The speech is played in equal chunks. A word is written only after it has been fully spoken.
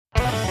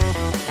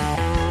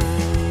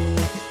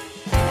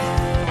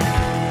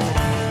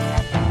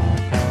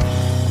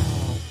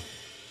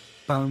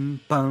Pam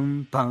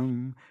pam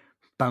pam,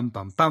 pam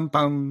pam pam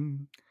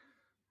pam.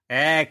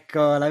 Ecco,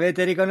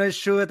 l'avete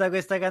riconosciuta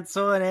questa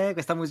canzone,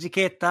 questa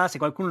musichetta? Se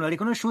qualcuno l'ha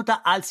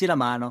riconosciuta, alzi la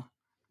mano.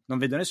 Non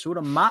vedo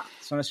nessuno, ma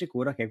sono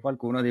sicuro che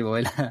qualcuno di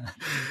voi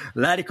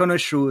l'ha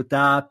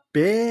riconosciuta.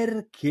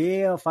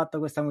 Perché ho fatto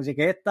questa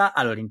musichetta?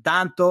 Allora,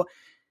 intanto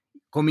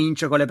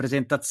comincio con le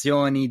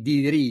presentazioni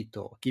di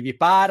rito. Chi vi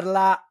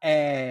parla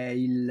è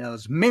il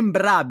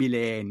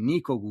smembrabile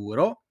Nico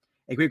Guro.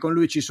 E qui con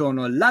lui ci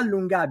sono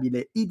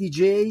l'allungabile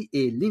IDJ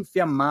e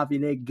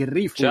l'infiammabile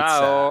Grifuz.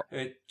 Ciao!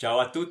 Ciao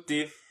a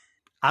tutti!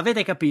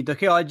 Avete capito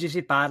che oggi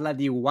si parla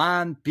di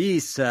One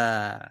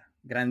Piece,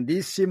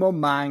 grandissimo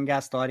manga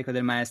storico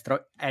del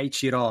maestro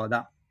Eiichiro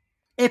Oda.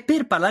 E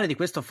per parlare di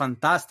questo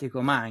fantastico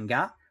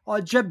manga,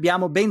 oggi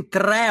abbiamo ben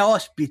tre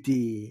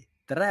ospiti.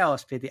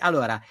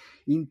 Allora,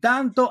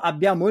 intanto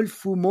abbiamo il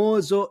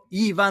fumoso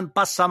Ivan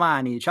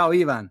Passamani. Ciao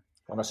Ivan.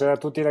 Buonasera a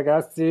tutti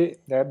ragazzi,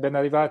 ben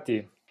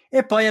arrivati.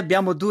 E poi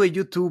abbiamo due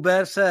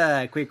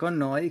youtubers qui con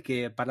noi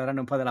che parleranno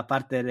un po' della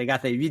parte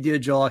legata ai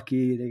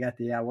videogiochi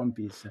legati a One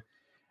Piece.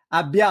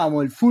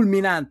 Abbiamo il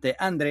fulminante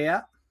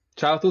Andrea.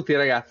 Ciao a tutti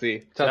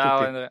ragazzi. Ciao a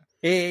tutti. Andrea.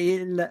 E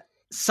il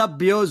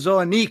sabbioso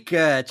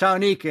Nick. Ciao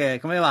Nick,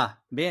 come va?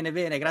 Bene,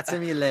 grazie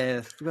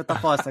mille. Tutto a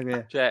posto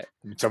qui. Cioè,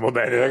 diciamo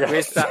bene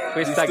ragazzi.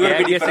 Questa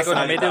gag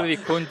secondo me devi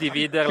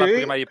condividerla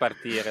prima di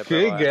partire.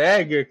 Che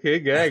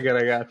gag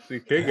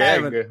ragazzi, che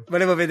gag.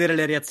 Volevo vedere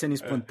le reazioni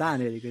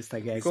spontanee di questa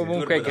gag.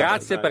 Comunque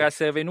grazie per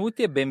essere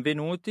venuti e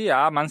benvenuti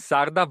a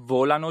Mansarda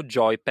Volano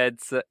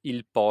Joypads,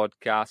 il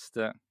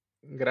podcast.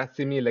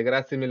 Grazie mille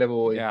a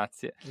voi.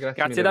 Grazie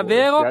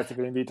davvero. Grazie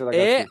per l'invito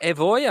ragazzi. E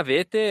voi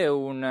avete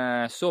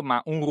un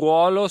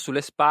ruolo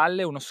sulle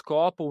spalle, uno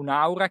scopo,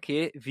 un'aura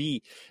che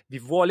vi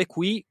vuole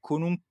qui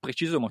con un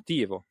preciso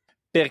motivo.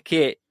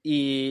 Perché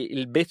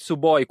il Betsu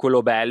Boy,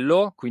 quello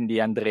bello, quindi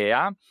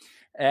Andrea,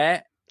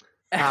 è...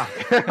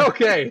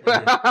 ok,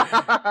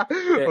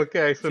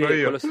 ok, sono sì,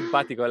 io. Quello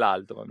simpatico è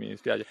l'altro, mi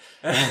dispiace.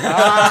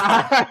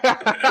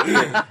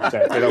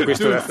 Cioè, però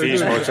questo è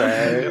razzismo,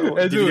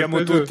 cioè, dividiamo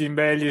giusto. tutti in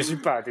belli e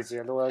simpatici.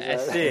 Allora,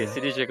 Sì, si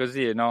dice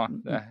così, no?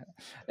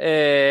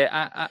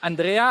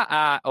 Andrea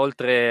ha,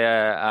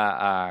 oltre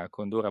a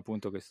condurre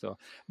appunto questo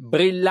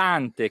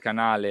brillante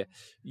canale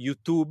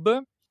YouTube,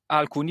 ha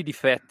alcuni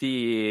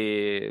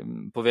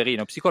difetti,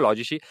 poverino,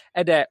 psicologici,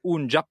 ed è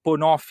un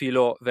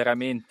giapponofilo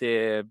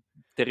veramente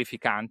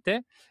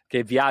terrificante,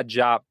 che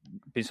viaggia,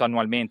 penso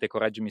annualmente,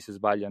 correggimi se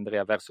sbaglio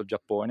Andrea, verso il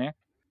Giappone.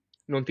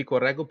 Non ti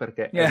correggo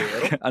perché è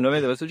vero.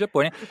 Annualmente verso il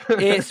Giappone,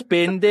 e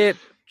spende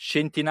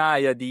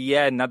centinaia di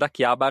yen ad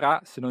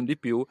Akihabara, se non di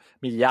più,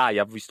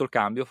 migliaia, visto il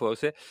cambio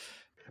forse.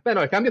 Beh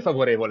no, il cambio è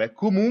favorevole.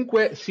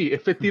 Comunque sì,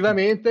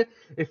 effettivamente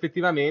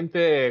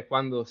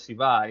quando si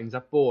va in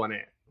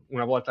Giappone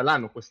una volta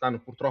all'anno, quest'anno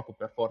purtroppo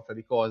per forza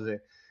di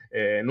cose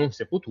non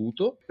si è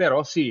potuto,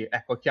 però sì,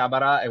 ecco,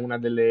 Akihabara è una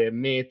delle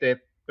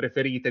mete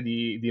preferite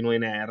di noi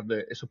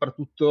nerd e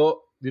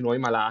soprattutto di noi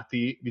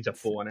malati di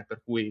Giappone,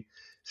 per cui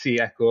sì,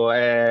 ecco,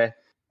 è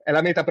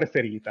la meta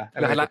preferita.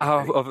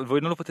 Voi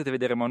non lo potete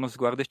vedere, ma ho uno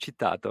sguardo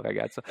eccitato,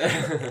 ragazzo.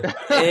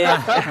 E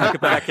anche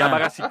per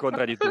Akihabara si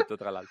incontra di tutto,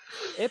 tra l'altro.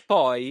 E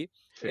poi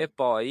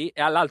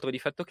l'altro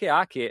difetto che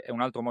ha, che è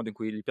un altro modo in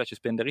cui gli piace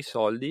spendere i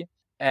soldi,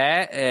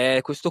 è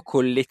questo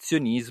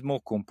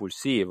collezionismo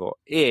compulsivo,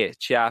 e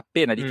ci ha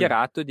appena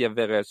dichiarato di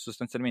aver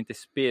sostanzialmente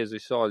speso i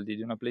soldi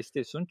di una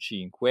PlayStation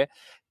 5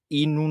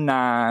 in un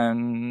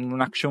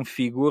action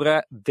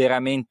figure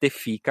veramente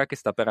fica che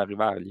sta per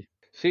arrivargli.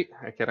 Sì,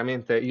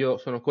 chiaramente io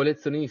sono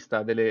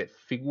collezionista delle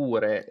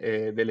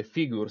figure, delle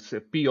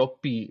figures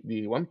POP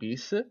di One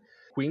Piece,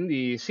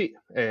 quindi sì,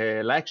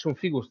 l'action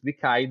figures di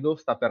Kaido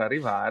sta per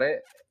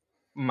arrivare,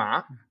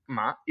 ma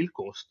il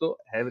costo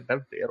è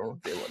davvero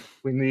notevole.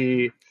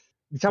 Quindi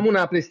diciamo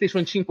una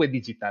PlayStation 5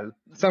 digital,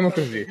 diciamo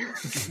così.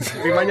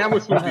 Rimaniamo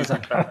sul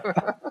digital.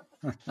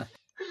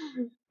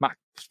 Ma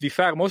vi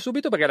fermo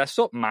subito perché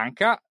adesso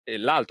manca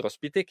l'altro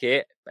ospite,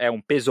 che è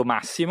un peso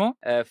massimo,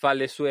 fa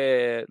le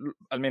sue,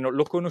 almeno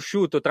l'ho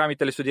conosciuto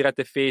tramite le sue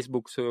dirette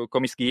Facebook su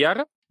Comics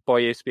Gear,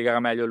 poi spiegherà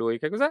meglio lui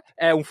che cos'è.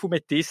 È un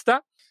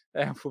fumettista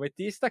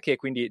che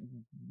quindi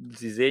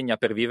disegna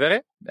per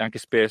vivere, anche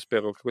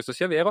spero che questo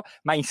sia vero,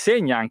 ma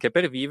insegna anche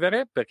per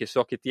vivere, perché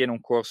so che tiene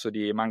un corso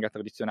di manga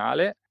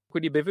tradizionale.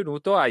 Quindi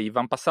benvenuto a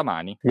Ivan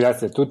Passamani.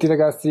 Grazie a tutti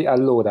ragazzi.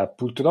 Allora,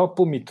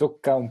 purtroppo mi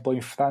tocca un po'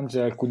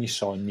 infrangere alcuni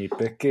sogni,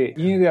 perché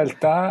in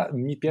realtà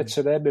mi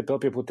piacerebbe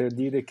proprio poter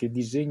dire che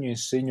disegno e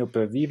insegno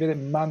per vivere,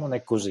 ma non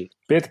è così.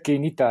 Perché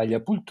in Italia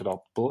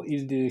purtroppo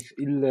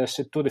il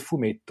settore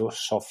fumetto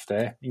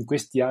soffre, in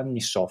questi anni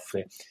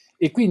soffre.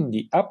 E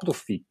quindi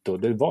approfitto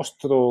del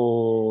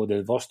vostro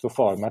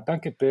format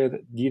anche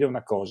per dire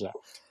una cosa.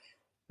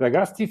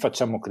 Ragazzi,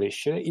 facciamo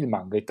crescere il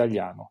manga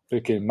italiano,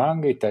 perché il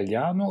manga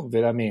italiano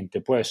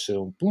veramente può essere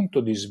un punto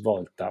di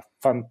svolta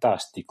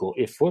fantastico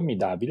e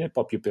formidabile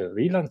proprio per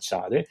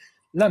rilanciare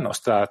la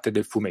nostra arte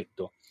del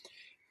fumetto.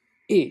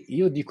 E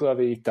io dico la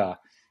verità,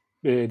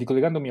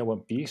 ricollegandomi a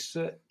One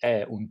Piece,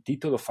 è un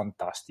titolo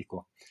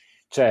fantastico.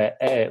 Cioè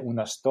è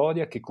una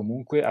storia che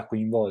comunque ha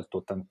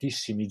coinvolto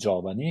tantissimi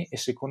giovani e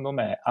secondo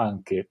me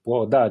anche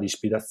può dare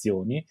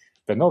ispirazioni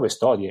per nuove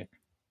storie.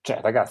 Cioè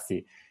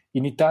ragazzi,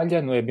 in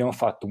Italia noi abbiamo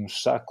fatto un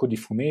sacco di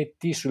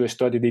fumetti sulle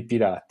storie dei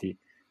pirati,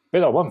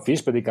 però One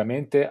Piece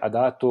praticamente ha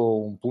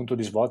dato un punto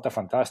di svolta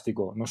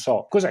fantastico. Non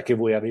so, cos'è che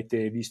voi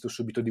avete visto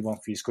subito di One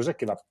Piece? Cos'è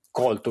che va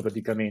colto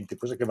praticamente?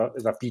 Cos'è che va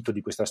rapito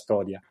di questa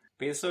storia?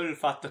 Penso il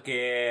fatto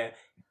che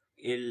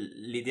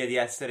l'idea di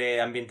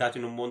essere ambientato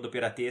in un mondo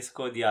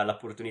piratesco dia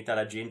l'opportunità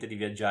alla gente di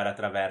viaggiare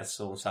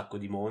attraverso un sacco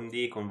di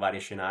mondi con vari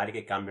scenari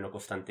che cambiano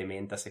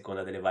costantemente a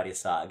seconda delle varie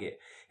saghe,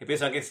 e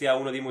penso anche sia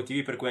uno dei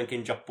motivi per cui anche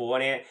in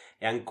Giappone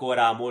è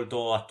ancora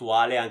molto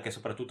attuale, anche e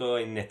soprattutto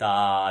in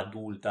età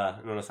adulta,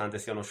 nonostante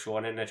sia uno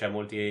shonen, cioè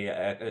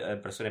molte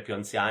persone più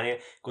anziane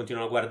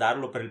continuano a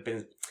guardarlo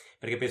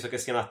perché penso che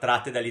siano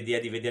attratte dall'idea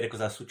di vedere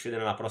cosa succede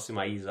nella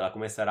prossima isola,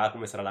 come sarà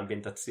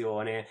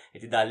l'ambientazione, e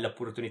ti dà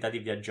l'opportunità di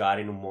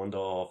viaggiare in un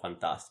mondo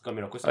fantastico.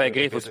 Almeno questo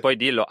Griffiths, poi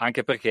dillo,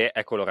 anche perché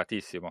è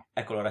coloratissimo.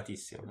 È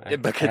coloratissimo.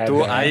 Perché tu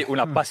hai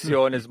una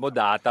passione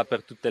smodata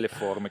per tutte le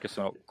forme che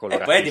sono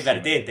coloratissime. E poi è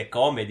divertente,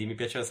 comedy, mi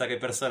piacciono un sacco i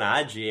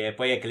personaggi, e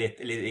poi anche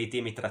i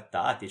temi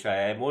trattati,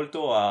 cioè è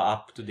molto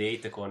up to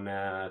date con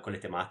le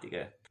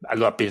tematiche.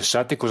 Allora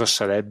pensate cosa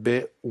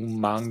sarebbe un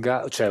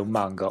manga,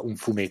 un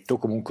fumetto,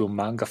 comunque un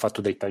manga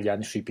fatto da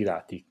italiani sui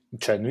pirati.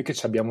 Cioè noi che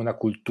abbiamo una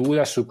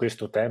cultura su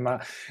questo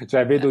tema,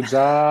 cioè vedo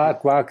già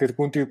qua che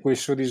punti quei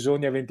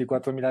sorrisoni a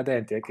 24.000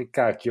 denti, che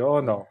cacchio,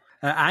 o no?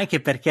 Anche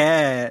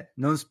perché,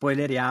 non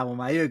spoileriamo,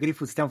 ma io e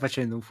Griffith stiamo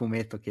facendo un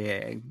fumetto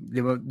che,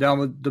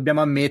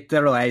 dobbiamo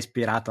ammetterlo, è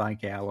ispirato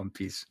anche a One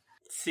Piece.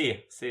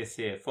 Sì,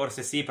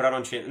 forse sì, però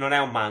non è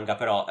un manga,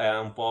 però è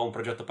un po' un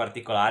progetto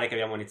particolare che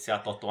abbiamo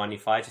iniziato 8 anni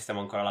fa e ci stiamo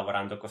ancora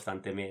lavorando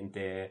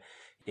costantemente,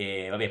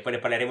 e vabbè, poi ne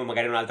parleremo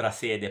magari in un'altra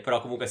sede, però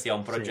comunque sia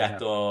un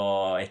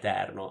progetto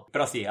eterno,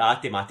 però sì, ha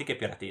tematiche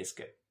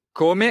piratesche.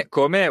 Come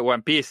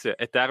One Piece,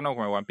 eterno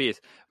come One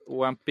Piece.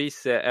 One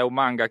Piece è un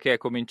manga che è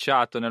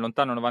cominciato nel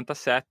lontano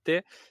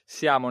 97,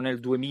 siamo nel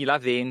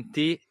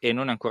 2020 e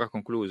non è ancora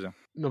concluso.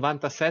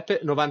 97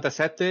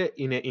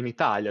 in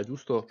Italia,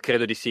 giusto?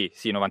 Credo di sì,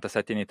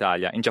 97 in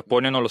Italia. In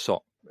Giappone non lo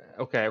so.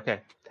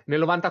 Ok. Nel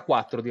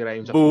 94 direi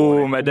in Giappone.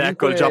 Boom, ed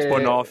ecco il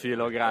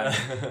giapponofilo, grande.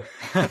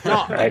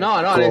 No,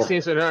 nel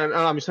senso,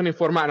 no, mi sono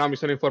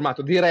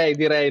informato.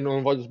 Direi,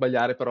 non voglio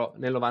sbagliare, però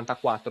nel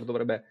 94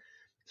 dovrebbe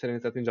essere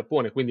iniziato in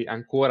Giappone, quindi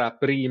ancora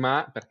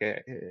prima,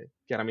 perché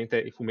chiaramente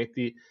i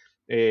fumetti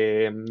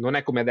non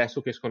è come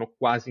adesso che escono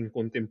quasi in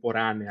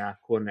contemporanea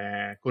con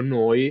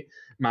noi,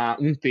 ma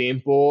un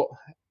tempo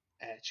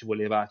ci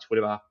voleva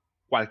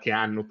qualche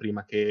anno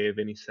prima che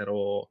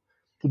venissero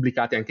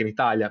pubblicati anche in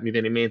Italia. Mi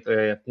viene in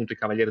mente appunto i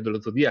Cavalieri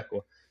dello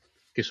Zodiaco,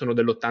 che sono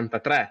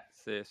dell'83.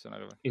 Sì,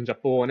 in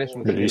Giappone,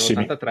 sono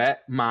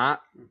nell'83, ma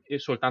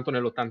soltanto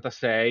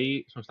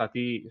nell'86 sono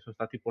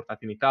stati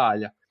portati in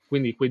Italia.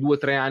 Quindi quei 2 o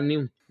 3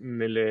 anni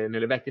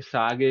nelle vecchie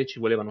saghe ci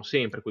volevano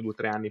sempre, quei 2 o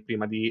 3 anni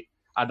prima di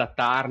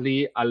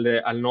adattarli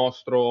al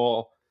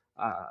nostro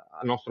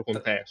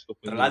contesto.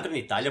 Tra l'altro in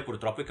Italia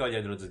purtroppo i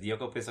Cavalieri dello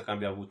Zodiaco penso che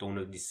abbia avuto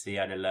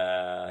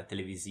un'odissea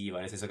televisiva,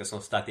 nel senso che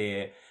sono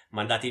state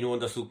mandate in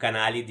onda su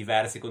canali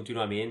diversi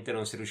continuamente,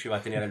 non si riusciva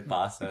a tenere il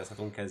passo, è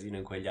stato un casino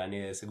in quegli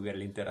anni seguire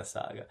l'intera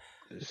saga.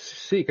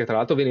 Sì, che tra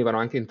l'altro venivano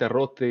anche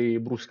interrotti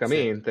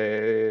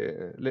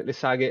bruscamente. Sì. Le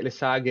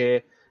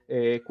saghe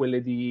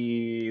quelle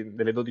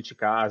delle 12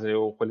 case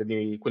o quelle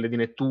di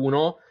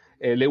Nettuno,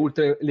 le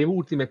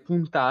ultime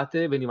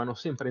puntate venivano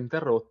sempre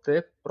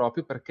interrotte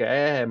proprio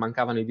perché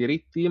mancavano i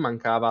diritti,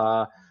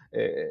 mancava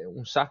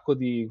un sacco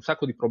di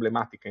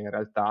problematiche in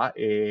realtà,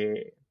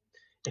 e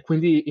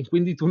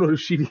quindi tu non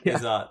riuscivi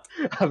a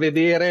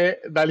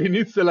vedere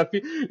dall'inizio alla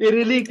fine,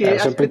 eri lì che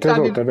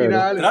aspettavi il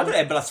finale. Tra l'altro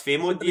è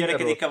blasfemo dire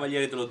che dei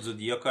Cavalieri dello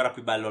Zodiaco era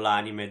più bello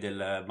l'anime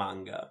del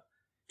manga,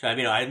 cioè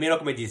almeno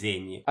come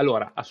disegni.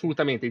 Allora,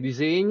 assolutamente i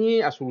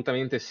disegni,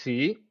 assolutamente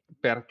sì,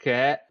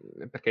 perché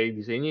i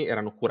disegni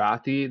erano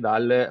curati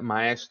dal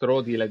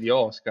maestro di Lady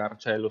Oscar,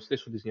 cioè lo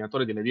stesso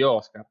disegnatore di Lady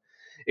Oscar,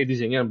 e i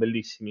disegni erano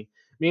bellissimi,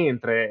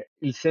 mentre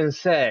il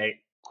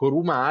sensei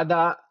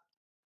Kurumada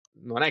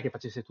non è che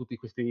facesse tutti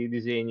questi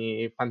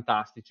disegni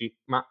fantastici,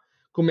 ma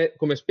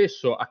come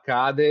spesso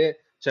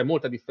accade c'è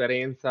molta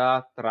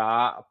differenza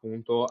tra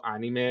appunto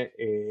anime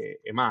e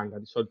manga.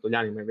 Di solito gli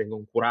anime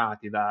vengono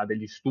curati da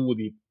degli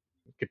studi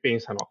che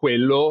pensano a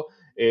quello,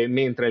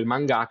 mentre il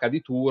mangaka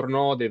di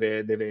turno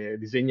deve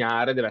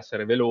disegnare, deve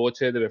essere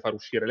veloce, deve far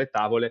uscire le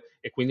tavole,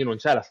 e quindi non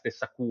c'è la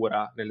stessa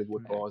cura nelle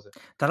due cose.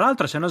 Tra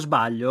l'altro, se non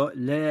sbaglio,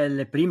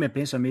 le prime,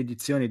 penso,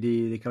 edizioni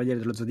di Cavalieri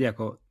dello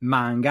Zodiaco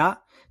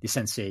manga, di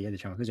Sensei,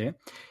 diciamo così,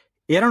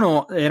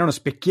 erano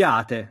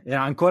specchiate.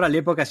 Era ancora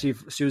all'epoca si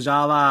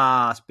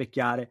usava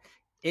specchiare.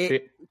 E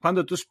sì,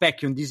 quando tu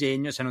specchi un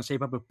disegno, se non sei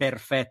proprio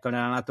perfetto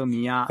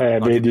nell'anatomia,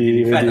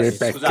 vedi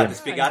scusate,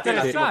 spiegate un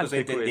attimo cosa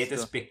intendete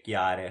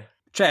specchiare.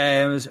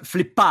 cioè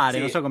flippare, Sì.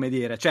 non so come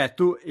dire, cioè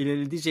tu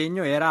il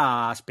disegno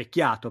era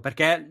specchiato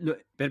perché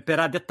per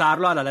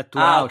adattarlo alla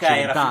lettura ok, era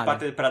occidentale.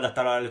 flippato per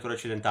adattarlo alla lettura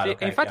occidentale. Sì,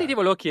 ok, e infatti chiaro. ti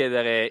volevo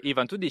chiedere,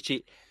 Ivan, tu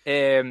dici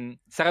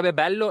sarebbe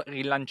bello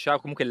rilanciare,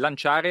 comunque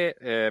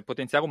lanciare,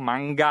 potenziare un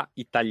manga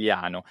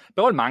italiano,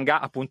 però il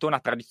manga appunto è una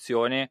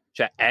tradizione,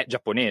 cioè è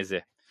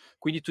giapponese.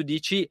 Quindi tu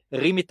dici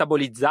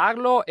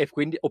rimetabolizzarlo e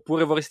quindi,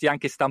 oppure vorresti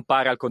anche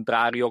stampare al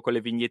contrario con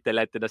le vignette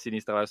lette da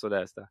sinistra verso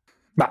destra?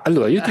 Ma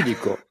allora io ti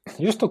dico,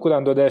 io sto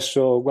curando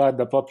adesso,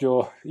 guarda,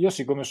 proprio, io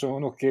siccome sono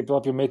uno che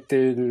proprio mette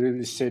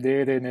il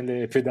sedere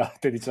nelle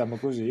pedate, diciamo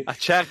così,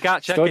 Cerca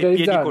sto i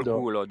piedi col realizzando,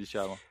 culo,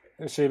 diciamo.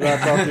 se va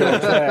proprio,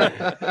 cioè,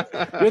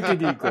 io ti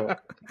dico,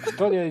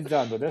 sto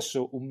realizzando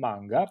adesso un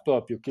manga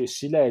proprio che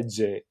si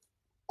legge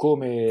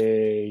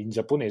come in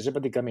giapponese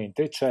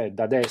praticamente, cioè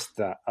da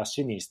destra a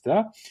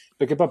sinistra,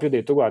 perché proprio ho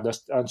detto, guarda,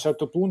 a un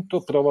certo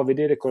punto provo a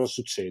vedere cosa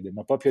succede,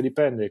 ma proprio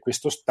riprendere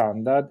questo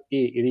standard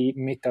e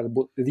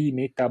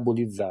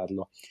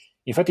rimetabolizzarlo.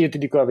 Infatti io ti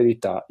dico la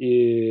verità,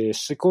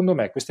 secondo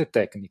me queste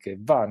tecniche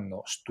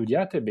vanno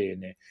studiate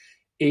bene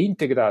e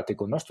integrate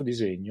col nostro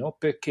disegno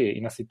perché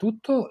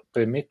innanzitutto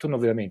permettono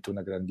veramente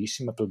una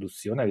grandissima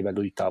produzione a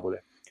livello di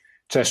tavole.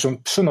 Cioè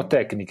sono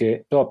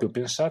tecniche proprio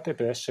pensate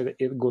per essere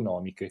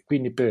ergonomiche,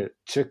 quindi per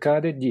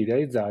cercare di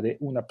realizzare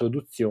una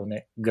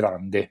produzione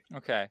grande.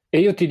 Ok. E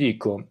io ti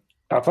dico,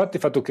 a parte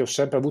il fatto che ho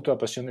sempre avuto la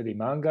passione dei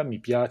manga,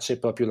 mi piace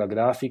proprio la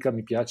grafica,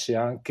 mi piace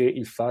anche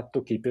il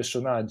fatto che i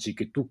personaggi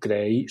che tu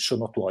crei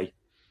sono tuoi.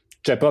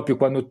 Cioè proprio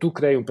quando tu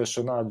crei un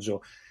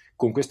personaggio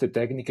con queste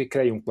tecniche,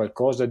 crei un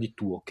qualcosa di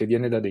tuo che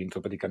viene da dentro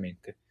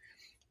praticamente.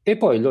 E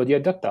poi l'ho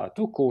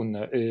riadattato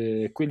con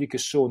quelli che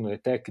sono le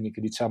tecniche,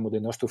 diciamo,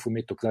 del nostro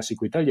fumetto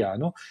classico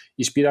italiano,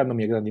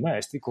 ispirandomi a grandi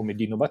maestri come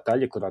Dino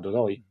Battaglia e Corrado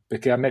Roy,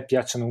 perché a me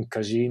piacciono un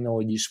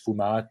casino gli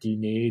sfumati, i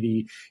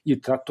neri, il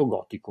tratto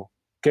gotico,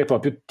 che è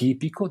proprio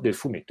tipico del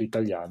fumetto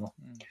italiano.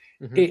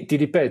 Mhm. E ti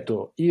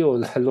ripeto, io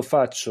lo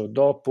faccio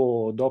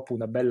dopo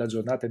una bella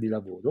giornata di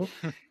lavoro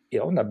e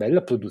ho una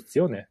bella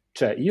produzione,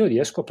 cioè io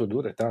riesco a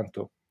produrre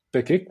tanto,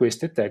 perché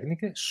queste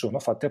tecniche sono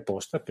fatte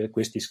apposta per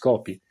questi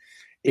scopi.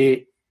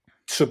 E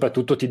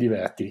soprattutto ti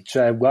diverti,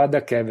 cioè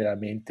guarda che è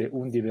veramente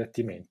un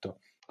divertimento.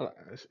 Allora,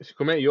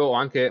 siccome io ho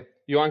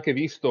anche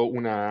visto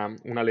una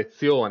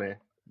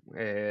lezione,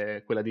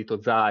 quella di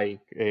Tozai,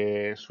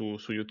 su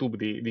YouTube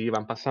di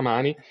Ivan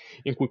Passamani,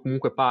 in cui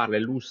comunque parla,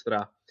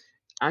 illustra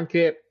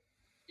anche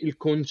il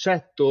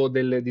concetto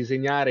del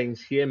disegnare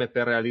insieme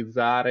per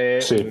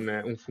realizzare Sì.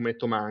 un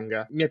fumetto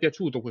manga. Mi è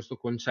piaciuto questo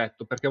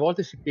concetto, perché a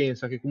volte si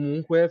pensa che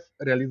comunque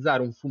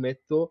realizzare un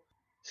fumetto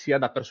sia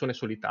da persone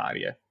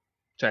solitarie.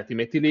 Cioè ti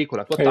metti lì con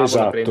la tua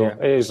tavola, prendi...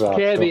 Esatto.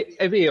 Che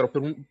è vero,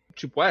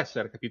 ci può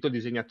essere, capito, il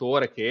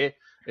disegnatore che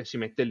si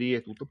mette lì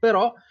e tutto,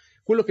 però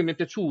quello che mi è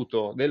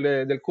piaciuto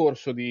del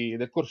corso di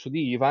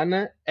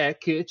Ivan è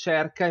che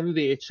cerca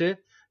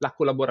invece la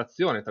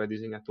collaborazione tra i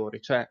disegnatori,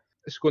 cioè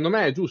secondo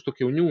me è giusto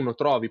che ognuno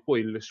trovi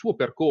poi il suo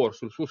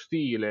percorso, il suo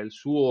stile, le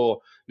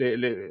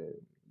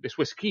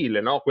sue skill,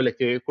 no?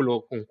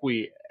 Quello con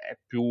cui è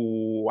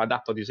più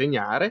adatto a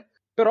disegnare,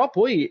 però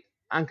poi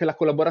anche la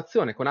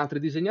collaborazione con altri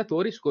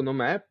disegnatori, secondo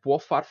me, può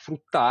far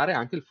fruttare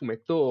anche il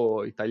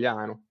fumetto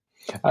italiano.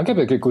 Anche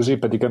perché così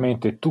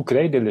praticamente tu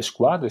crei delle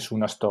squadre su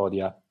una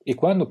storia e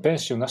quando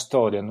pensi a una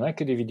storia non è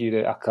che devi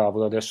dire ah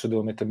cavolo adesso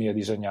devo mettermi a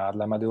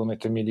disegnarla, ma devo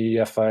mettermi lì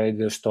a fare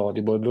del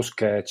storyboard, lo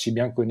sketch, i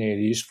bianco e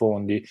neri, gli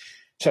sfondi,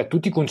 cioè tu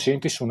ti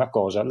concentri su una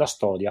cosa, la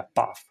storia,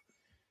 paf.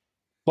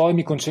 Poi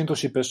mi concentro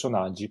sui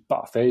personaggi,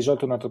 paf, hai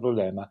risolto un altro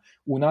problema.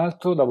 Un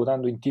altro,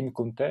 lavorando in team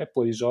con te,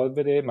 può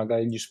risolvere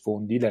magari gli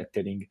sfondi, i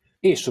lettering.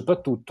 E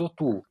soprattutto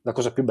tu, la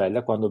cosa più bella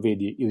è quando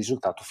vedi il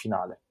risultato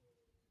finale.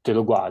 Te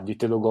lo guardi,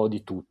 te lo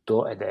godi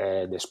tutto ed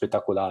è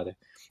spettacolare.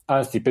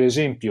 Anzi, per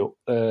esempio,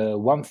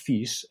 One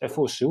Piece è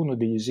forse uno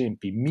degli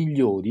esempi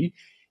migliori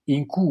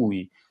in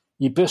cui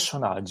i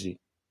personaggi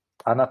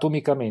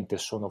anatomicamente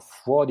sono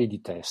fuori di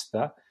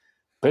testa,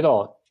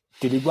 però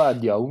ti li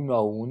guardi a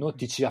uno,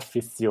 ti ci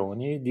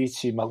affezioni,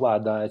 dici ma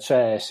guarda,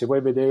 cioè, se vuoi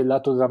vedere il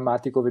lato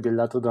drammatico, vedi il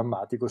lato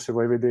drammatico, se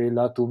vuoi vedere il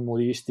lato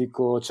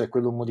umoristico, c'è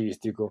quello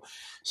umoristico,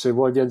 se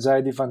vuoi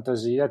viaggiare di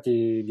fantasia,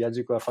 ti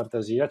viaggi con la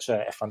fantasia,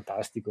 cioè è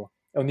fantastico.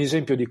 È un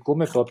esempio di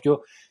come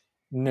proprio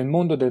nel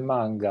mondo del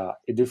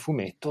manga e del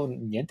fumetto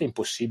niente è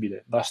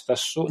impossibile, basta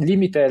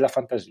limite è la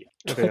fantasia.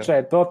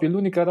 Cioè proprio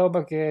l'unica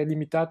roba che è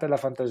limitata è la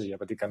fantasia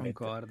praticamente.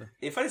 Concordo.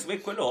 E infatti secondo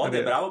me quello Oda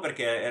è bravo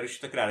perché è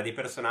riuscito a creare dei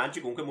personaggi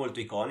comunque molto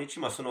iconici,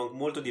 ma sono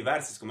molto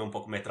diversi secondo me un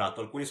po' come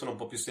tratto. Alcuni sono un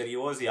po' più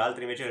seriosi,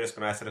 altri invece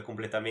riescono a essere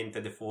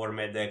completamente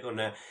deformed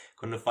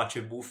con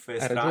facce buffe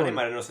strane,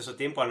 ma nello stesso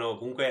tempo hanno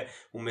comunque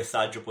un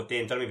messaggio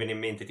potente. Allora mi viene in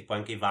mente tipo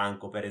anche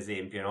Ivanko per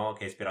esempio, no?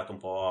 Che è ispirato un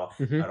po' a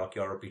Rocky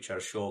Horror Picture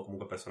Show,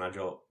 comunque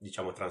personaggio diciamo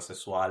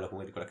transessuale o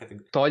comunque di quella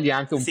categoria. Togli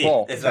anche un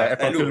po',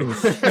 esatto, è lui.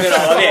 Però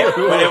vabbè,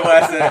 volevo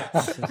essere...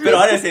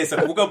 però nel senso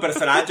comunque è un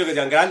personaggio che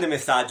ha un grande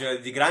messaggio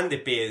di grande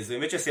peso,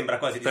 invece sembra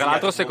quasi tra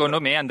l'altro secondo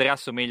me Andrea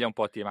assomiglia un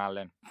po' a Tim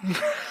Allen.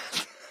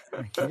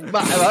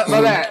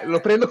 Vabbè, lo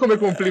prendo come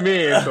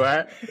complimento,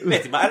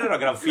 Vedi, ma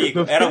era un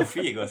figo, era un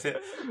figo, sì.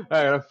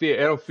 Era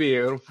un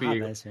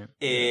figo. Beh, sì.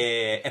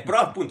 E però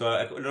appunto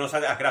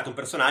nonostante ha creato un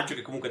personaggio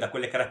che comunque da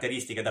quelle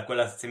caratteristiche, da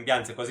quella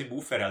sembianze quasi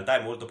buffe, in realtà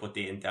è molto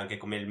potente, anche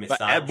come il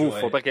messaggio. È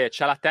buffo perché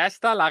c'ha la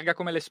testa larga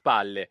come le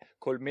spalle,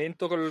 col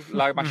mento, con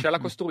la mascella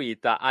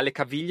costruita, ha le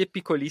caviglie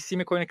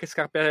piccolissime con le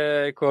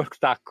scarpe col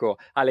tacco,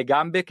 ha le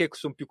gambe che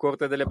sono più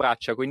corte delle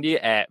braccia, quindi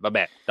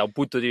vabbè, da un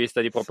punto di vista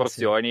di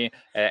proporzioni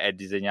è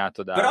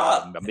disegnato da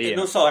però, un bambino.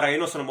 Non so, io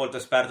non sono molto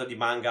esperto di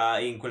manga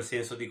in quel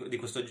senso, di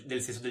questo,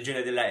 del senso del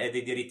genere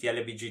dei diritti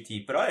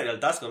LBGT, però in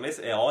realtà secondo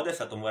me Oda è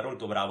stato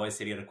molto bravo a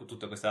inserire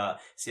tutta questa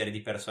serie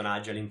di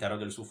personaggi all'interno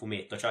del suo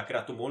fumetto, cioè ha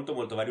creato molto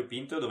molto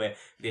variopinto dove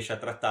riesce a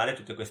trattare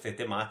tutte queste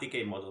tematiche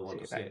in modo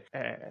molto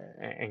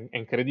è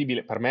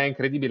incredibile, per me è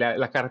incredibile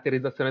la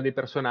caratterizzazione dei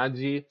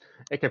personaggi,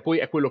 e che poi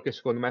è quello che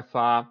secondo me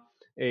fa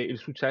il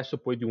successo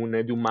poi di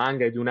un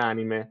manga e di un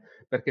anime,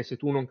 perché se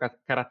tu non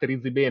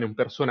caratterizzi bene un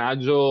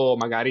personaggio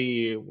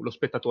magari lo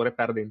spettatore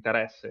perde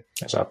interesse.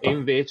 Esatto. E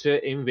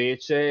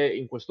invece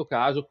in questo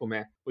caso,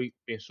 come poi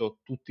penso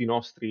tutti i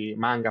nostri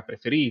manga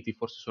preferiti,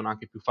 forse sono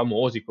anche più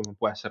famosi, come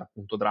può essere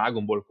appunto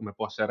Dragon Ball, come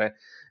può essere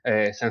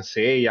Saint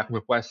Seiya,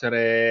 come può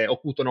essere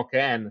Hokuto no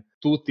Ken,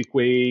 tutti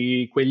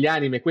quegli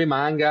anime, quei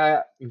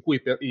manga in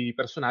cui i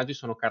personaggi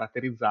sono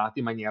caratterizzati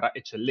in maniera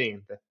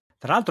eccellente.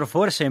 Tra l'altro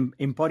forse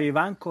Emporio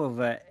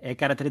Ivankov è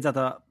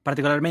caratterizzata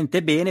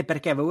particolarmente bene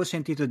perché avevo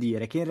sentito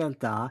dire che in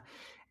realtà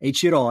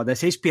Eiichiro Oda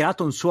si è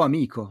ispirato a un suo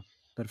amico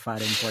per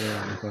fare Emporio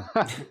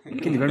Ivankov.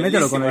 Quindi probabilmente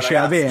lo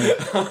conosceva bene.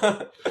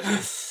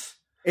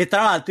 E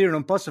tra l'altro io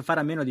non posso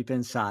fare a meno di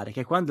pensare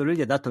che quando lui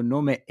gli ha dato il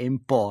nome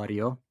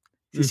Emporio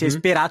si è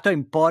ispirato a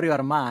Emporio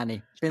Armani,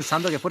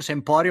 pensando che forse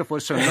Emporio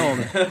fosse un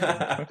nome.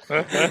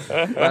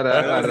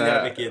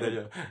 Guarda.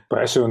 Può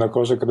essere una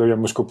cosa che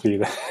dobbiamo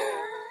scoprire.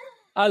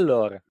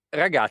 Allora,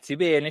 ragazzi,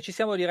 bene, ci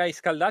siamo direi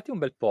scaldati un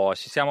bel po',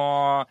 ci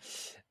siamo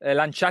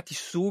lanciati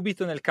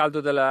subito nel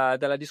caldo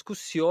della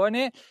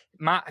discussione,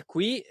 ma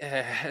qui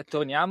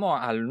torniamo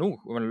al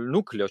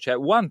nucleo, cioè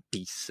One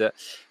Piece.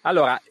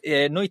 Allora,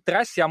 noi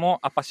tre siamo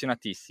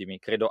appassionatissimi,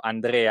 credo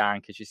Andrea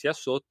anche ci sia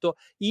sotto.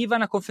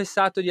 Ivan ha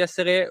confessato di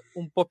essere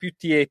un po' più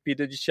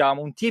tiepido,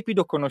 diciamo, un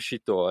tiepido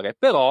conoscitore,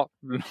 però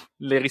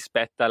le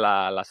rispetta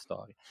la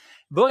storia.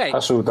 Vorrei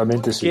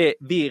assolutamente sì. che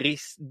vi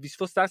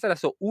sfostaste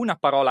adesso una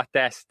parola a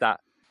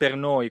testa per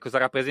noi, cosa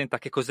rappresenta,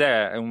 che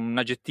cos'è un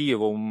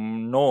aggettivo,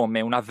 un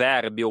nome, un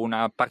avverbio,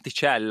 una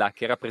particella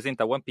che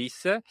rappresenta One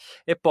Piece,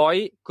 e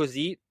poi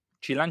così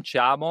ci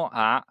lanciamo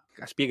a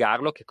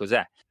spiegarlo che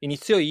cos'è.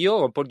 Inizio io,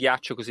 rompo il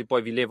ghiaccio così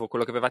poi vi levo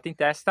quello che avevate in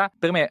testa.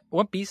 Per me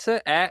One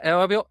Piece è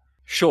proprio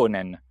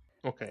shonen.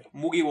 Ok.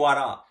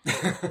 Mugiwara.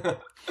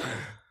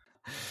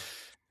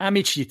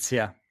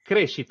 Amicizia.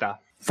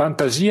 Crescita.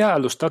 Fantasia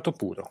allo stato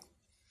puro.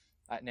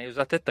 Ne hai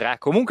usate tre,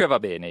 comunque va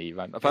bene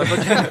Ivan.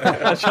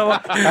 Facciamo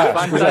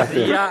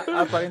fantasia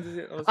a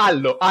parentesi.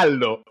 Allo.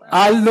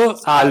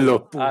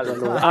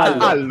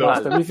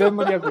 Basta, mi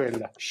fermo di a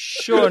quella.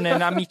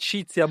 Shonen,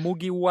 amicizia,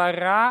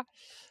 Mugiwara,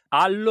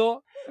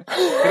 allo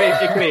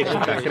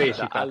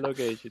crescita. Allo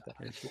crescita.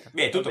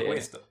 Beh, tutto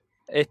questo.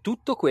 E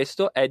tutto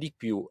questo è di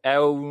più, è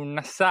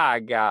una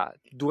saga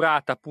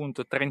durata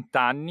appunto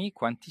 30 anni,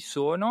 quanti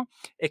sono,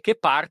 e che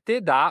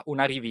parte da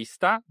una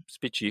rivista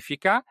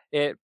specifica,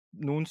 e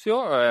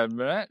Nunzio,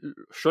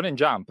 Shonen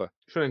Jump.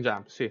 Shonen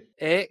Jump, sì.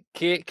 E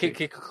che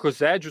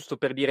cos'è, giusto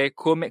per dire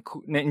come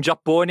in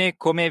Giappone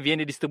come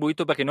viene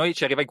distribuito, perché noi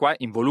ci arriva qua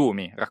in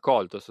volumi,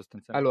 raccolto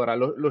sostanzialmente. Allora,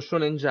 lo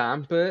Shonen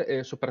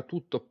Jump,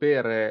 soprattutto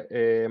per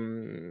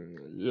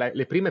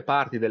le prime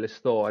parti delle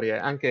storie,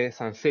 anche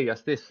Saint Seiya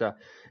stessa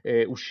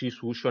uscì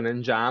su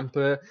Shonen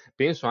Jump,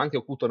 penso anche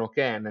Hokuto no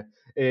Ken.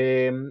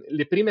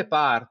 Le prime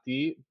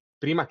parti,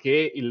 prima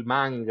che il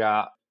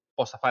manga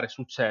possa fare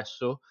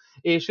successo,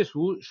 esce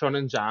su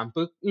Shonen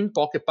Jump in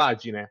poche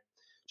pagine.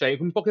 Cioè,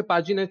 in poche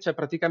pagine c'è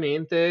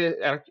praticamente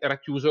era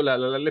chiuso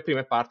le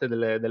prime parti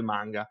del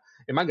manga.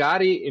 E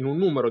magari in un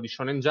numero di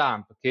Shonen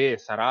Jump che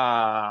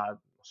sarà, non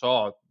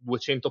so,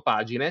 200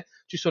 pagine,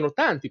 ci sono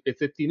tanti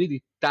pezzettini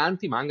di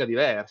tanti manga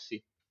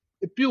diversi.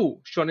 E più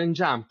Shonen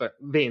Jump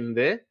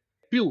vende,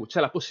 più c'è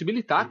la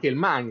possibilità che il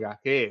manga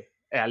che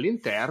è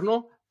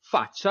all'interno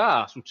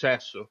faccia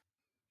successo.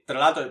 Tra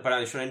l'altro,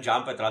 parlando di Shonen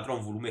Jump, tra l'altro è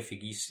un volume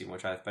fighissimo,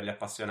 cioè per gli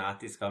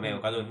appassionati, secondo me,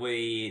 quando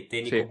voi,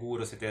 te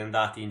Nikoguro, siete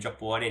andati in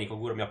Giappone,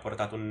 Nikoguro mi ha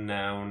portato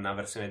una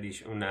versione di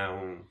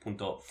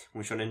appunto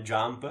un Shonen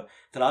Jump,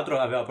 tra l'altro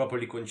aveva proprio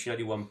l'iconcina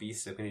di One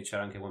Piece, quindi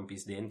c'era anche One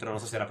Piece dentro, non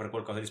so se era per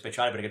qualcosa di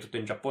speciale perché è tutto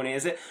in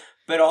giapponese,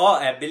 però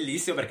è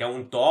bellissimo perché è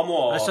un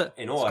tomo adesso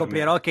enorme.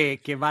 Scoprirò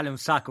che vale un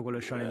sacco quello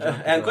Shonen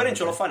Jump. È ancora in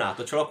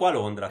celofanato, ce l'ho qua a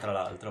Londra tra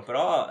l'altro,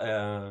 però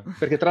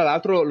perché tra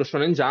l'altro lo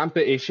Shonen Jump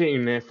esce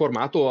in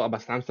formato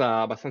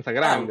abbastanza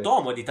grande. È un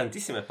tomo di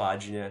tantissime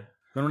pagine.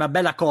 Con una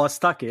bella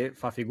costa che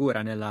fa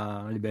figura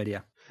nella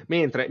libreria.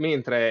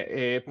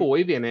 Mentre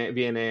poi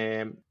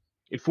viene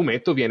il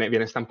fumetto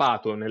viene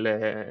stampato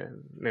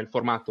nel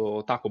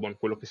formato Takobon,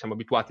 quello che siamo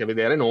abituati a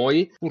vedere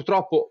noi.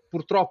 Purtroppo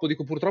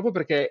dico purtroppo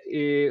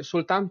perché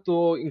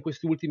soltanto in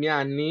questi ultimi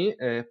anni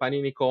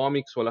Panini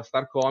Comics o la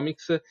Star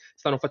Comics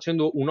stanno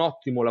facendo un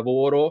ottimo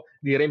lavoro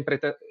di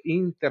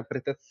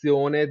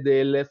interpretazione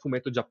del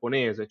fumetto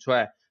giapponese,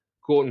 cioè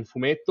con un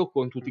fumetto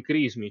con tutti i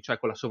crismi, cioè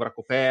con la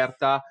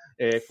sovracoperta,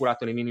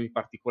 curato nei minimi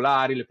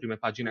particolari, le prime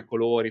pagine a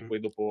colori, poi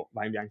dopo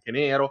va in bianco e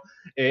nero,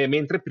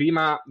 mentre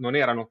prima non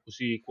erano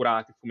così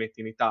curati i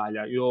fumetti in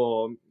Italia.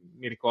 Io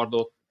mi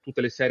ricordo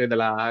tutte le serie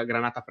della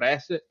Granata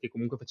Press, che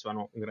comunque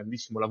facevano un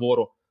grandissimo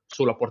lavoro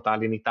solo a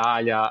portarli in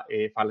Italia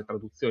e fare le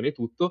traduzioni e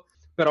tutto,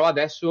 però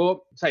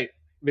adesso, sai,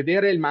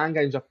 vedere il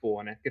manga in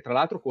Giappone, che tra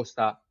l'altro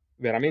costa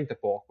veramente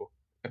poco,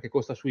 perché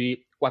costa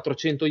sui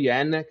 400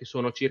 yen, che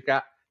sono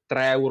circa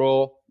 3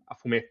 euro a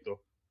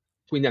fumetto,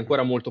 quindi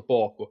ancora molto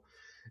poco,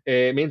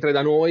 mentre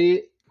da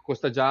noi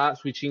costa già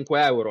sui 5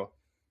 euro.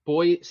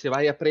 Poi se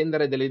vai a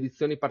prendere delle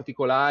edizioni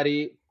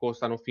particolari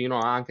costano fino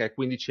anche a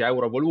 15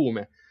 euro a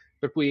volume,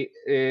 per cui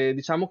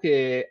diciamo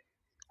che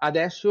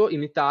adesso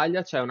in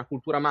Italia c'è una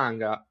cultura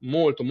manga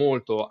molto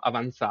molto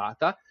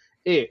avanzata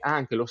e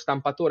anche lo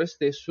stampatore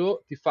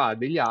stesso ti fa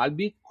degli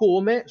albi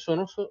come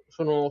sono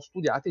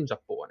studiati in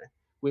Giappone,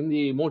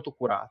 quindi molto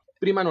curati.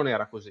 Prima non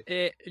era così.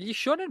 E gli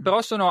shonen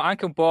però sono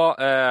anche un po'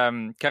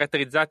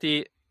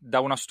 caratterizzati da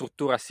una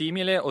struttura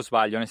simile, o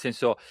sbaglio? Nel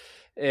senso,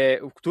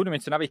 tu ne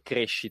menzionavi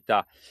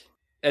crescita.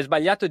 È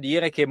sbagliato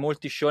dire che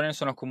molti shonen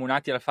sono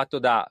accomunati dal fatto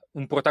da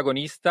un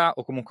protagonista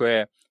o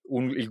comunque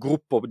il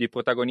gruppo di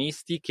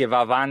protagonisti che va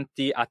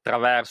avanti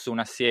attraverso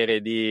una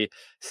serie di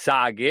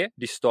saghe,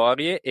 di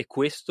storie, e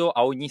questo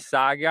a ogni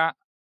saga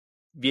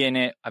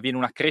avviene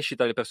una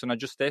crescita del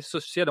personaggio stesso,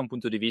 sia da un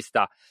punto di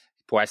vista,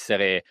 può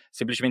essere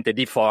semplicemente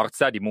di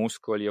forza, di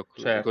muscoli o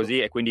così,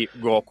 e quindi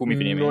Goku mi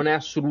viene in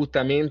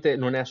mente.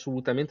 Non è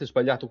assolutamente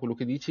sbagliato quello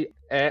che dici,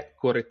 è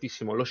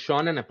correttissimo. Lo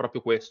shonen è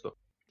proprio questo.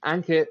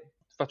 Anche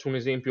faccio un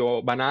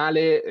esempio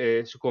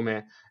banale,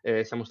 siccome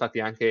siamo stati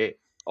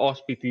anche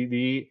ospiti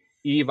di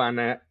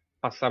Ivan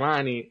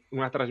Passamani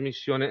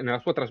nella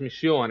sua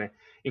trasmissione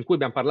in cui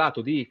abbiamo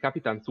parlato di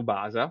Capitan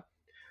Tsubasa,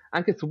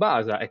 anche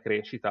Tsubasa è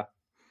crescita.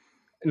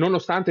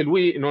 Nonostante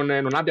lui non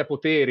abbia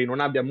poteri,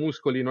 non abbia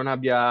muscoli, non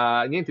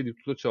abbia niente di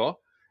tutto ciò,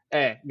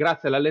 è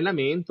grazie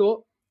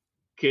all'allenamento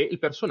che il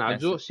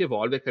personaggio si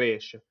evolve e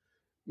cresce.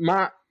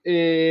 Ma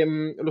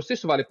lo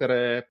stesso vale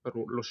per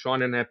lo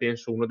shonen,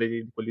 penso uno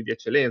di quelli di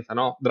eccellenza,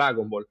 no?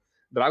 Dragon Ball.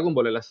 Dragon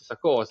Ball è la stessa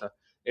cosa.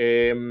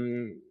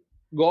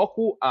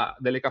 Goku ha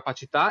delle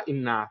capacità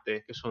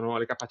innate, che sono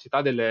le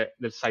capacità del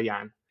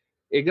Saiyan,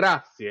 e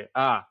grazie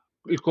al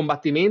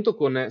combattimento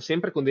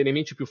sempre con dei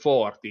nemici più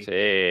forti.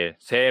 Sì,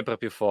 sempre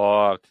più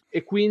forti.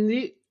 E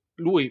quindi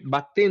lui,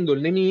 battendo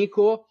il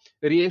nemico,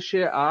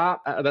 riesce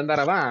ad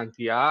andare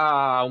avanti,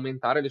 a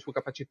aumentare le sue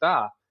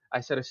capacità, a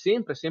essere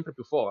sempre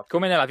più forte.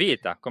 Come nella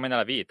vita,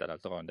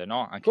 d'altronde,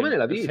 no? Anche come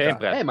nella vita.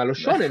 Sempre. Ma lo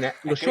shonen,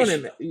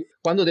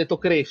 quando ho detto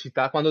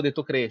crescita,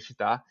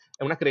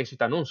 è una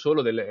crescita non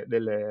solo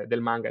del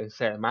manga in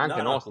sé, ma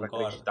anche nostra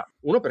crescita.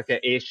 Uno,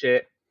 perché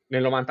esce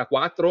nel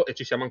 94 e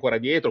ci siamo ancora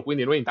dietro,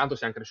 quindi noi intanto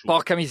siamo cresciuti.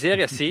 Porca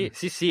miseria, sì.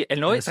 E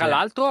noi, tra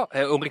l'altro,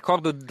 un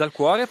ricordo dal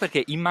cuore,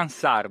 perché in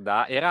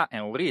mansarda è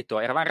un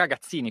rito, eravamo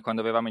ragazzini quando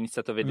avevamo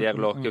iniziato a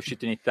vederlo, che è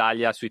uscito in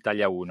Italia su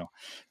Italia 1.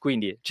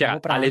 Quindi c'era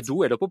alle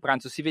 2 dopo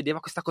pranzo, si vedeva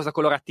questa cosa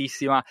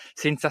coloratissima,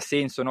 senza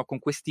senso, no? Con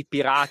questi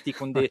pirati,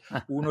 con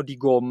uno di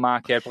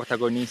gomma che è il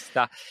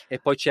protagonista, e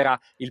poi c'era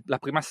la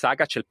prima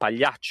saga, c'è il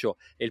pagliaccio,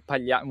 e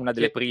una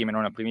delle prime,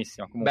 non la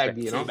primissima, comunque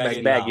Baggy, no?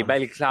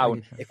 Baggy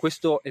Clown, e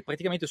questo è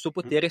praticamente il suo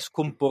potere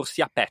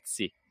scomporsi a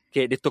pezzi,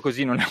 che detto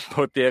così non è un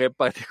potere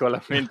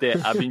particolarmente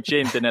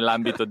avvincente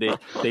nell'ambito dei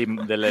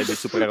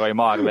supereroi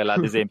Marvel,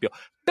 ad esempio,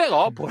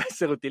 però può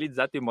essere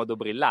utilizzato in modo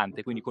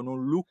brillante, quindi con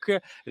un look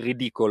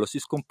ridicolo si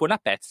scompone a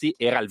pezzi,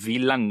 era il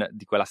villain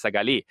di quella saga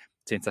lì,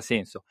 senza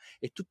senso.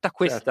 E tutta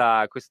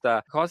questa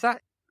cosa,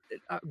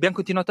 abbiamo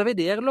continuato a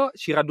vederlo,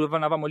 ci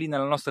radunavamo lì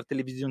nella nostra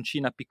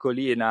televisioncina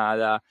piccolina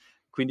da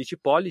 15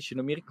 pollici,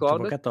 non mi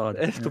ricordo,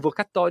 tubo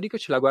cattodico,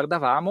 ce la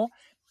guardavamo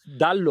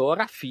da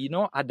allora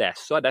fino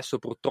adesso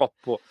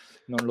purtroppo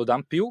non lo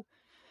danno più,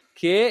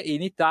 che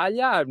in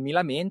Italia mi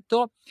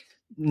lamento,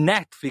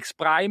 Netflix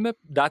Prime,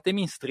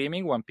 datemi in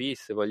streaming One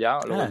Piece, lo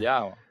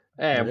vogliamo.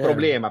 È un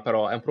problema,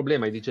 però è un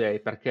problema ai DJ,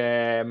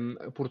 perché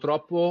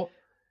purtroppo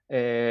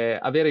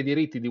avere i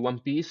diritti di One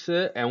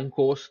Piece è un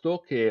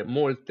costo che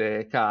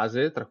molte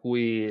case, tra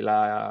cui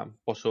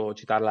posso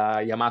citare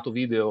la Yamato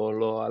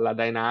Video, la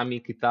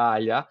Dynamic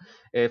Italia,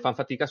 fanno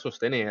fatica a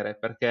sostenere,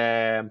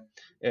 perché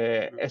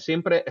è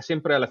sempre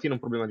alla fine un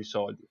problema di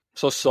soldi.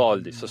 Sono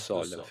soldi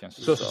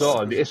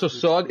e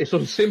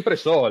sono sempre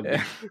soldi.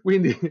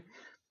 Quindi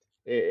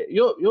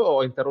io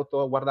ho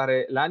interrotto a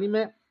guardare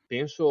l'anime,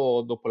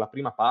 penso dopo la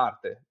prima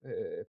parte.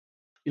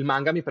 Il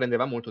manga mi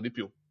prendeva molto di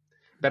più,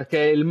 perché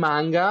il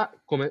manga,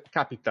 come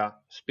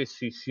capita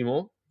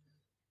spessissimo,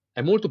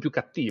 è molto più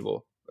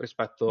cattivo.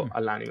 rispetto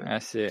all'anime.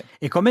 Sì.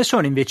 E come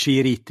sono invece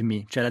i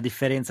ritmi? Cioè la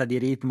differenza di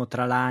ritmo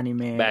tra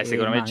l'anime e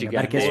secondo me il manga?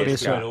 gigante. Perché Molto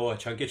spesso...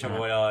 veloce, anche io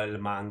c'avevo il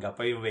manga,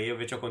 poi io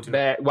invece ho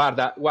continuato.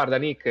 Beh, guarda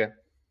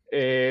Nick,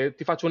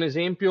 ti faccio un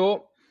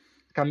esempio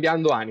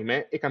cambiando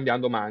anime e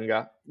cambiando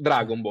manga.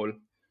 Dragon Ball.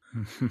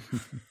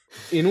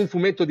 In un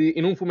fumetto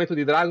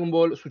di Dragon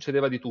Ball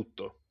succedeva di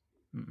tutto,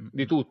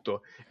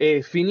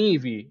 e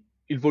finivi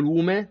il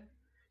volume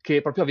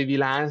che proprio avevi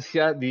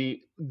l'ansia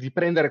di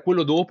prendere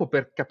quello dopo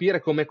per capire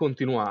come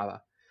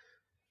continuava.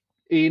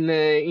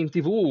 In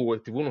TV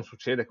non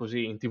succede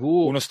così. In TV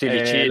uno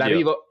stillicidio.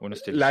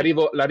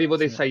 l'arrivo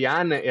dei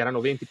Saiyan erano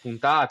 20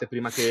 puntate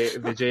prima che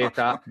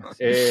Vegeta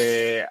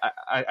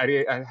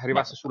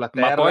arrivasse sulla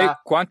Terra. Ma poi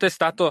quanto è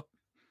stato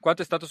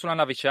sulla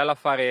navicella a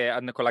fare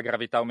con la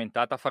gravità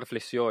aumentata a fare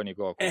flessioni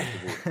Goku?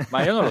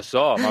 Ma io non lo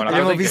so, ma è una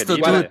abbiamo cosa visto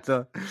incredibile.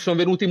 tutto. Sono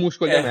venuti i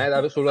muscoli a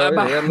me solo a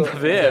vederlo.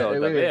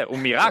 Davvero, un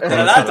miracolo.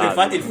 Tra l'altro,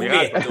 infatti, il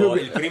fumetto,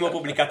 il primo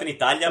pubblicato in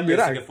Italia,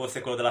 penso che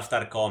fosse quello della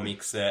Star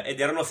Comics, ed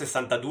erano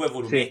 62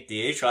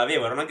 volumetti, e io ce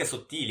l'avevo, erano anche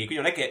sottili, quindi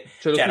non è che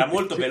era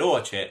molto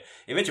veloce.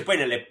 Invece poi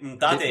nelle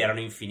puntate erano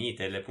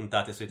infinite, le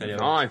puntate su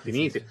italiano. No,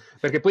 infinite.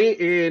 Perché poi,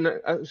 se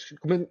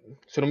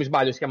non mi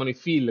sbaglio, si chiamano i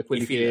filler.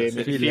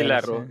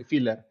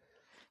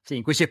 Sì,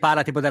 in cui si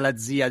parla tipo della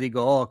zia di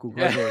Goku,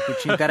 cose che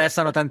ci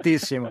interessano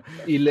tantissimo.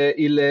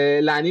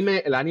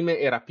 L'anime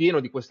era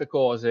pieno di queste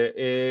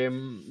cose,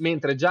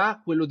 mentre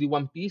già quello di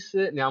One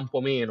Piece ne ha un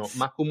po' meno,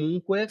 ma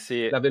comunque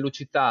la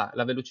velocità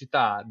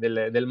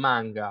del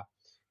manga,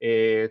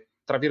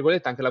 tra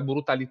virgolette anche la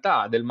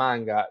brutalità del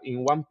manga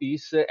in One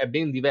Piece è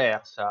ben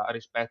diversa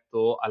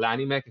rispetto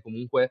all'anime, che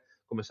comunque,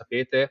 come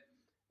sapete,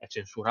 è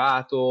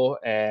censurato,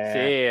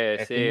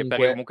 comunque... perché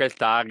comunque il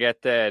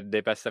target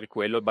deve essere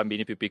quello, i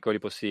bambini più piccoli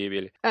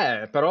possibili.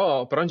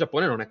 Però in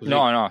Giappone non è così.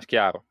 No, è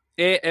chiaro.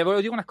 E volevo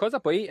dire una cosa,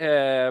 poi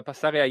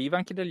passare a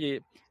Ivan,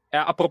 anche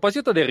a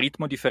proposito del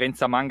ritmo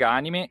differenza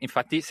manga-anime,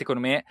 infatti secondo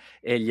me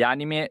gli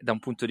anime da un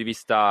punto di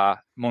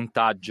vista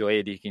montaggio,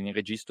 editing, in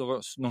registro,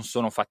 non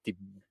sono fatti...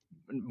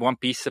 One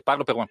Piece,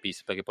 parlo per One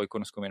Piece perché poi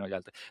conosco meno gli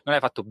altri, non è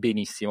fatto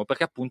benissimo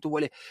perché appunto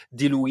vuole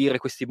diluire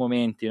questi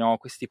momenti, no?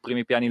 Questi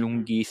primi piani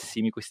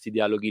lunghissimi, questi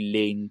dialoghi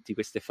lenti,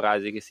 queste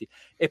frasi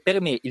e per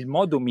me il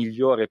modo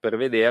migliore per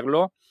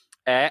vederlo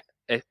è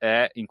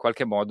in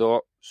qualche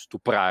modo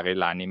stuprare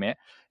l'anime,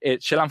 e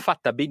ce l'hanno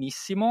fatta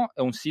benissimo. È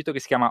un sito che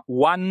si chiama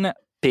One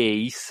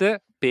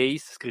Pace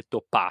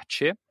scritto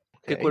pace,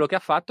 che è quello che ha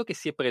fatto, che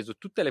si è preso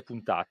tutte le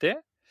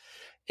puntate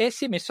e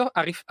si è messo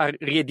a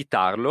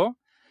rieditarlo,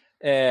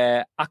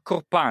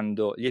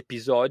 accorpando gli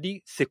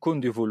episodi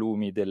secondo i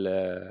volumi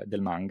del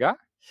manga,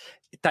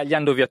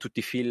 tagliando via tutti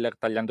i filler,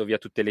 tagliando via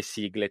tutte le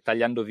sigle,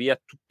 tagliando via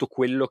tutto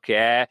quello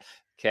che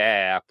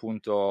è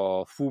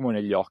appunto fumo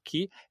negli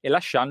occhi, e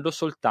lasciando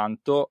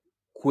soltanto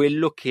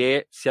quello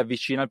che si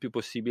avvicina il più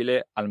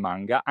possibile al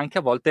manga, anche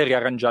a volte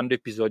riarrangiando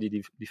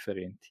episodi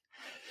differenti.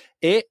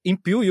 E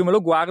in più io me lo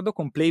guardo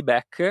con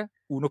playback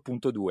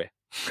 1.2.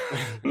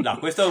 No,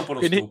 questo è un po'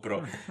 lo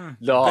stupro.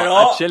 No,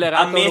 però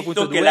accelerato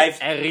ammetto 1.2 che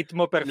è il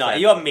ritmo perfetto. No,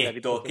 io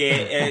ammetto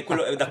che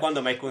da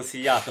quando mi hai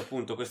consigliato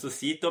appunto questo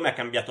sito mi ha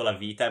cambiato la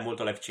vita, è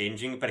molto life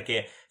changing,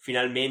 perché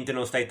finalmente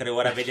non stai 3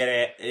 ore a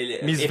vedere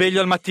mi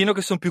sveglio al mattino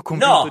che sono più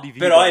convinto di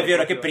vivere. Però è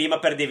vero che prima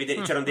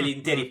c'erano degli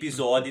interi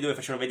episodi dove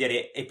facevano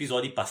vedere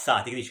episodi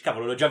passati, che dici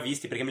cavolo, l'ho già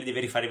visti, perché me li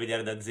devi rifare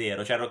vedere da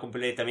zero, cioè erano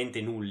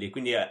completamente nulli,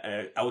 quindi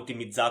ha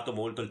ottimizzato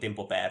molto il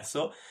tempo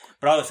perso.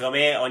 Però secondo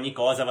me ogni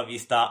cosa va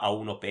vista a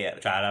 1 per,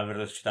 cioè alla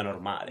velocità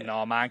normale.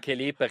 No, ma anche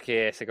lì,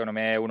 perché secondo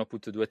me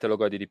 1.2 te lo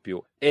godi di più.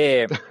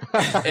 E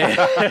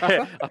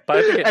a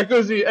parte che... È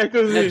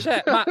così.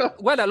 Cioè, ma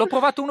guarda, l'ho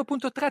provato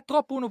 1.3,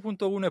 troppo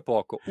 1.1 è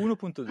poco.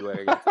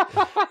 1.2,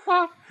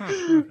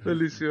 ragazzi.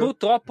 Bellissimo.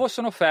 Purtroppo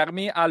sono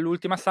fermi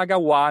all'ultima saga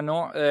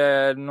Wano,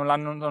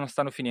 non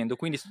stanno finendo.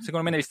 Quindi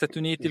secondo me negli Stati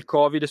Uniti il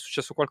Covid è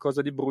successo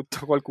qualcosa di brutto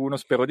a qualcuno,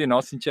 spero di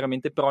no,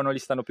 sinceramente, però non li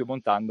stanno più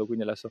montando,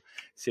 quindi adesso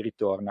si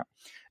ritorna.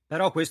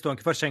 Però questo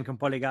anche forse è anche un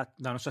po' legato,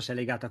 non so se è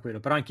legato a quello,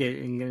 però anche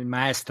il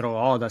maestro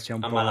Oda si è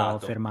un po'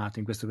 fermato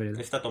in questo periodo.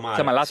 È stato male. Si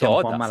è ammalato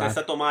Oda? È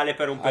stato male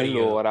per un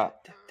periodo.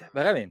 Allora,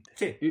 veramente?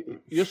 Sì.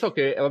 Io so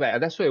che,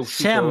 adesso è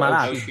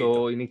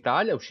uscito in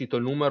Italia, è uscito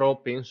il numero,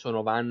 penso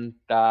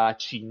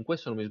 95,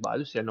 se non mi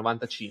sbaglio, sì, è il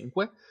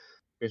 95,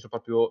 penso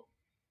proprio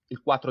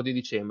il 4 di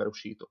dicembre è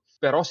uscito.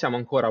 Però siamo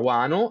ancora a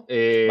Wano.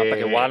 Ma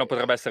perché Wano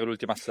potrebbe essere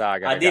l'ultima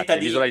saga, ragazzi.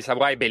 L'isola di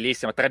Samurai è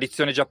bellissima,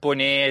 tradizione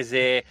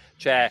giapponese,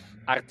 cioè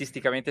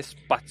artisticamente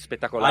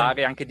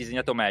spettacolare, anche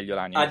disegnato meglio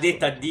l'anime. A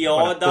detta di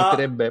Oda,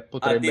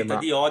 potrebbe,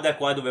 di Oda,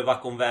 qua doveva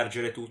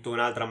convergere tutto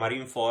un'altra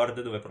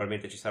Marineford, dove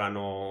probabilmente ci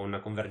saranno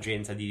una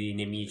convergenza di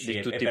nemici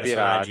e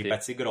personaggi,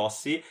 pezzi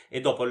grossi, e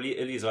dopo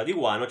l'isola di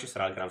Wano ci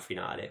sarà il gran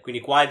finale.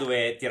 Quindi qua è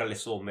dove tira le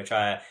somme,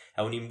 cioè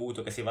è un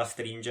imbuto che si va a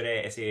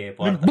stringere e si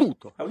porta...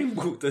 È un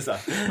imbuto,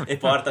 esatto. E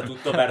porta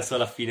tutto verso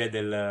la fine di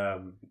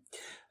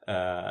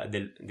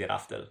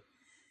Raftel.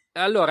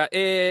 Allora,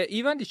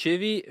 Ivan,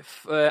 dicevi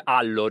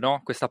allo,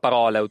 no? Questa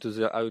parola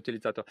hai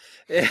utilizzato.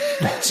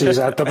 Sì,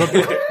 esatto,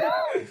 proprio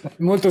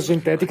molto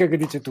sintetica, che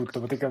dice tutto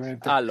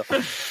praticamente. Allo.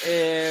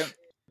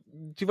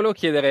 ti volevo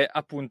chiedere,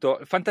 appunto,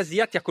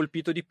 fantasia ti ha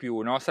colpito di più,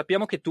 no?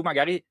 Sappiamo che tu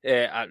magari,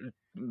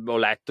 ho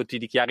letto, ti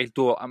dichiari il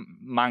tuo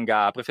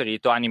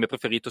anime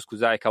preferito,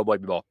 scusa, è Cowboy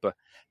Bebop,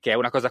 che è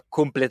una cosa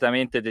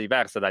completamente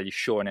diversa dagli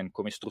shonen,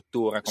 come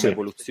struttura, come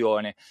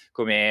evoluzione,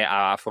 come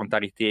a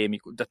affrontare i temi,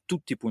 da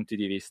tutti i punti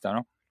di vista,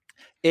 no?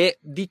 E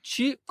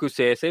dici,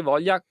 se hai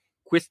voglia,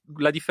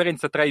 la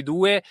differenza tra i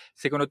due,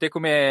 secondo te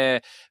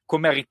come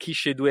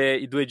arricchisce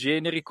i due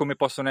generi, come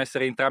possono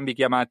essere entrambi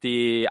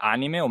chiamati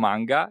anime o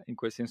manga, in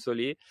quel senso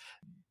lì?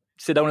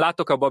 Se da un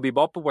lato Cowboy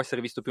Bebop può essere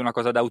visto più una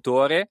cosa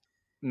d'autore,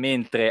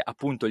 mentre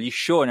appunto gli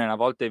shonen a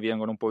volte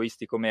vengono un po'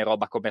 visti come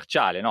roba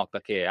commerciale, no?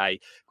 Perché hai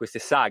queste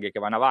saghe che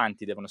vanno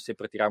avanti, devono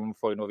sempre tirare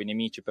fuori nuovi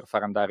nemici per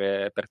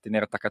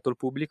tenere attaccato il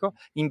pubblico.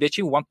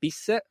 Invece in One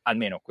Piece,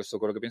 almeno questo è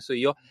quello che penso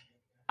io,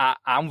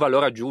 ha un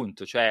valore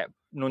aggiunto, cioè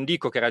non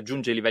dico che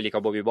raggiunge i livelli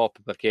Cowboy Bebop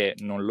perché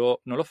non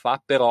lo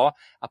fa, però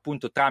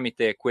appunto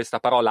tramite questa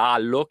parola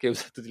allo che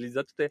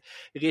utilizzate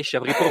riesce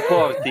a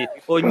riproporti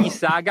ogni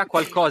saga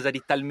qualcosa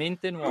di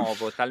talmente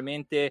nuovo,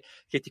 talmente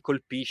che ti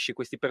colpisce,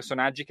 questi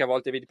personaggi che a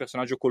volte vedi il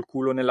personaggio col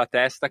culo nella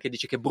testa che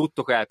dici che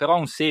brutto che è, però ha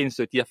un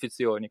senso e ti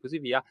affezioni, così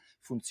via,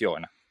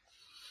 funziona.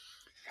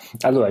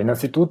 Allora,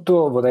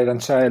 innanzitutto vorrei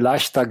lanciare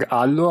l'hashtag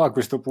Allo a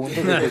questo punto,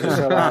 perché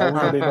sarà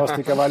uno dei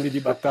nostri cavalli di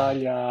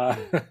battaglia.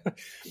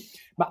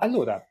 Ma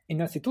allora,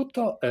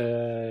 innanzitutto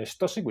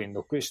sto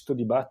seguendo questo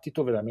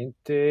dibattito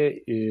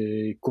veramente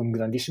con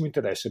grandissimo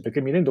interesse,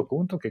 perché mi rendo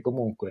conto che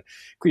comunque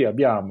qui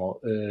abbiamo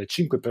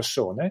 5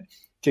 persone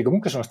che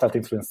comunque sono state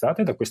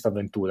influenzate da questa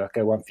avventura che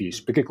è One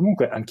Piece, perché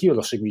comunque anch'io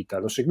l'ho seguita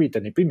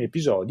nei primi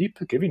episodi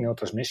perché venivano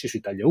trasmessi su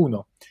Italia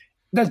 1.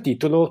 Dal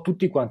titolo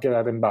tutti quanti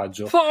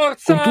all'arrembaggio.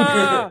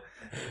 Forza!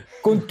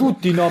 Con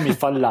tutti i nomi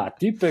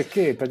fallati,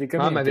 perché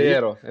praticamente è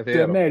vero.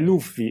 Per me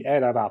Luffy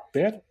era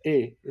rapper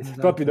e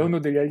proprio da uno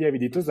degli allievi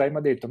di Tozai mi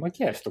ha detto: ma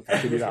chi è sto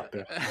cazzo di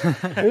rapper?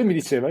 E lui mi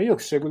diceva: io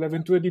seguo le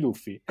avventure di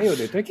Luffy. E io ho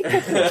detto: e chi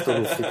cazzo è sto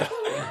Luffy?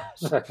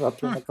 Cioè,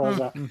 proprio una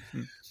cosa...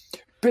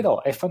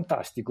 Però è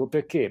fantastico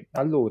perché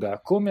allora,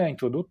 come ha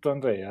introdotto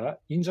Andrea,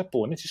 in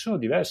Giappone ci sono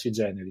diversi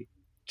generi.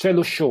 C'è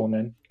lo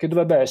shonen, che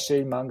dovrebbe essere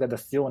il manga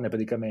d'azione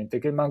praticamente,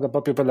 che è il manga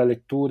proprio per la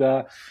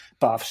lettura,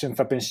 paf,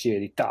 senza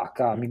pensieri,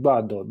 tac, mi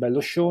guardo bello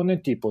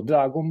shonen, tipo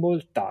Dragon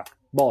Ball, tac,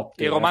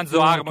 botte. Il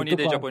romanzo Harmony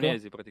dei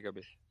giapponesi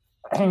praticamente.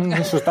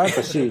 In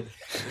sostanza sì.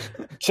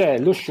 C'è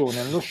lo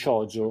shonen, lo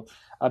shoujo.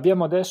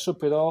 Abbiamo adesso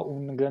però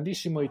un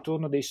grandissimo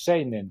ritorno dei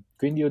seinen,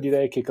 quindi io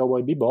direi che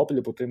Cowboy Bebop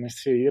le potremmo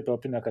inserire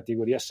proprio nella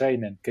categoria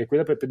seinen, che è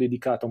quella proprio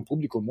dedicata a un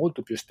pubblico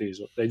molto più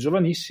esteso, dai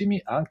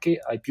giovanissimi anche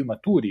ai più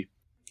maturi.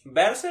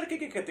 Berserk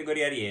che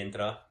categoria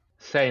rientra?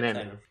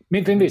 Seinen.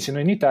 Mentre invece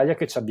noi in Italia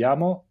che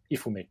abbiamo i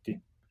fumetti.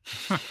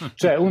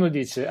 Cioè uno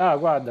dice: ah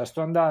guarda,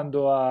 sto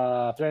andando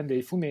a prendere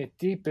i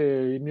fumetti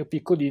per il mio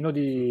piccolino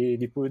di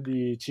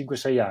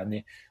 5-6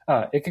 anni.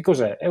 Ah, e che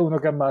cos'è? È uno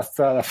che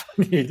ammazza la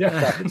famiglia.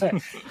 Cioè,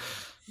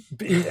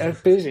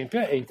 per esempio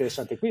è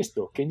interessante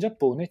questo, che in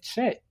Giappone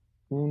c'è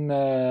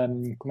una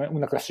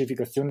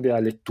classificazione della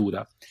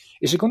lettura,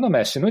 e secondo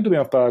me se noi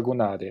dobbiamo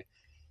paragonare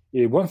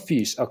One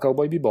Piece a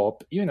Cowboy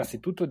Bebop, io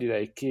innanzitutto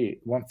direi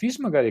che One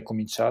Piece magari è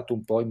cominciato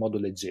un po' in modo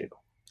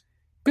leggero,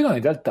 però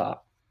in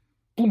realtà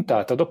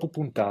puntata dopo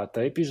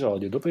puntata,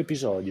 episodio dopo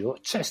episodio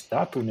c'è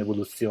stata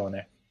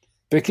un'evoluzione,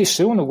 perché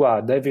se uno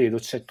guarda è vero,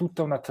 c'è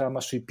tutta una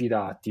trama sui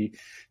pirati,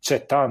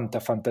 c'è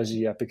tanta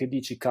fantasia, perché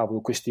dici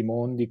cavolo, questi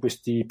mondi,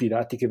 questi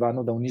pirati che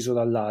vanno da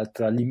un'isola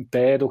all'altra,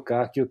 l'impero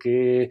cacchio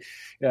che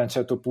a un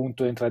certo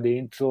punto entra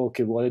dentro,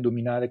 che vuole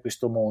dominare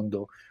questo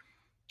mondo.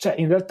 Cioè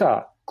in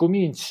realtà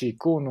cominci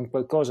con un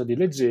qualcosa di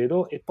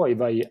leggero e poi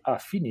vai a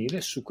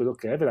finire su quello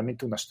che è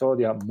veramente una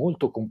storia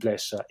molto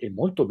complessa e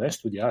molto ben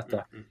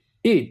studiata.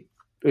 E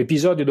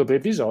episodio dopo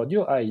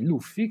episodio hai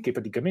Luffy che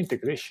praticamente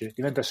cresce,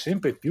 diventa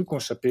sempre più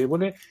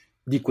consapevole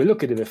di quello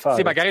che deve fare.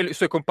 Sì, magari i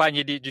suoi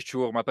compagni di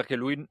ciurma, perché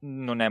lui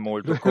non è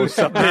molto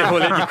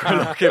consapevole di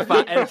quello che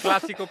fa, è il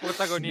classico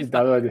protagonista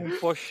allora, un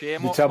po'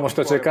 scemo. Diciamo,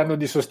 sto cercando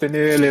di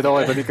sostenere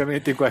l'eroe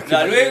praticamente in qualche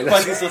maniera. No, lui è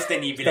quasi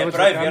insostenibile,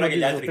 però è vero che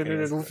gli altri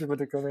crescono. Luffy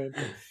praticamente.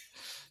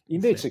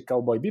 Invece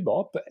Cowboy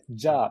Bebop,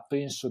 già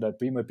penso dal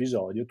primo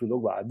episodio, tu lo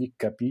guardi,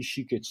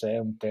 capisci che c'è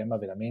un tema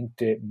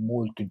veramente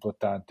molto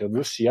importante,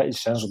 ovvero sia il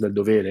senso del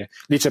dovere.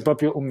 Lì c'è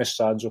proprio un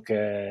messaggio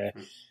che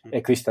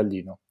è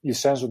cristallino, il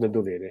senso del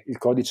dovere, il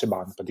codice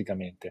Ban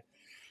praticamente.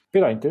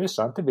 Però è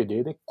interessante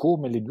vedere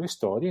come le due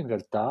storie in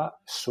realtà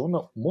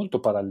sono molto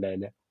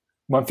parallele.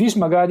 One Piece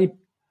magari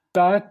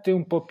parte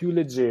un po' più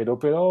leggero,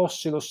 però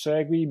se lo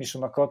segui mi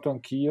sono accorto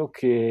anch'io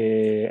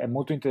che è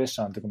molto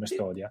interessante come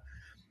storia.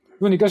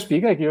 L'unica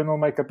sfiga è che io non ho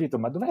mai capito,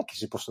 ma dov'è che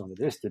si possono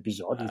vedere questi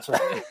episodi? Cioè,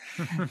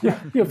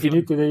 io ho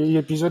finito gli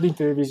episodi in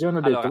televisione e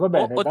ho detto, va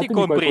bene, o ti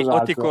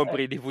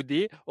compri i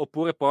DVD,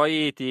 oppure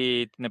poi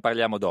ne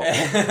parliamo dopo.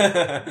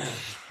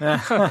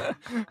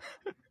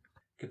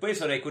 Che poi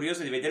sarei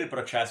curioso di vedere il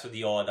processo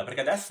di Oda,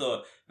 perché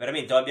adesso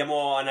veramente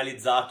abbiamo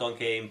analizzato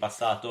anche in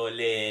passato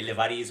le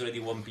varie isole di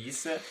One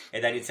Piece,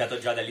 ed è iniziato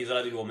già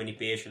dall'isola degli uomini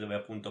pesce, dove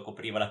appunto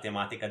copriva la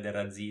tematica del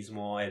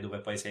razzismo, e dove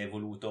poi si è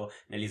evoluto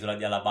nell'isola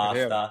di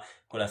Alabasta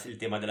con il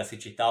tema della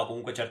siccità, o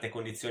comunque certe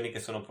condizioni che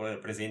sono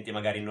presenti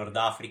magari in Nord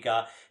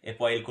Africa, e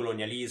poi il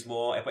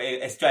colonialismo, e poi,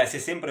 cioè si è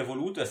sempre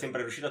evoluto, è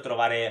sempre riuscito a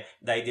trovare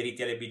dai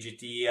diritti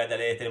LGBT,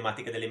 dalle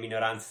tematiche delle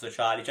minoranze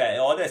sociali, cioè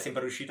Oda è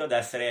sempre riuscito ad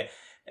essere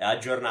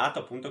aggiornato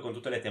appunto con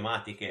tutte le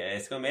tematiche, e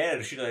secondo me è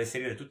riuscito ad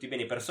inserire tutti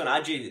bene i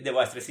personaggi.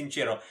 Devo essere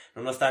sincero,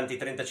 nonostante i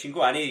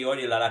 35 anni, io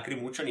la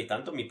lacrimuccia ogni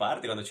tanto mi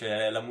parte quando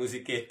c'è la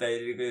musichetta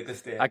e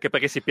queste... Anche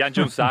perché si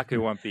piange un sacco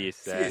in One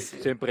Piece, Sì.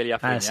 sempre lì a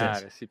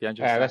fregnare, si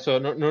piange un sacco. Adesso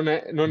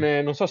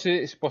non so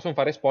se si possono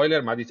fare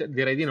spoiler, ma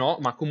direi di no,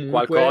 ma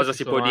comunque qualcosa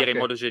si può dire in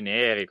modo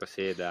generico,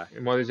 sì, dai.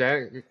 In modo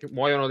generico,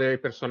 muoiono dei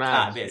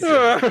personaggi. Sì.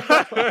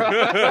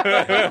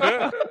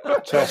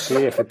 Cioè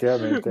sì,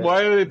 effettivamente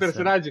Muoiono dei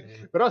personaggi,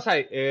 però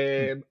sai,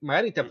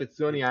 magari ti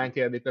affezioni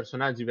anche a dei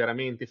personaggi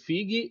veramente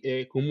fighi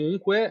e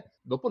comunque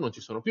dopo non ci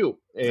sono più,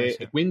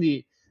 e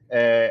quindi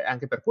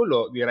anche per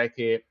quello direi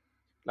che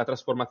la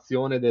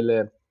trasformazione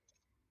del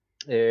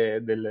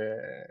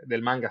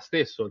manga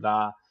stesso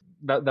da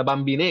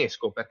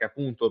bambinesco, perché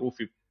appunto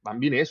Rufy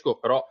bambinesco,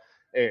 però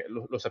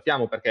lo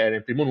sappiamo perché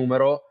nel primo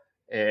numero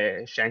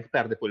Shanks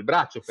perde quel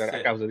braccio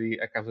a causa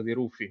di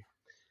Rufy.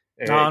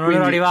 No, non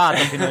ero arrivato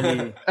fino a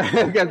lì.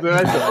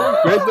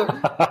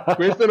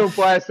 questo non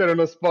può essere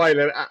uno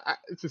spoiler.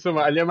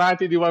 Insomma, agli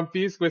amanti di One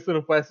Piece questo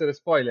non può essere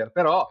spoiler,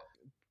 però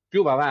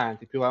più va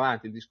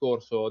avanti il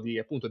discorso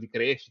di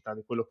crescita,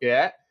 di quello che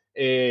è,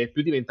 e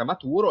più diventa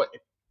maturo,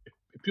 e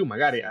più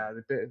magari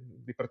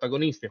di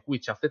protagonisti a cui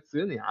ci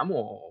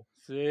affezioniamo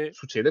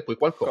succede poi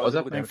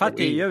qualcosa. Ma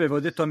infatti io avevo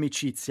detto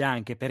amicizia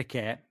anche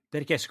perché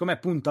siccome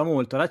punta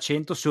molto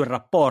l'accento sul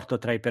rapporto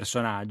tra i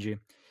personaggi.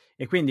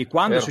 E quindi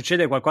quando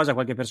succede qualcosa a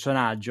qualche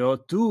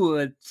personaggio, tu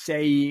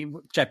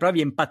provi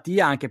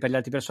empatia anche per gli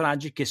altri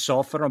personaggi che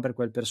soffrono per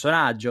quel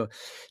personaggio.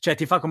 Cioè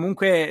ti fa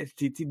comunque,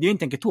 ti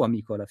diventi anche tu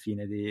amico alla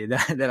fine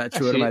della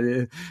ciurma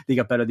di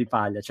Cappello di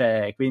Paglia.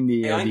 Cioè, quindi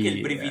e anche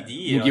il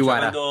brividino, cioè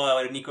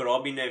quando Nico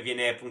Robin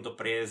viene appunto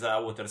presa a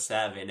Water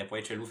 7 e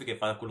poi c'è Luffy che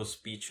fa quello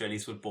speech lì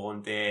sul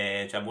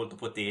ponte, cioè molto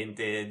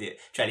potente,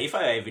 cioè lì fa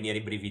venire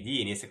i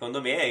brividini.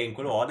 Secondo me in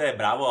quello Oda è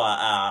bravo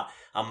a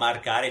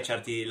marcare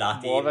certi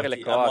lati, a muovere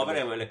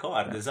le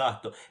corde,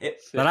 esatto.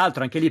 Tra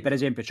l'altro anche lì per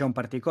esempio c'è un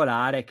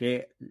particolare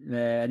che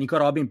Nico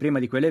Robin prima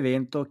di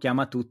quell'evento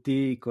chiama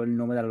tutti col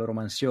nome della loro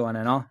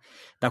mansione, no?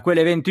 Da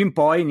quell'evento in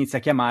poi inizia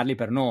a chiamarli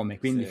per nome,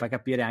 quindi fa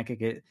capire anche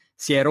che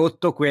si è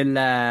rotto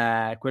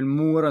quel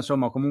muro,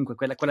 insomma, comunque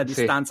quella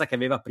distanza che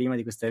aveva prima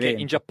di questo evento.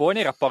 In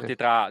Giappone i rapporti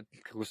tra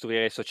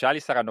costruire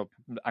sociali saranno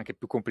anche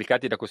più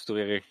complicati da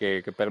costruire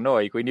che per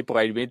noi, quindi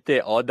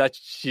probabilmente Oda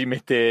ci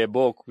mette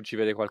ci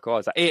vede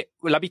qualcosa. E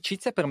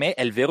l'amicizia per me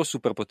è il vero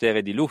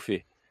superpotere di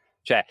Luffy.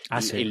 Cioè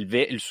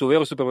il suo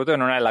vero superpotere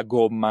non è la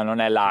gomma, non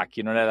è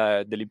l'Haki, non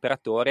è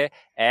dell'imperatore,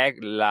 è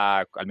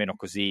almeno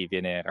così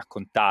viene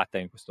raccontata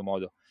in questo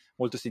modo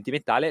molto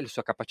sentimentale, la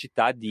sua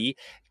capacità di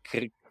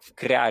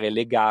creare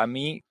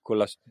legami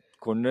con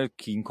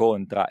chi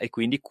incontra, e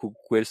quindi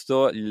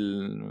questo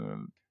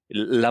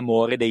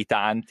l'amore dei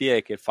tanti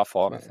è che fa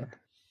forza.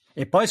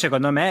 E poi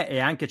secondo me è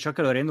anche ciò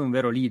che lo rende un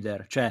vero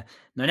leader, cioè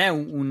non è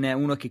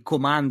uno che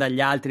comanda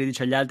gli altri,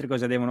 dice agli altri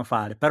cosa devono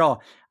fare, però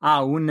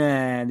ha un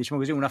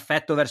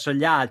affetto verso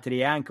gli altri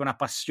e anche una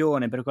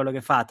passione per quello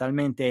che fa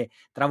talmente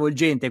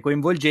travolgente e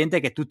coinvolgente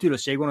che tutti lo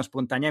seguono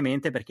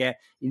spontaneamente perché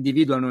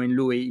individuano in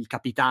lui il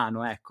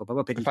capitano, ecco,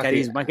 proprio per il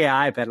carisma che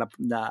ha e per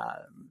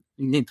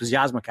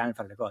l'entusiasmo che ha nel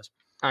fare le cose.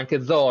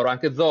 Anche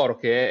Zoro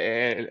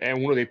che è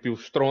uno dei più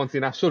stronzi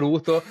in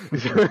assoluto,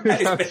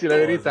 diciamoci la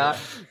verità,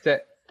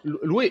 cioè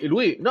lui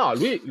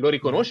lo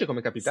riconosce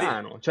come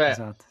capitano, cioè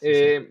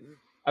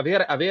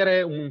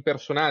avere un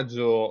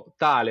personaggio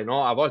tale,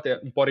 no? A volte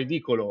un po'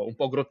 ridicolo, un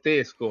po'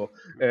 grottesco,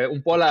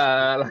 un po'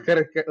 la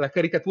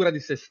caricatura di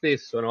se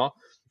stesso, no?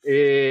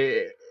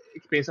 E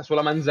pensa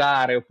solo a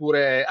mangiare,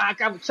 oppure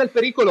c'è il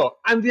pericolo,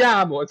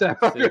 andiamo, cioè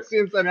proprio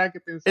senza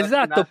neanche pensare.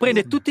 Esatto,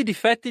 prende tutti i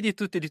difetti di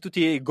tutti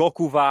i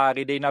Goku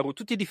vari, dei Naruto,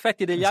 tutti i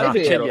difetti degli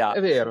altri ce li ha. È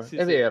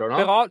vero, no?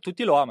 Però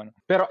tutti lo amano.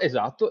 Però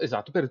esatto,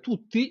 per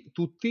tutti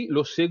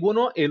lo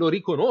seguono e lo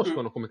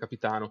riconoscono come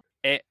capitano.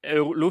 E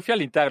Luffy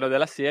all'interno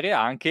della serie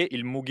ha anche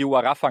il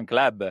Mugiwara Fan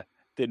Club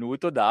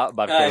tenuto da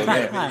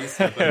Bartolomeo.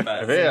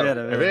 È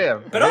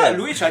vero. Però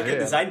lui c'ha anche il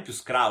design più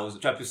scrauso,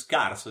 cioè più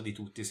scarso di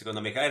tutti, secondo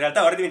me. In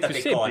realtà ora è diventato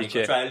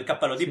iconico, cioè il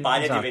cappello di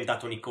paglia è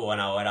diventato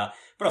un'icona ora.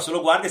 Però se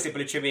lo guardi è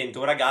semplicemente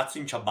un ragazzo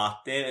in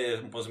ciabatte,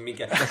 un po'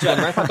 sminchiato. Cioè,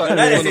 non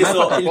è nel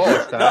senso,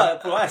 no,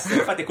 può essere,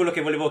 infatti è quello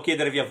che volevo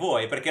chiedervi a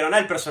voi, perché non è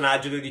il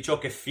personaggio dove dici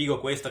che figo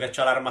questo, che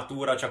c'ha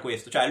l'armatura, c'ha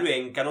questo, cioè lui è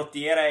in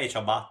canottiera e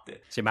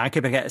ciabatte. Sì, ma anche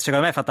perché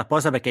secondo me è fatta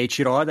apposta perché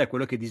Ichiro Oda è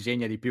quello che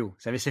disegna di più.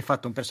 Se avesse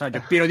fatto un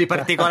personaggio pieno di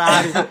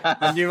particolari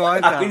ogni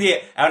volta. Quindi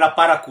è una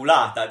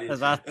paraculata.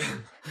 Esatto.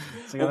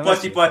 Secondo Un me po'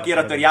 sì, tipo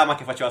Akira Toriyama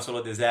che faceva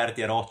solo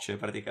deserti e rocce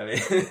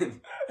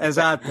praticamente.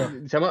 Esatto.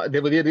 Diciamo,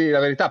 devo dirvi la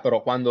verità,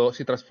 però, quando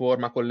si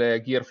trasforma con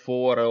le Gear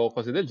 4 o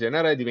cose del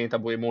genere, diventa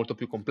poi molto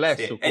più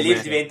complesso Sì, e lì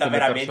come, diventa come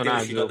veramente uscito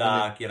personaggio. da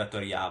Quindi... Akira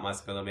Toriyama,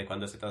 secondo me,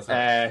 quando si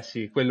trasforma.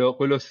 Sì,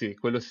 quello sì,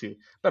 quello sì.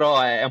 Però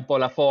è un po'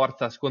 la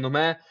forza, secondo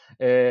me.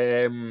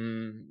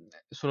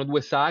 Sono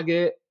due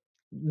saghe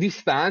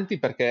distanti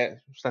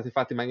perché sono state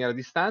fatte in maniera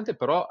distante,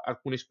 però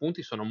alcuni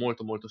spunti sono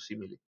molto molto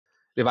simili.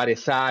 Le varie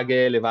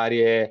saghe, le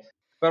varie...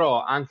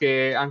 Però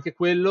anche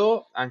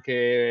quello,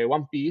 anche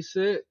One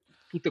Piece,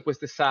 tutte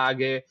queste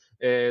saghe,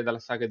 dalla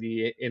saga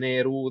di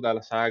Eneru,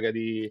 dalla saga E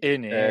degli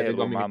nero,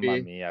 uomini mamma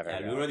pesce, mia, Lui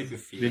è uno dei ragazzi. più degli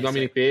fighi,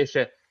 uomini sì.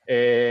 pesce.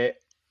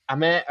 A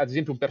me, ad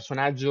esempio, un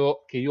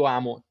personaggio che io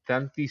amo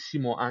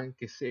tantissimo,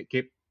 anche se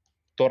che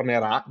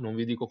tornerà, non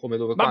vi dico come,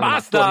 dove, Ma quando, ma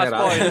basta,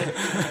 tornerà.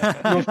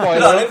 spoiler! Non No,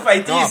 spoilerò. lui fa i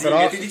No, teasing,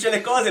 però ti dice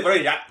le cose, però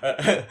già...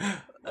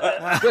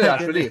 quelle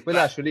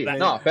lascio lì.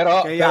 No,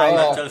 però, Che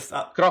Lascia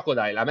il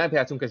Crocodile, a me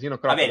piace un casino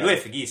Vabbè, lui è Crocodile.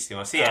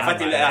 fighissimo, sì. Ah,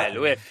 Infatti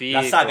lui è figo.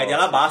 la saga di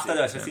Alabasta, Sì, devo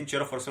sì, essere sì.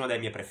 sincero, forse è una delle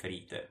mie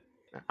preferite.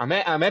 A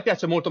me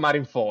piace molto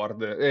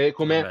Marineford,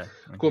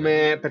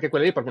 Vabbè, perché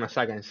quella lì è proprio una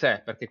saga in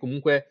sé, perché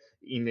comunque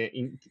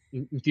in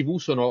TV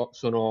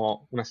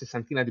sono una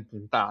sessantina di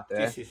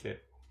puntate. Sì, sì,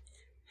 sì.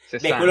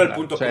 60, Beh, quello è il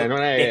punto. cioè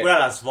non è... Beh, quella è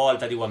la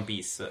svolta di One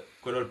Piece.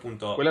 Quello è il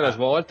punto. Quella è la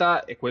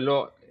svolta e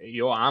quello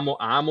io amo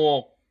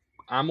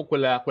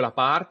quella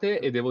parte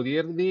e devo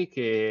dirvi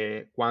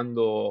che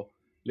quando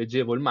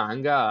leggevo il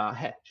manga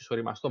ci sono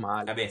rimasto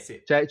male. Vabbè,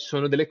 sì. Cioè ci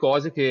sono delle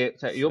cose che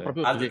io Sì.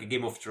 proprio Altro così. che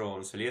Game of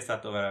Thrones, lì è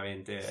stato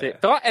veramente. Sì,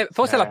 però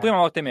forse è la Eh. prima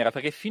volta in era,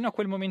 perché fino a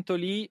quel momento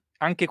lì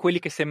anche quelli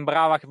che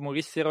sembrava che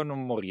morissero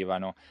non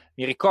morivano.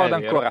 Mi ricordo È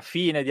vero. ancora,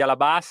 fine di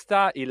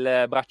Alabasta,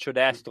 il braccio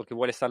destro che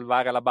vuole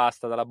salvare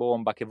Alabasta dalla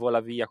bomba, che vola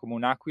via come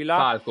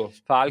un'aquila,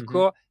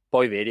 Falco, Mhm.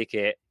 poi vedi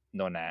che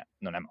non è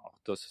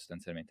morto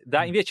sostanzialmente.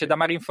 Invece Sì. da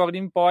Marineford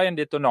in poi hanno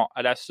detto no,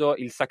 adesso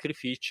il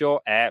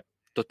sacrificio è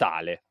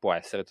totale, può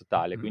essere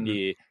totale,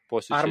 quindi può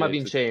succedere Arma tutto.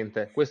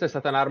 vincente. Questa è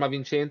stata un'arma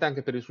vincente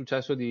anche per il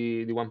successo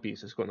di One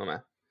Piece, secondo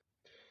me.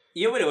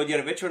 Io volevo dire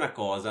invece una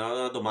cosa,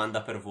 una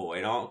domanda per voi,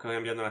 no?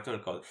 Cambiando un attimo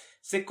le cose.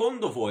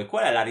 Secondo voi,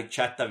 qual è la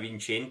ricetta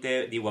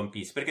vincente di One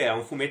Piece? Perché è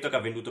un fumetto che ha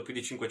venduto più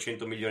di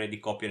 500 milioni di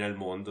copie nel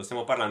mondo.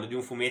 Stiamo parlando di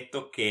un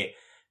fumetto che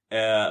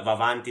va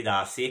avanti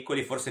da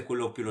secoli, forse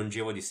quello più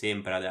longevo di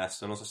sempre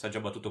adesso. Non so se ha già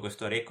battuto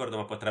questo record,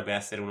 ma potrebbe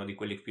essere uno di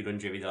quelli più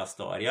longevi della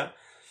storia.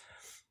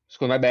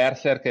 Secondo me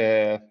Berserk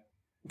è...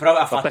 Però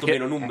ha Ma fatto perché-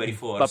 meno numeri, Ma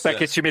forse.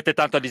 perché ci mette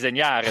tanto a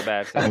disegnare,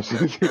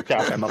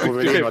 Berserk? Ma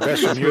poverino,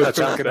 adesso Miura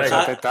c'ha anche da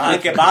capitale.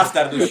 Anche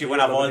Bastard usciva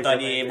una volta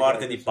ogni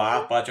morte di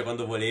Papa, cioè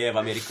quando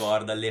voleva, mi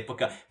ricordo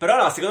all'epoca. Però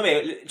no, secondo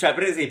me, cioè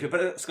per esempio,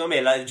 secondo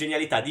me la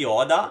genialità di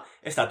Oda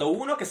è stato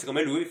uno che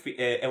secondo me lui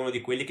è uno di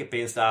quelli che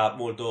pensa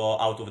molto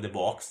out of the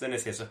box, nel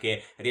senso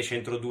che riesce a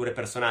introdurre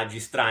personaggi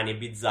strani e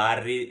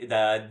bizzarri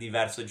da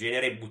diverso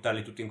genere e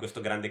buttarli tutti in questo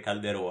grande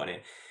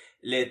calderone.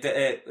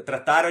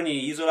 Trattare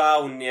ogni isola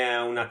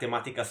una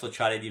tematica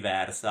sociale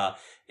diversa,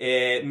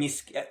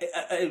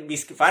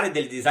 fare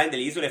del design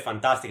delle isole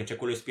fantastiche. C'è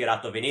quello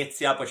ispirato a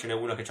Venezia, poi ce n'è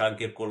uno che c'ha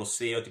anche il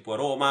Colosseo tipo a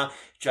Roma,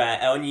 cioè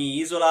ogni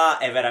isola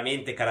è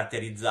veramente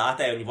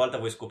caratterizzata e ogni volta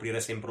vuoi scoprire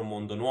sempre un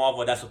mondo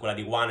nuovo. Adesso quella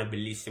di Wano è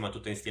bellissima,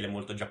 tutta in stile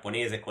molto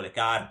giapponese con le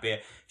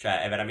carpe,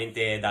 cioè è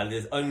veramente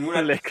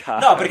Le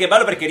carte. no, perché è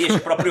bello perché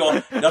riesce proprio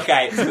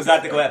ok,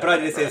 scusate com'è, però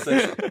nel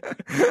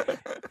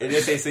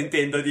senso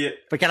intendo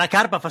dire Perché la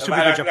carpa fa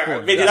subito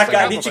Giappone. vedi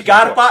Esatto, dici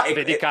carpa e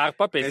Vedi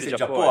carpa, pensi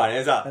Giappone.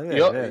 esatto.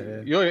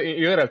 Io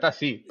in realtà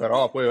sì,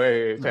 però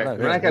poi cioè, Vabbè,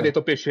 non è che ha vabbè.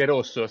 detto pesce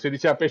rosso. Se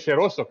diceva pesce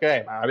rosso,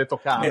 ok, ma ha detto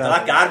carpa. Metà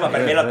la carpa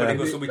per me la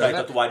collego sì, subito ai per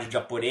me- tatuaggi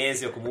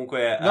giapponesi o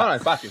comunque No,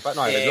 infatti,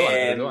 no, hai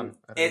ragione.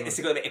 e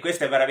secondo me, e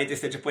questo è veramente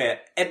stage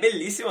Giappone è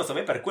bellissimo,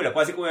 secondo me, per quello è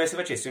quasi come se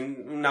facessi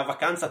una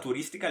vacanza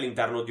turistica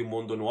all'interno di un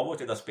mondo nuovo,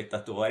 te da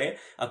spettatore,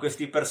 a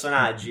questi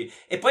personaggi,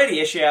 e poi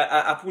riesce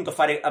appunto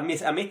a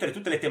mettere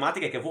tutte le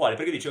tematiche che vuole,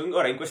 perché dice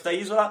ora in questa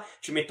isola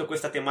ci metto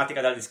questa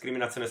tematica della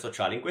discriminazione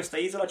sociale, in questa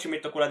isola ci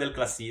metto quella del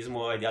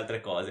classismo e di altre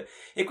cose,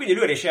 e quindi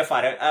lui riesce a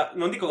fare,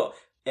 non dico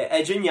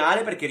è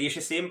geniale perché riesce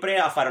sempre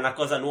a fare una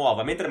cosa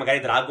nuova, mentre magari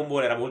Dragon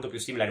Ball era molto più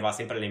simile, arrivava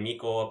sempre il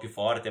nemico più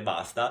forte e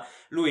basta.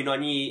 Lui in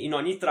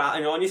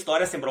ogni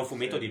storia sembra un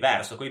fumetto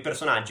diverso, con i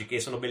personaggi che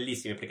sono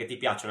bellissimi perché ti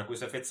piacciono, a cui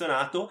sei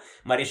affezionato,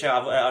 ma riesce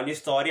a ogni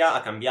storia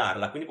a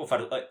cambiarla, quindi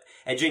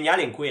è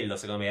geniale in quello,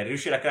 secondo me,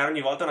 riuscire a creare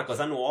ogni volta una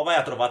cosa nuova e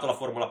ha trovato la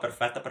formula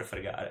perfetta per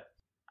fregare.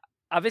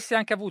 Avesse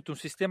anche avuto un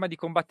sistema di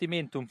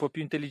combattimento un po'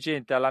 più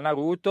intelligente alla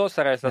Naruto,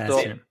 sarebbe stato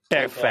sì,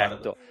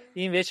 perfetto.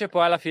 Invece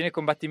poi alla fine il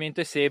combattimento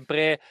è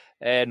sempre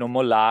non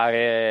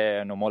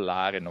mollare.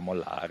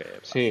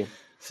 Sì.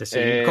 Sì.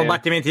 I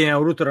combattimenti di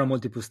Naruto erano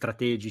molto più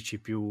strategici,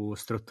 più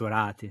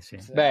strutturati. Sì.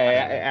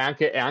 Beh,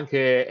 è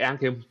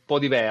anche un po'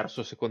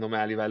 diverso, secondo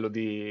me, a livello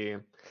di...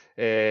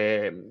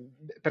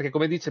 perché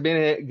come dice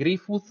bene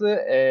Griffith,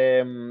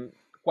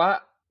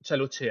 qua c'è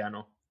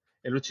l'oceano.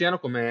 E l'oceano,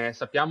 come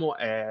sappiamo,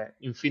 è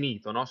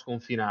infinito, no?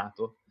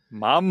 Sconfinato.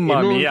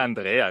 Mamma mia,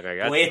 Andrea,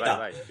 ragazzi, Poeta.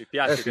 vai. Mi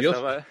piace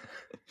questa...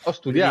 Ho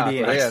studiato,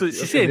 ragazzi,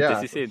 si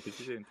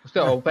sente.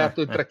 Ho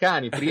aperto i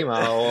Treccani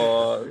prima,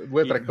 ho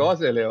 2 o 3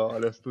 cose le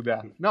ho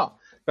studiate. No,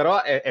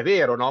 però è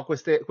vero, no?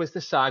 Queste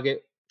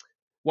saghe,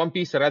 One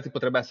Piece in realtà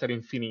potrebbe essere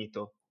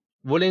infinito.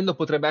 Volendo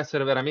potrebbe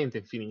essere veramente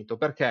infinito,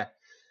 perché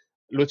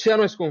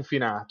l'oceano è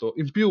sconfinato.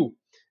 In più,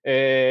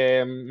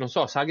 non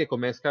so, saghe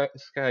come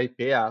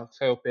Skypiea,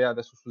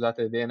 adesso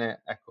scusate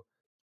bene, ecco,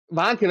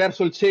 va anche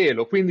verso il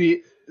cielo,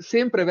 quindi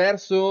sempre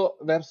verso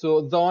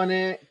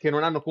zone che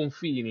non hanno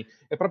confini.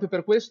 E proprio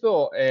per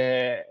questo,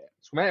 secondo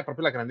me, è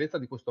proprio la grandezza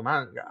di questo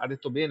manga. Ha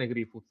detto bene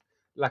Griffith,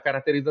 la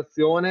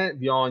caratterizzazione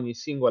di ogni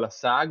singola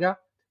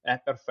saga è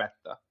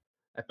perfetta.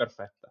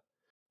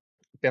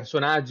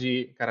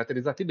 Personaggi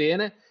caratterizzati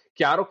bene.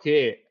 Chiaro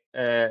che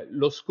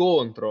lo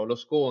scontro,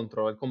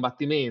 il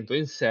combattimento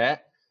in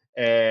sé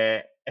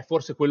è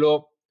forse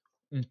quello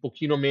un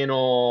pochino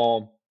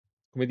meno,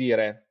 come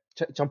dire,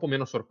 c'è un po'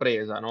 meno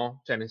sorpresa,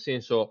 no? Cioè, nel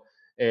senso,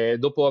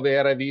 dopo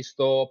aver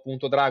visto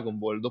appunto Dragon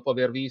Ball, dopo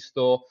aver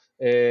visto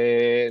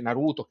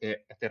Naruto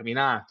che è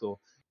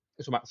terminato,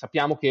 insomma,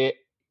 sappiamo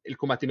che il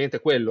combattimento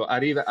è quello,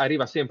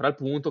 arriva sempre al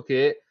punto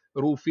che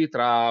Rufy,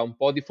 tra un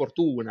po' di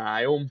fortuna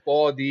e un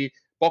po' di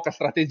poca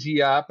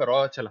strategia,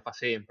 però ce la fa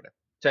sempre.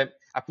 Cioè,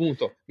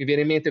 appunto, mi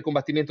viene in mente il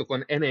combattimento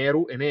con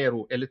Eneru,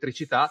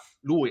 elettricità,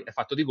 lui è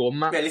fatto di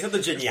gomma. Beh, è stato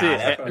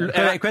geniale.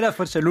 Sì, quella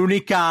forse è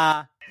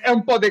l'unica... È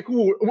un po'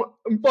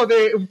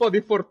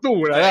 di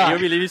fortuna. Io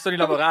mi sono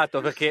lavorato,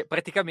 perché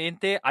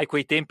praticamente ai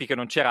quei tempi che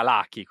non c'era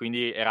l'Aki,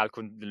 quindi era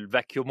il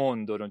vecchio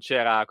mondo, non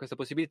c'era questa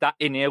possibilità,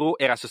 e Neru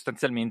era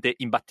sostanzialmente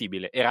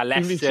imbattibile, era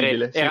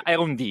l'essere, era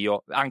un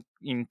dio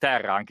in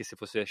terra, anche se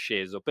fosse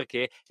sceso,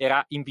 perché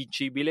era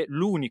invincibile.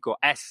 L'unico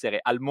essere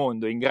al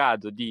mondo in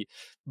grado di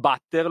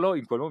batterlo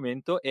in quel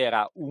momento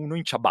era uno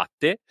in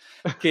ciabatte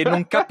che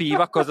non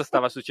capiva cosa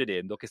stava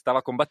succedendo, che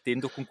stava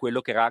combattendo con quello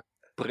che era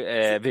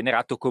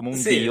venerato come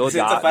un dio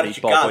dai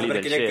popoli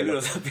del cielo. Lui lo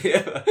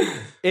sapeva.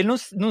 E non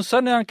so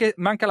neanche,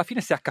 ma anche alla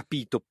fine si è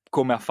capito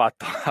come ha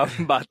fatto a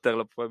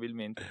batterlo,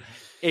 probabilmente.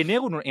 E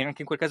Neru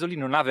anche in quel caso lì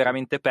non ha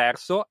veramente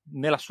perso,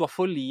 nella sua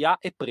follia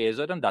è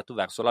preso ed è andato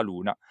verso la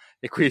luna,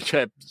 e qui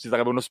ci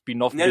sarebbe uno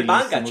spin-off nel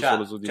manga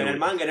solo su di lui. Nel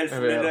manga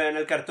e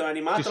nel cartone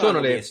animato l'hanno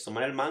messo, ma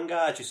nel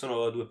manga ci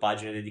sono 2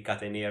 pagine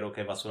dedicate a Neru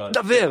che va sulla...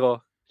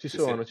 Davvero? Ci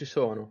sono.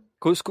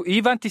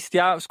 Ivan,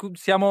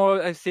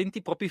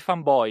 senti proprio i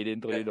fanboy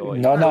dentro di noi.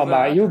 No,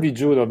 ma io vi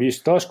giuro, vi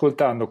sto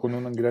ascoltando con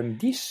un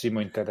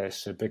grandissimo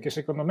interesse, perché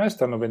secondo me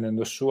stanno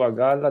venendo su a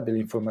galla delle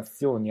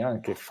informazioni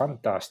anche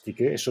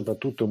fantastiche e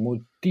soprattutto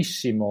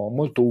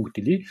molto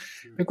utili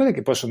per quelle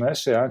che possono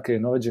essere anche le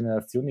nuove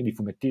generazioni di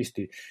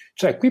fumettisti.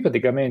 Cioè, qui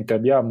praticamente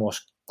abbiamo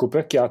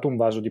scoperchiato un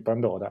vaso di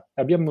Pandora.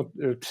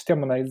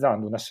 Stiamo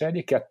analizzando una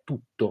serie che ha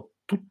tutto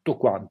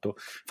quanto: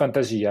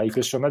 fantasia, i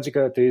personaggi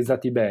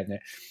caratterizzati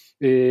bene,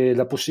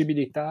 la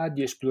possibilità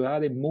di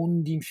esplorare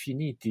mondi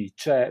infiniti.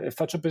 Cioè,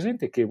 faccio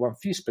presente che One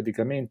Piece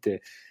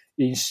praticamente,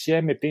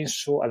 insieme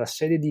penso alla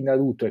serie di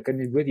Naruto e Ken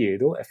il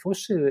Guerriero, è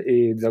forse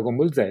Dragon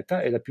Ball Z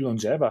è la più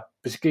longeva,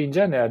 perché in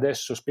genere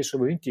adesso spesso e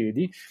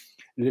volentieri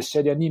le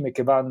serie anime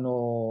che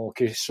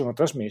sono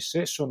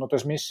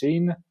trasmesse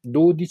in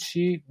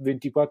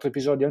 12-24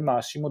 episodi al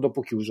massimo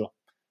dopo chiuso,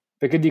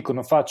 perché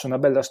dicono: faccio una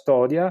bella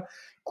storia,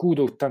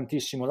 curo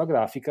tantissimo la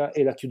grafica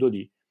e la chiudo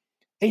lì.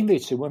 E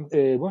invece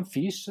One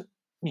Piece,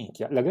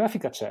 minchia, la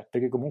grafica c'è,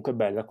 perché comunque è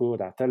bella,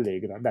 colorata,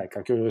 allegra. Dai,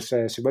 cacchio,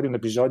 se guardi un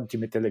episodio ti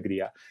mette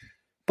allegria.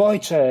 Poi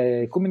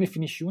c'è, come ne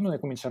finisci uno, ne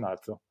comincia un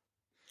altro.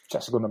 Cioè,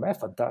 secondo me è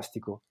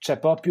fantastico. Cioè,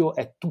 proprio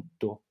è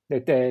tutto.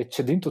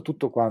 C'è dentro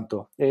tutto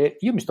quanto. E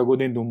io mi sto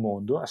godendo un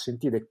mondo a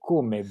sentire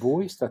come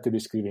voi state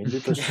descrivendo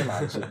i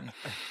personaggi.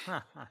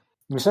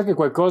 Mi sa che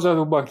qualcosa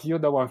rubo anch'io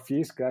da One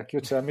Piece,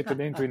 cacchio, ce la metto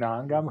dentro in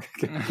Hangam,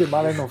 che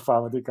male non fa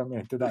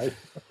praticamente, dai.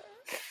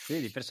 Sì,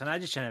 di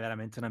personaggi ce n'è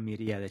veramente una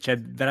miriade, cioè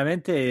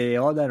veramente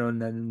Oda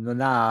non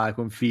ha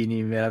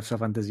confini nella sua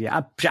fantasia,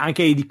 ha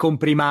anche di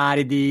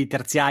comprimari, di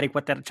terziari,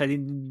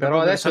 quaterni,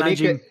 però adesso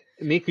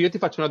Nick, io ti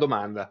faccio una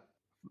domanda.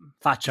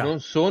 Faccia.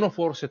 Non sono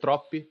forse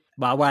troppi?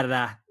 Ma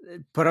guarda,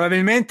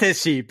 probabilmente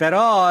sì,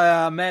 però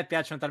a me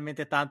piacciono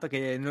talmente tanto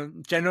che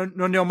non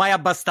ne ho mai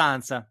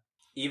abbastanza.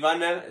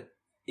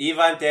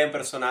 Ivan, te è un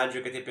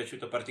personaggio che ti è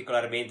piaciuto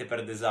particolarmente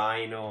per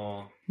design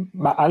o...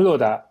 Ma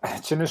allora,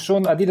 ce ne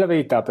sono, a dire la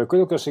verità, per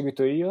quello che ho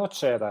seguito io,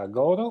 c'era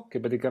Goro,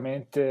 che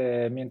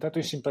praticamente mi è entrato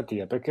in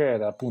simpatia, perché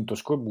era appunto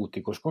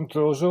scorbutico,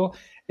 scontroso,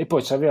 e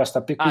poi c'aveva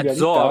sta peculiarità...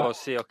 Zoro,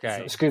 sì,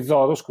 ok.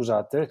 Zoro,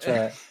 scusate,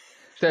 cioè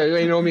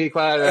i nomi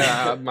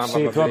qua...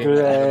 sì, proprio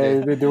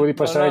devo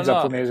ripassare il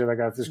giapponese,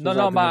 ragazzi,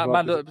 scusate.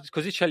 Ma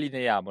così ci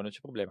allineiamo, non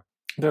c'è problema.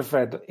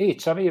 Perfetto, e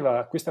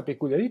c'aveva questa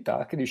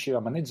peculiarità che riusciva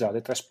a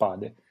maneggiare 3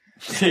 spade.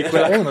 Sì,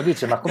 E uno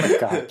dice: ma come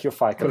cacchio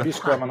fai?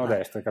 Capisco la mano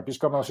destra,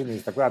 capisco la mano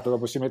sinistra, guarda,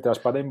 dopo si mette la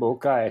spada in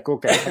bocca, ecco,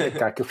 ok,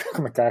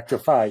 come cacchio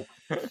fai?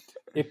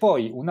 E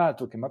poi un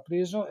altro che mi ha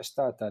preso è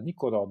stata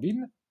Nico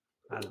Robin,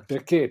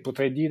 perché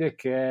potrei dire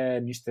che è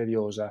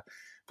misteriosa,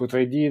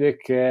 potrei dire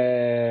che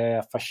è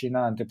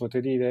affascinante,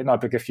 potrei dire no,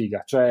 perché è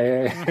figa,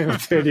 cioè non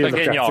c'è dire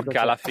perché è cazzo,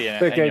 gnocca alla fine,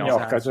 perché è è gnocca,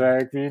 gnocca.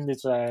 cioè, quindi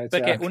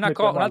perché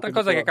un'altra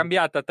cosa che è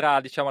cambiata tra,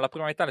 diciamo, la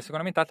prima metà e la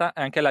seconda metà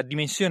è anche la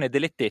dimensione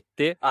delle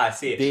tette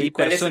dei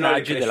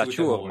personaggi della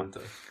ciurma.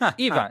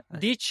 Ivan,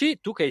 dici,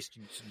 tu che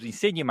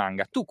insegni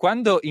manga, tu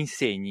quando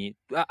insegni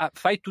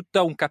fai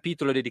tutto un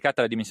capitolo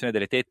dedicato alla dimensione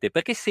delle tette,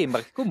 perché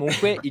sembra che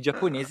comunque i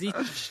giapponesi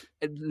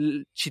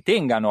ci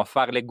tengano a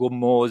farle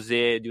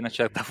gommose di una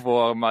certa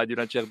forma, di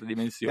una certa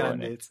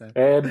dimensione.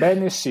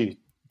 Bene sì,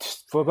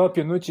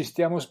 proprio noi ci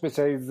stiamo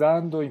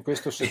specializzando in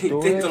questo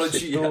settore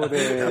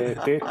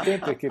tette,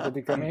 perché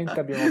praticamente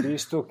abbiamo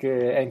visto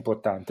che è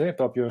importante,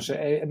 proprio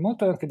è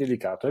molto anche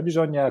delicato,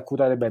 bisogna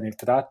curare bene il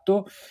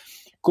tratto,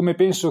 come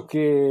penso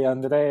che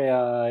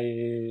Andrea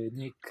e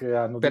Nick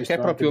hanno perché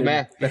visto proprio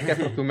me? Perché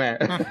proprio me?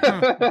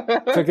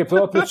 Perché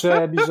proprio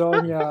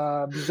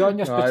bisogna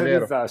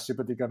specializzarsi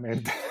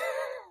praticamente.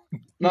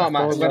 No,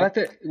 ma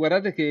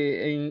guardate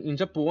che in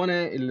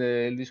Giappone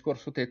il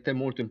discorso tette è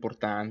molto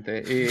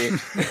importante e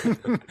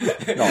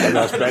no,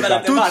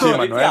 aspetta,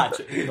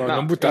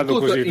 non buttarlo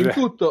così.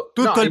 Tutto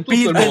il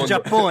PIL del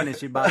Giappone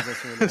si basa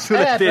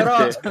sulle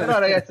tette. Però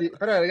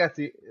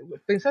ragazzi,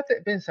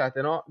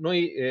 pensate, no?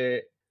 Noi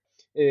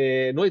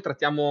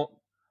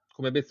trattiamo,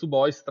 come Betsu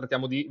Boys,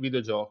 trattiamo di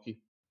videogiochi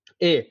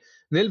e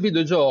nel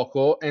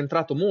videogioco è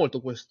entrato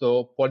molto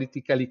questo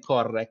politically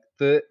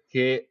correct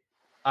che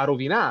ha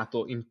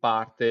rovinato in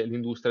parte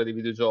l'industria dei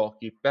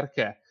videogiochi.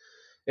 Perché?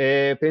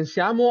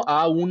 Pensiamo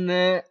a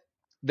un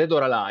Dead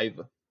or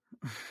Alive.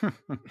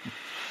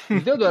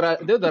 Il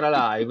Dead or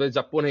Alive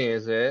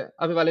giapponese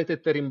aveva le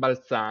tette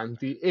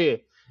rimbalzanti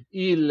e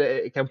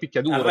che è un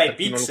picchiaduro. Aveva i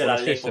pixel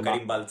all'epoca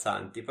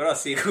rimbalzanti, però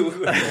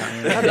sicuro.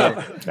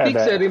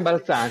 Pixel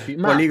rimbalzanti,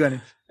 ma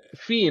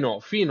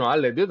fino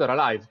alle Dead or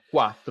Alive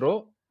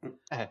 4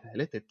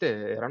 le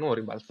tette erano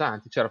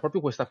rimbalzanti, c'era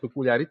proprio questa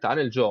peculiarità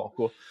nel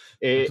gioco.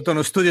 Tutto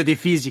uno studio di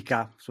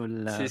fisica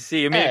Sì,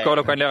 io mi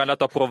ricordo quando ero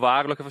andato a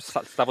provarlo che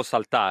stavo a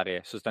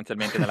saltare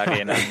sostanzialmente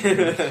nell'arena.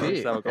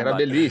 Sì, era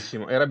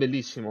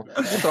bellissimo.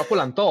 Purtroppo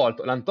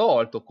l'hanno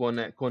tolto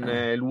con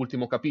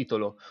l'ultimo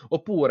capitolo,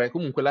 oppure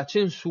comunque la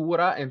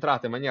censura è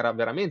entrata in maniera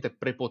veramente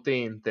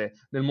prepotente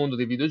nel mondo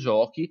dei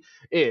videogiochi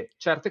e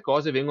certe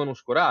cose vengono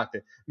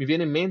oscurate. Mi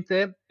viene in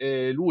mente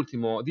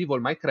l'ultimo Devil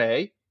May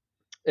Cry,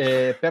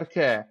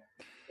 perché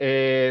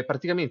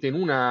praticamente in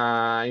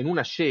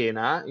una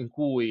scena in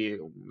cui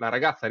la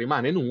ragazza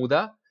rimane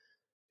nuda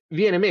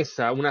viene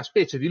messa una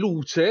specie di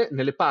luce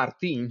nelle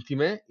parti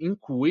intime in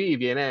cui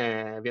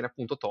viene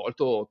appunto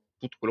tolto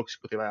tutto quello che si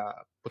poteva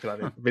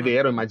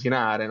vedere o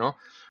immaginare, no?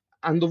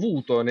 Hanno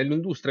dovuto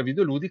nell'industria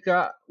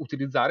videoludica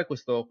utilizzare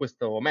questo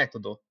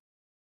metodo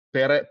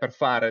per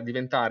far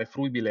diventare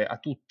fruibile a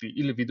tutti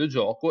il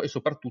videogioco e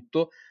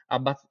soprattutto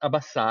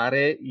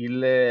abbassare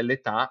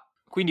l'età.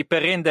 Quindi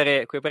per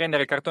rendere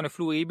il cartone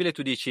fruibile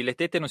tu dici le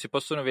tette non si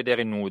possono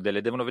vedere nude,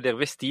 le devono vedere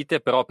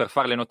vestite, però per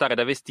farle notare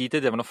da vestite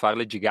devono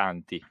farle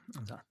giganti.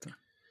 Esatto.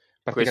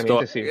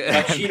 Praticamente sì.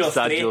 Bacino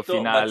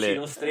stretto,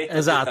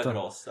 esatto.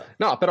 Grossa.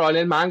 No, però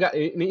nei manga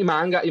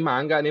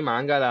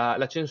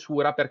la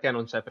censura perché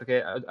non c'è?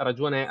 Perché ha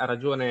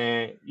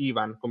ragione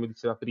Ivan, come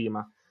diceva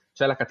prima,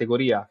 c'è la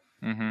categoria.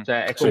 Mm-hmm.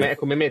 Cioè è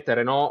come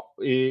mettere, no,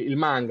 il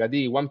manga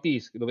di One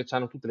Piece dove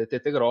c'hanno tutte le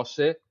tette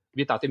grosse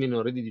vietate ai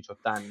minori di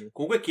 18 anni.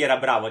 Comunque chi era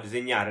bravo a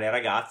disegnare le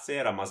ragazze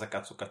era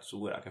Masakatsu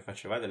Katsura, che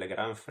faceva delle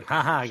gran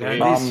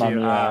mamma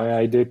mia,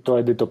 hai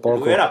detto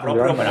poco. Lui era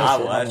proprio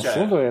bravo, non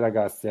solo le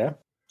ragazze,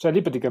 Cioè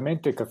lì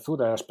praticamente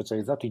Katsura era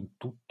specializzato in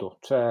tutto,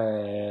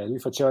 cioè lui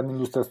faceva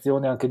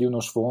un'illustrazione anche di uno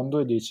sfondo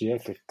e dici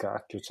che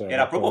cacchio, cioè,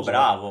 era proprio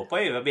bravo.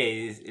 Poi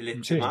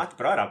vabbè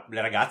però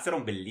le ragazze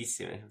erano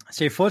bellissime.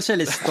 Sì, forse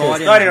le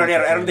storie non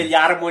erano degli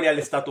armoni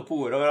all'estato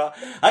puro, però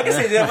anche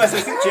se devo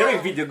essere sincero,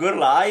 il video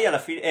Gorlai alla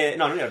fine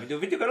non era il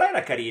video Gorlai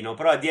era carino,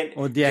 però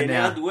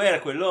DNA 2 era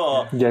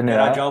quello DNA.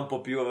 Era già un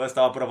po' più,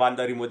 stava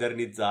provando a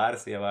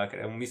rimodernizzarsi,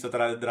 aveva un misto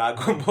tra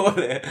Dragon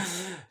Ball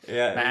e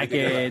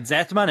anche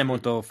Zetman è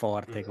molto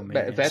forte.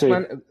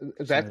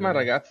 Zetman,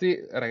 ragazzi,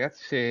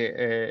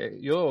 se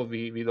io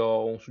vi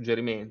do un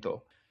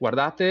suggerimento,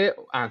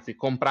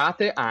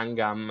 comprate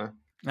Angam.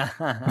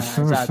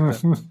 Esatto.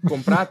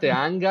 Comprate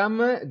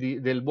Angam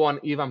del buon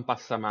Ivan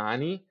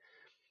Passamani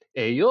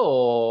e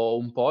io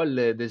un po'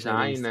 il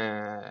design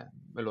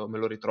me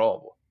lo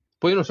ritrovo.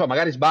 Poi non so,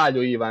 magari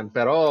sbaglio Ivan,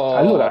 però...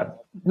 Allora,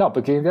 no,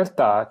 perché in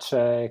realtà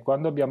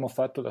quando abbiamo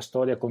fatto la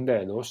storia con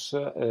Delos,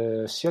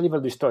 sia a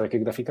livello di storia che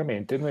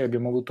graficamente, noi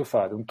abbiamo voluto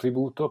fare un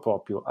tributo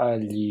proprio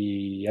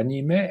agli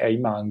anime e ai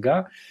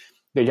manga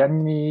degli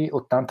anni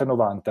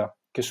 80-90,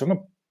 che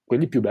sono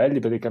quelli più belli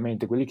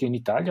praticamente, quelli che in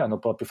Italia hanno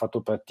proprio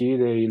fatto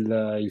partire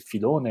il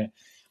filone.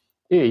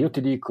 E io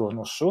ti dico,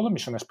 non solo mi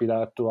sono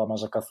ispirato a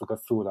Masakatsu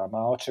Katsura,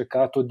 ma ho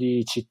cercato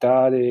di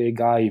citare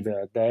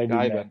Guyver,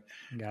 Devilman,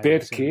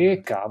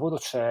 perché cavolo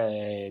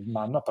mi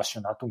hanno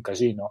appassionato un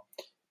casino,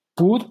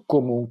 pur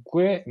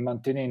comunque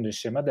mantenendo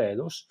insieme a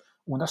Delos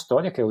una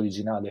storia che è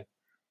originale.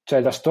 Cioè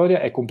la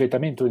storia è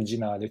completamente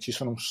originale, ci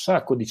sono un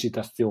sacco di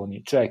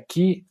citazioni, cioè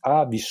chi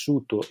ha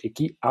vissuto e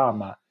chi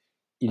ama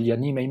gli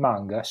anime e i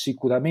manga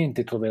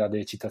sicuramente troverà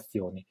delle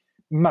citazioni,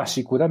 ma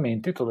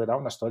sicuramente troverà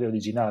una storia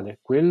originale,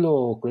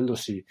 quello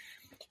sì.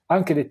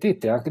 Anche le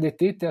tette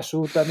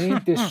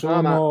assolutamente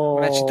sono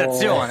una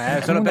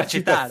citazione, solo per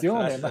citare.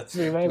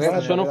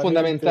 Sono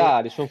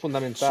fondamentali,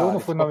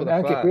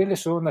 anche quelle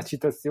sono una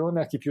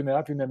citazione a chi più ne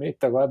ha più ne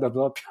metta, guarda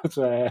proprio,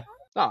 cioè...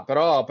 No,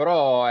 però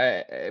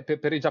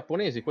per i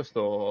giapponesi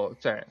questo,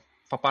 cioè,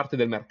 fa parte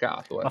del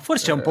mercato. Ma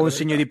forse è un po' un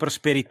segno di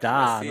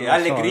prosperità, sì, non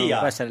allegria. non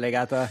può essere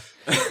legato a...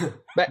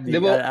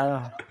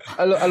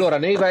 Allora,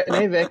 nei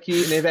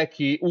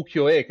vecchi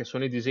ukiyo-e, che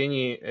sono i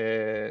disegni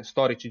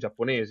storici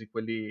giapponesi,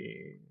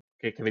 quelli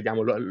che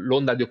vediamo,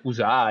 l'onda di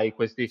Okusai,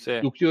 questi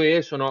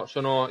ukiyo-e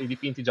sono i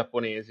dipinti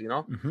giapponesi,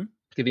 no? Uh-huh.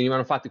 Che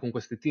venivano fatti con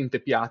queste tinte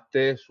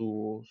piatte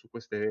su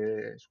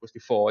questi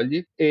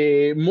fogli,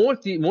 e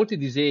molti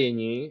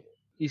disegni,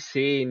 i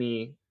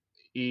seni,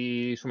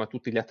 insomma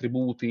tutti gli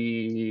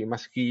attributi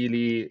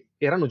maschili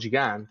erano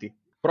giganti,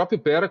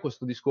 proprio per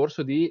questo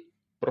discorso di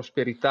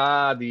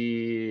prosperità,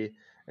 di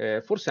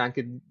forse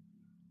anche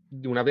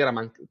di una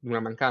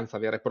mancanza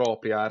vera e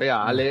propria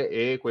reale,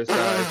 e questa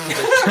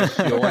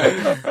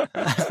espressione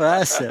può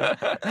essere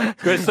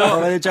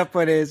questo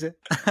giapponese.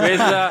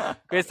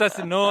 questa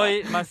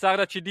noi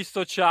Mansarda ci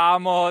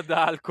dissociamo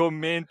dal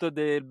commento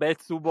del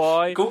Betsu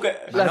Boy.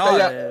 Comunque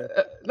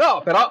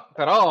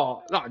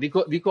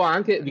dico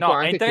anche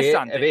è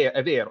interessante. che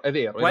è vero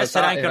può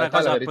essere anche una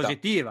cosa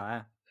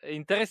positiva,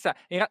 in realtà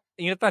è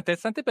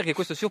interessante perché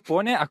questo si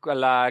oppone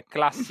al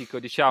classico,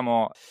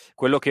 diciamo,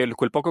 quel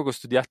poco che ho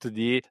studiato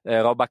di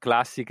roba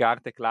classica,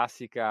 arte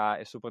classica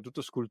e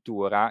soprattutto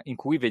scultura, in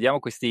cui vediamo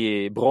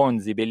questi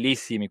bronzi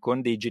bellissimi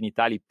con dei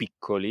genitali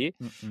piccoli,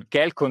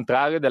 che è il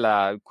contrario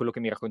quello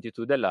che mi racconti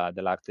tu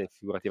dell'arte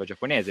figurativa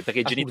giapponese, perché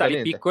i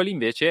genitali piccoli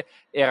invece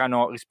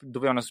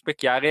dovevano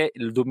specchiare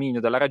il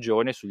dominio della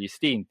ragione sugli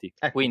istinti.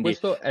 Ecco, quindi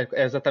questo è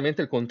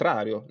esattamente il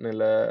contrario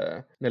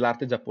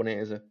nell'arte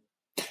giapponese.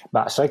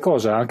 Ma sai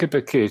cosa? Anche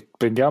perché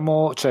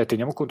teniamo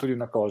conto di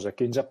una cosa,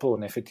 che in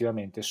Giappone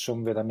effettivamente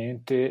sono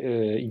veramente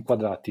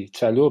inquadrati,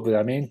 cioè loro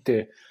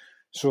veramente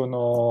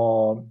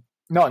sono...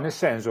 No, nel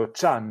senso,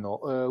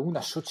 hanno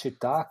una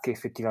società che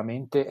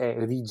effettivamente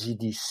è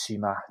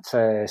rigidissima,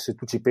 cioè se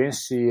tu ci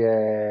pensi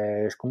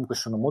comunque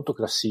sono molto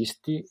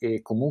classisti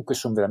e comunque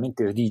sono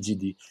veramente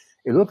rigidi,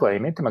 e loro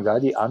probabilmente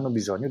magari hanno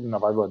bisogno di una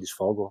valvola di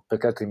sfogo,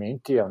 perché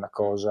altrimenti è una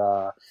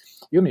cosa...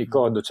 Io mi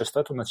ricordo, c'è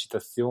stata una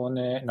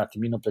citazione, un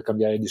attimino per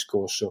cambiare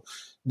discorso,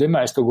 del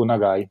maestro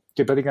Gonagai,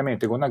 che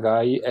praticamente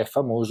Gonagai è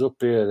famoso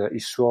per i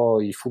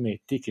suoi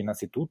fumetti, che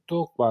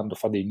innanzitutto quando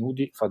fa dei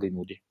nudi,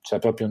 cioè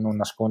proprio non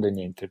nasconde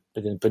niente.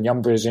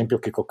 Prendiamo per esempio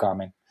Keiko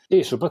Kamen,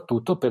 e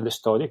soprattutto per le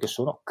storie che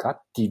sono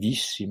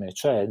cattivissime,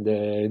 cioè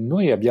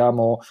noi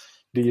abbiamo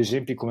degli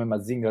esempi come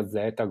Mazinga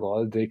Z,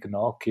 Goldrake,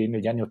 no? Che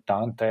negli anni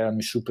 '80 erano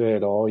i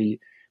supereroi,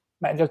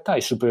 ma in realtà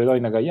i supereroi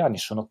nagayani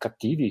sono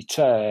cattivi,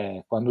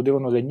 cioè quando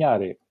devono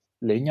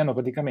legnano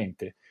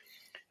praticamente.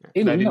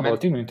 E lui una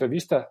volta in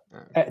un'intervista,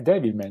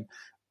 Devilman,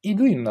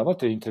 lui una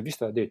volta in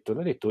un'intervista ha detto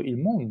il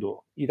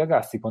mondo, i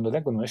ragazzi quando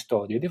leggono le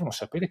storie devono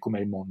sapere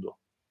com'è il mondo.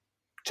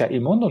 Cioè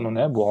il mondo non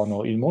è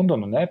buono, il mondo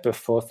non è per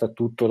forza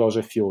tutto rose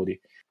e fiori.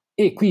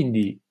 E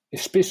quindi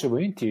spesso e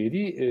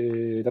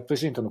volentieri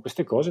rappresentano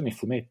queste cose nei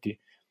fumetti,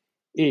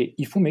 e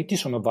i fumetti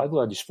sono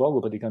valvola di sfogo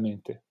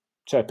praticamente,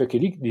 cioè perché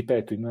lì,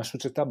 ripeto, in una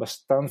società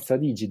abbastanza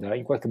rigida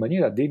in qualche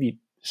maniera devi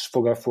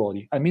sfogare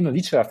fuori, almeno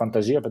lì c'è la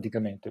fantasia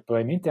praticamente,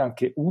 probabilmente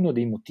anche uno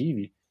dei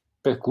motivi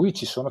per cui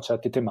ci sono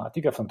certe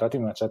tematiche affrontate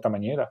in una certa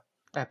maniera.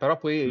 Però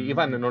poi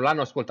Ivan non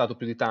l'hanno ascoltato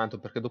più di tanto,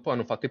 perché dopo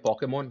hanno fatto i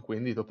Pokémon,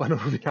 quindi dopo hanno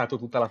rovinato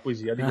tutta la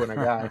poesia di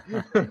Gonagai.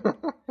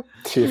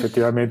 Sì,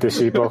 effettivamente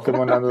sì, i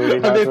Pokémon hanno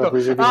rovinato la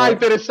poesia di Gonagai.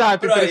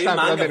 Interessante. Però il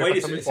manga,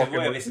 poi se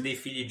voi aveste dei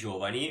figli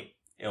giovani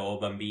o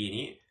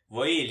bambini,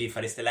 voi li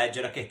fareste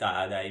leggere a che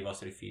età dai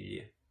vostri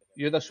figli?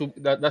 Io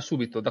da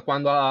subito, da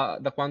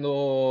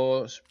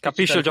quando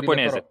capisce il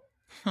giapponese.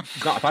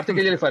 No, a parte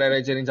che gliele farei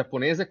leggere in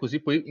giapponese,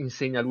 così poi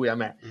insegna lui a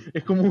me.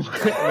 E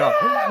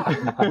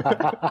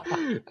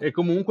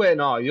comunque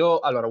no, io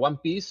allora One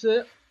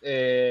Piece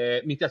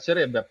mi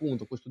piacerebbe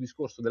appunto questo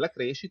discorso della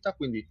crescita,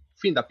 quindi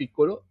fin da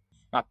piccolo.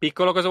 Ma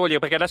piccolo cosa vuol dire?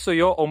 Perché adesso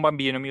io ho un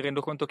bambino, mi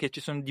rendo conto che ci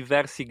sono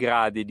diversi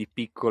gradi di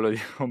piccolo di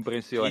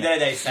comprensione.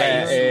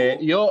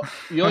 Io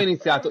ho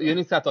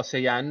iniziato a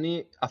 6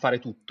 anni a fare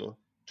tutto.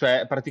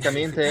 Cioè,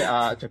 praticamente,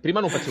 prima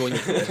non facevo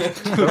niente.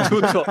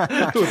 tutto.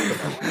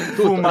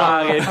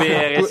 Fumare,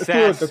 bere,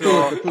 sesso,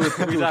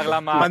 guidare la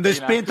macchina. Quando hai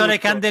spento le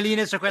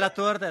candeline su quella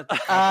torta...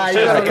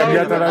 è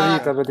cambiata la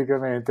vita,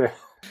 praticamente.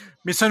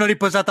 Mi sono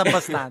riposato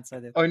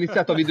abbastanza. Ho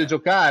iniziato a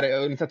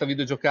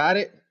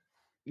videogiocare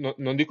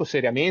non dico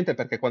seriamente,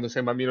 perché quando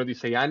sei un bambino di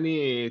 6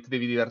 anni ti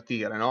devi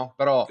divertire, no?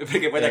 Però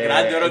perché poi da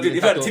grande non ti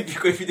diverti più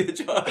con i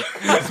videogiochi.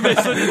 Ha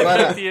smesso di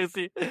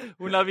divertirsi,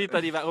 una vita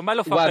diversa. Ormai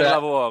lo fa per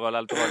lavoro,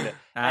 l'altronde.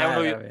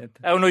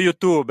 È uno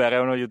youtuber.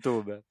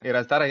 In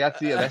realtà,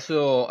 ragazzi,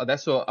 adesso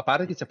a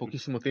parte che c'è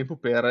pochissimo tempo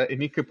e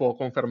Nick può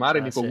confermare,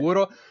 Nico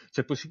Guro,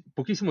 c'è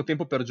pochissimo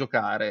tempo per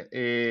giocare.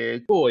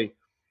 E poi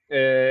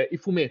i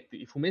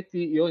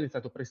fumetti, io ho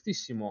iniziato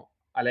prestissimo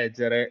a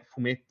leggere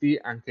fumetti,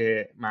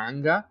 anche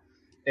manga.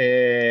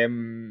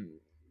 Il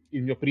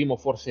mio primo,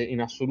 forse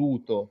in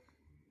assoluto,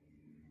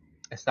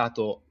 è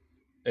stato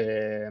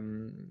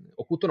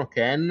Hokuto no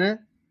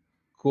Ken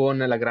con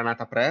la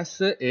Granata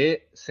Press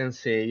e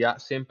Senseiya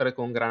sempre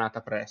con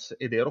Granata Press,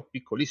 ed ero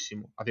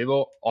piccolissimo,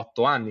 avevo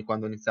 8 anni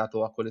quando ho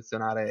iniziato a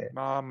collezionare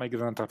mamma,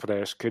 Granata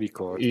Press, che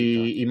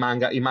ricordi i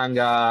manga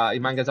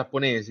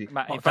giapponesi.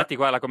 Ma infatti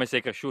guarda come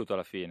sei cresciuto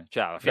alla fine,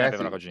 cioè alla fine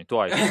avevano ragione i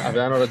tuoi.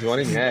 Avevano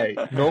ragione i miei,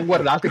 non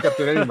guardate i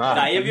cartoni animati.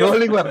 Dai, non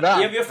li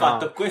guardate. Io vi ho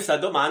fatto questa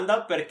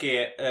domanda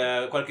perché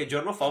qualche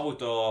giorno fa ho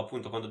avuto,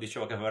 appunto, quando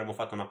dicevo che avremmo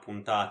fatto una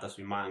puntata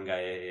sui manga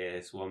e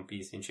su One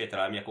Piece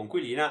eccetera, la mia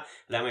conquilina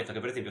lei ha detto che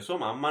per esempio sua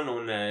mamma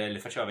non le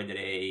faceva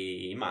vedere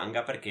i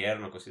manga perché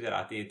erano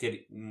considerati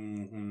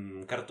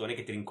cartoni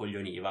che ti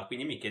rincoglioniva,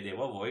 quindi mi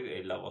chiedevo a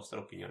voi la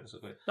vostra opinione su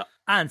questo. No,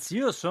 anzi,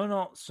 io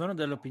sono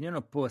dell'opinione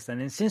opposta,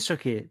 nel senso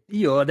che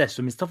io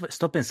adesso mi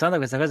sto pensando a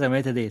questa cosa che mi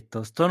avete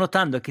detto, sto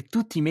notando che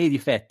tutti i miei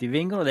difetti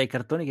vengono dai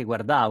cartoni che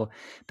guardavo,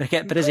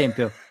 perché per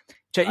esempio,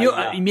 cioè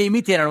i miei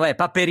miti erano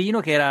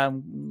Paperino, che era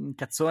un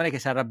cazzone che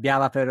si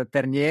arrabbiava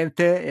per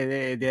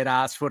niente ed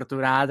era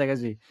sfortunata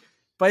così.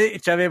 Poi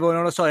c'avevo,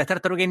 non lo so, le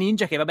tartarughe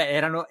ninja che vabbè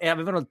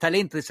avevano il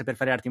talento di saper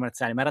fare arti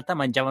marziali, ma in realtà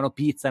mangiavano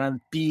pizza, erano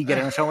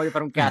pigre, non sapevano di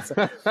fare un cazzo.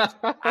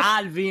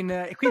 Alvin,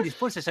 e quindi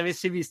forse se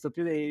avessi visto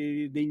più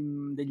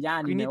degli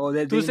anime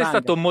o tu sei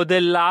stato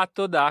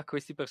modellato da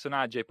questi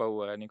personaggi, hai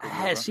paura, Nico?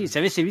 Sì, se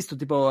avessi visto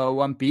tipo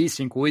One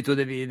Piece in cui tu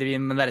devi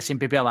andare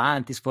sempre più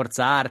avanti,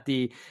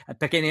 sforzarti,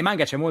 perché nei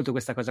manga c'è molto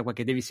questa cosa qua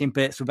che devi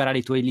sempre superare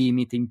i tuoi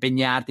limiti,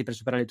 impegnarti per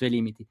superare i tuoi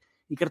limiti.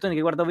 I cartoni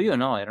che guardavo io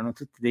no, erano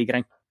tutti dei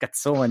gran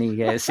cazzoni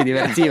che si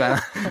divertivano.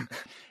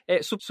 E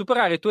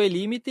superare i tuoi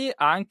limiti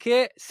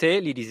anche se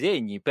li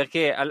disegni,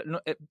 perché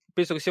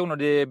penso che sia uno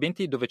dei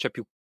ambienti dove c'è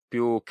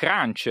più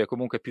crunch,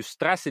 comunque più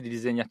stress di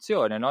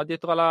disegnazione, no?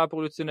 Dietro alla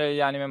produzione degli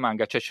anime e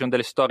manga, cioè ci sono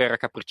delle storie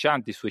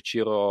raccapriccianti su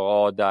Eiichiro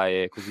Oda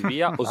e così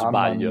via, o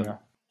sbaglio?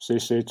 Mia. Sì,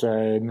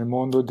 cioè nel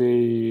mondo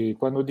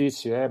quando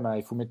dici ma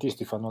i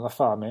fumettisti fanno la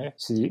fame?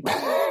 Sì.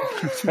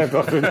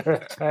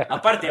 A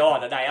parte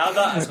Oda,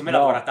 secondo me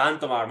lavora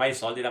tanto, ma ormai i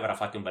soldi ne avrà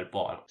fatti un bel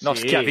po'. No,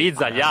 sì,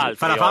 schiavizza gli altri.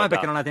 Fa la fame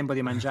perché non ha tempo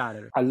di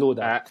mangiare.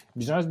 Allora,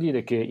 bisogna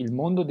dire che il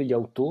mondo degli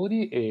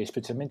autori, e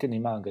specialmente nei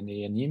manga e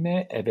negli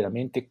anime, è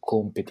veramente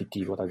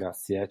competitivo,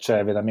 ragazzi.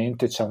 Cioè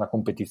veramente c'è una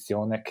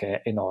competizione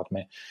che è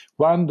enorme.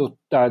 Quando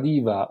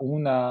arriva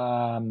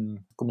una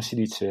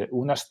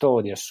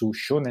storia su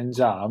Shonen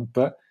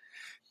Jump,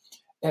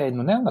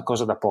 non è una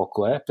cosa da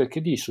poco, perché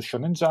lì su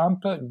Shonen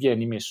Jump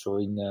vieni messo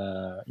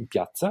in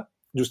piazza,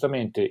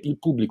 giustamente il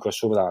pubblico è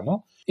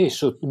sovrano, e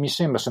mi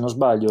sembra, se non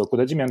sbaglio,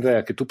 correggimi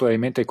Andrea, che tu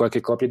probabilmente hai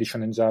qualche copia di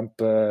Shonen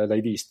Jump,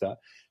 l'hai vista,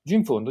 giù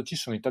in fondo ci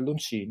sono i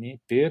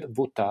talloncini per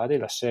votare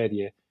la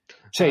serie.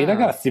 Cioè i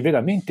ragazzi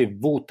veramente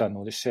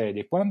votano le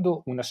serie.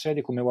 Quando una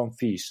serie come One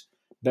Piece,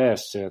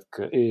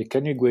 Berserk e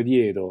Kenny il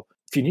Guerriero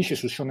finisce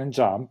su Shonen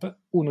Jump,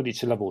 uno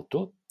dice la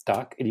voto,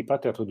 tac, e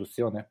riparte la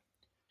produzione.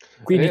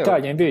 Qui in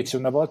Italia invece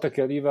una volta che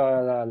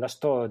arriva la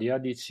storia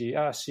dici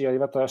sì, è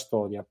arrivata la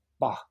storia,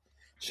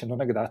 se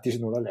non è gratis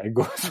non la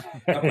leggo.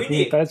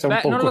 Quindi, c'è un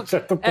po' un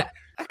concetto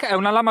è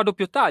una lama a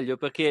doppio taglio,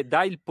 perché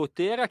dà il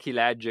potere a chi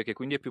legge, che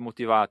quindi è più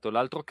motivato.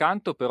 L'altro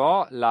canto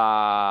però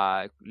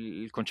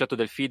il concetto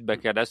del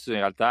feedback adesso in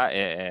realtà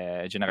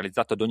è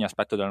generalizzato ad ogni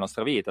aspetto della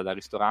nostra vita, dal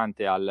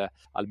ristorante al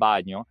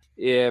bagno,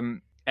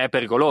 è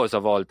pericoloso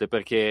a volte,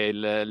 perché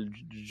il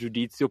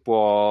giudizio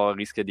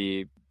rischia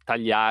di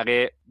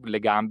tagliare le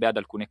gambe ad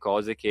alcune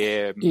cose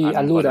che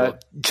allora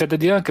c'è da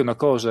dire anche una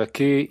cosa,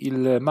 che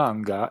il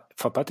manga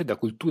fa parte della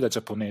cultura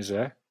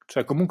giapponese,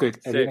 cioè comunque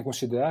viene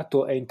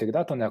considerato, è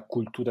integrato nella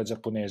cultura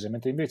giapponese,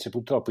 mentre invece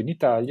purtroppo in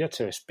Italia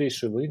c'è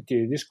spesso e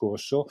volentieri il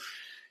discorso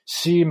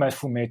sì, ma il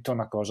fumetto è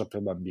una cosa per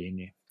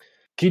bambini.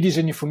 Chi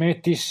disegna i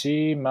fumetti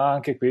sì, ma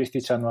anche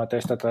questi hanno la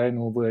testa tra le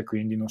nuvole,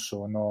 quindi non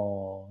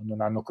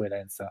hanno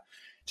coerenza.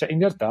 Cioè in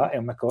realtà è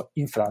una cosa,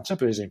 in Francia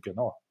per esempio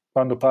no,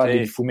 quando parli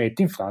di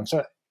fumetti in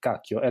Francia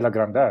cacchio, è la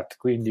grande art,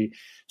 quindi,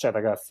 cioè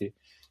ragazzi,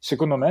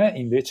 secondo me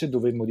invece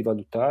dovremmo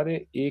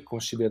rivalutare e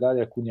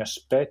considerare alcuni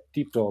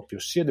aspetti proprio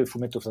sia del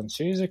fumetto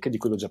francese che di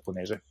quello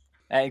giapponese.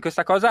 In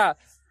questa cosa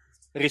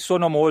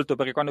risuono molto,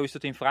 perché quando ho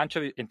vissuto in Francia,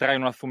 entrare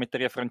in una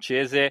fumetteria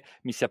francese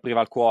mi si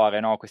apriva il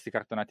cuore, no? Questi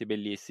cartonati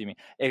bellissimi,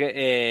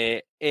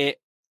 e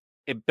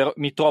però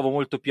mi trovo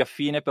molto più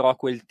affine però a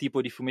quel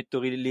tipo di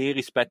fumettori lì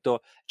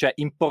rispetto, cioè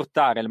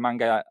importare il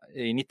manga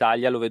in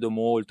Italia lo vedo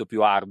molto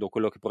più arduo,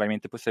 quello che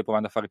probabilmente poi stai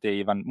provando a fare te,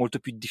 Ivan, molto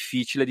più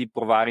difficile di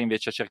provare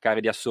invece a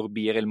cercare di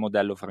assorbire il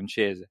modello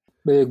francese.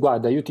 Beh,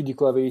 guarda, io ti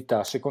dico la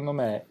verità, secondo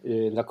me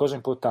la cosa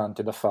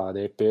importante da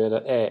fare è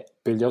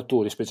per gli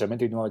autori,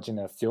 specialmente di nuova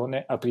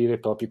generazione, aprire i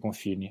propri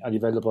confini a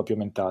livello proprio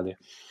mentale.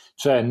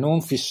 Cioè non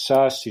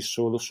fissarsi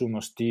solo su uno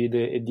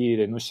stile e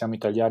dire noi siamo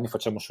italiani,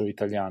 facciamo solo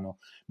italiano,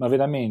 ma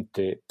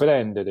veramente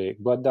prendere,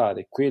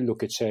 guardare quello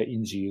che c'è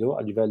in giro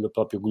a livello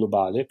proprio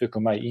globale, perché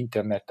ormai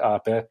internet ha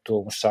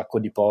aperto un sacco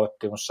di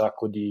porte, un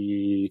sacco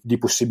di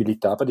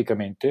possibilità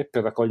praticamente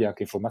per raccogliere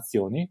anche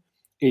informazioni,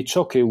 e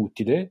ciò che è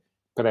utile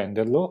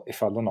prenderlo e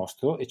farlo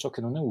nostro, e ciò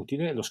che non è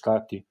utile lo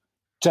scarti.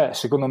 Cioè,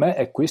 secondo me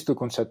è questo il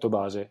concetto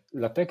base.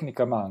 La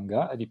tecnica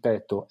manga,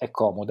 ripeto, è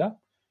comoda,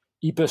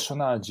 i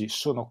personaggi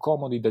sono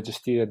comodi da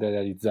gestire e da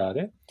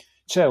realizzare,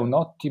 c'è un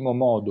ottimo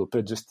modo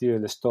per gestire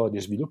le storie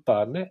e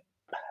svilupparle,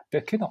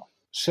 perché no?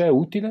 Se è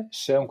utile,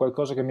 se è un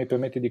qualcosa che mi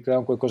permette di creare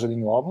un qualcosa di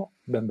nuovo,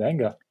 ben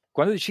venga.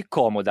 Quando dici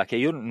comoda, che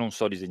io non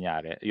so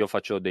disegnare, io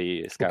faccio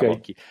dei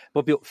scarabocchi,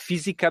 proprio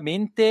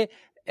fisicamente,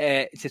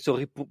 nel senso,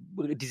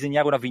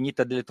 disegnare una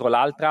vignetta dietro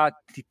l'altra,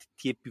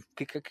 ti è più...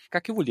 Che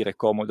cacchio vuol dire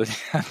comodo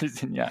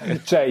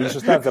disegnare? Cioè, in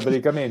sostanza,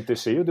 praticamente,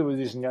 se io devo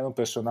disegnare un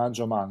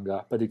personaggio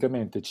manga,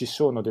 praticamente ci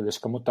sono delle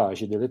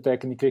escamotage, delle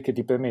tecniche che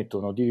ti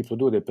permettono di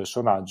riprodurre il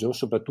personaggio,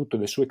 soprattutto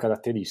le sue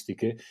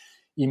caratteristiche,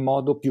 in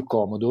modo più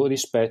comodo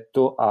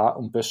rispetto a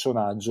un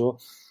personaggio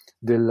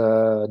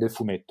del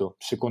fumetto,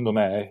 secondo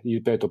me,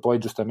 ripeto, poi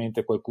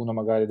giustamente qualcuno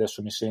magari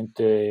adesso mi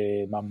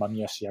sente, mamma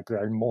mia, si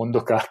apre il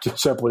mondo, cacchio,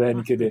 c'è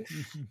polemiche,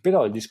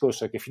 però il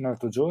discorso è che fino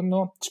all'altro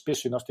giorno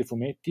spesso i nostri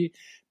fumetti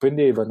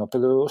prendevano per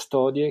le loro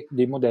storie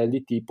dei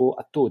modelli tipo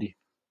attori,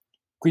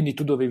 quindi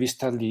tu dovevi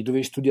star lì,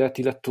 dovevi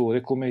studiarti l'attore,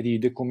 come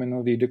ride, come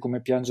non ride,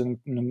 come piange,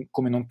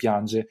 come non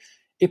piange,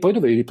 e poi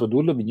dovevi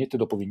riprodurlo vignetta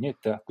dopo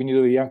vignetta, quindi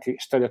dovevi anche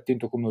stare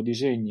attento come lo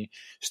disegni,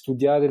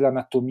 studiare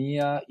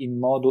l'anatomia in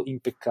modo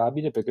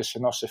impeccabile, perché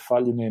sennò se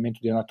fagli un elemento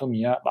di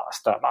anatomia,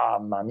 basta,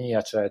 mamma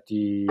mia, cioè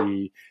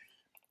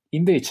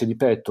Invece,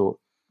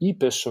 ripeto, i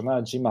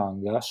personaggi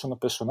manga sono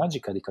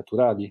personaggi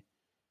caricaturali,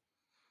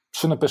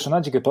 sono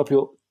personaggi che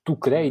proprio tu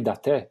crei da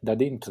te, da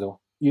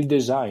dentro, il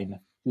design,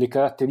 le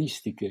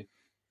caratteristiche.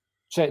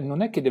 Cioè,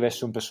 non è che deve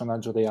essere un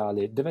personaggio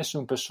reale, deve essere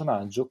un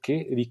personaggio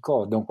che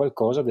ricorda un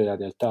qualcosa della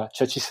realtà.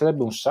 Cioè, ci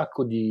sarebbe un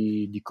sacco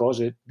di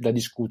cose da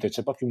discutere,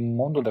 c'è proprio un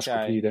mondo da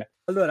scoprire.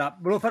 Allora,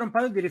 volevo fare un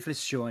paio di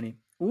riflessioni.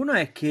 Uno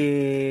è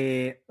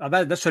che, vabbè,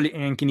 adesso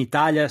anche in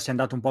Italia si è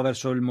andato un po'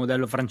 verso il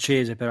modello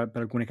francese per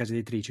alcune case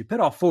editrici,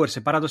 però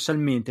forse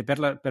paradossalmente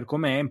per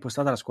come è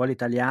impostata la scuola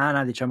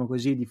italiana, diciamo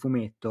così, di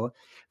fumetto,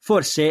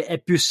 forse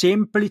è più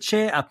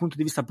semplice dal punto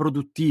di vista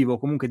produttivo,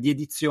 comunque di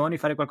edizioni,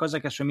 fare qualcosa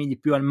che assomigli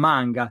più al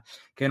manga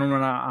che non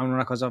a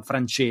una cosa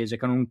francese,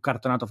 che non un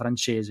cartonato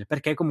francese,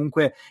 perché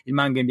comunque il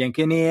manga in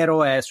bianco e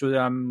nero è su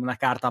una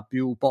carta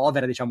più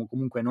povera, diciamo,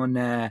 comunque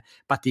non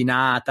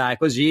patinata e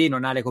così,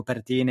 non ha le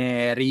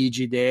copertine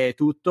rigide e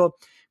tutto,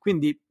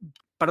 quindi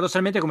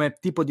paradossalmente come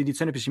tipo di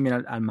edizione più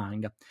simile al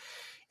manga.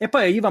 E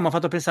poi Iva mi ha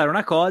fatto pensare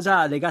una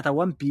cosa legata a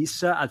One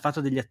Piece, al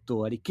fatto degli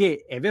attori,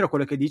 che è vero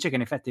quello che dice, che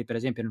in effetti per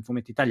esempio nel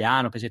fumetto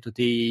italiano, pensi a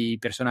tutti i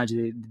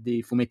personaggi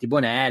dei fumetti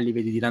Bonelli,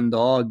 vedi Dylan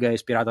Dog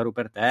ispirato a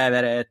Rupert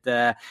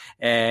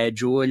Everett,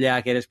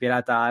 Giulia che era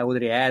ispirata a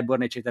Audrey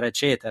Hepburn, eccetera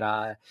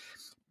eccetera,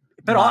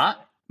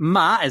 però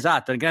ma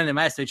esatto, il grande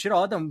maestro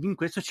Ichiroda in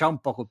questo ci ha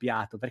un po'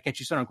 copiato, perché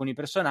ci sono alcuni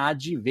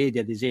personaggi, vedi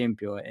ad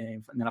esempio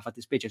nella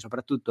fattispecie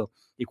soprattutto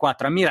i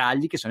 4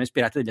 ammiragli, che sono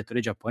ispirati dagli attori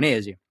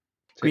giapponesi.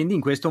 Quindi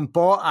in questo un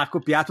po' ha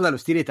copiato dallo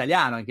stile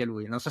italiano anche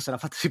lui, non so se l'ha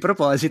fatto di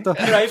proposito.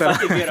 Però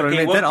infatti è vero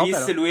che in One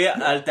Piece però lui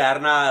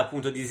alterna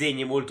appunto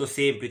disegni molto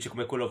semplici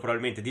come quello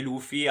probabilmente di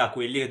Luffy a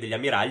quelli degli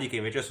ammiragli che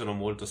invece sono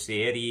molto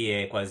seri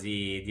e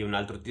quasi di un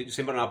altro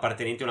sembrano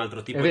appartenenti a un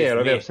altro tipo di fumetto.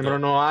 È vero,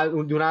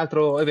 sembrano di un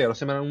altro, è vero,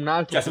 sembrano un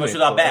altro cioè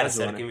sembra da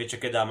Berserk invece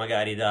che da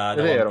magari da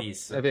One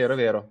Piece. È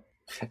vero.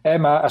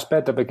 Ma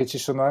aspetta, perché ci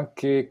sono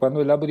anche, quando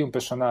elabori un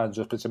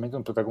personaggio, specialmente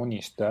un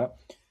protagonista,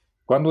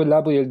 quando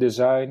elabori il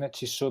design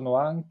ci sono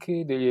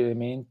anche degli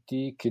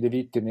elementi che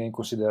devi tenere in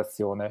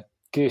considerazione,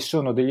 che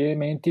sono degli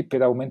elementi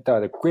per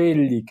aumentare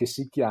quelli che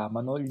si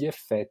chiamano gli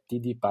effetti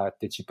di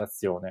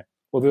partecipazione,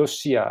 ovvero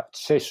sia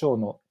ci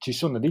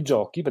sono dei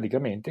giochi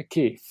praticamente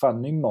che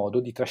fanno in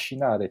modo di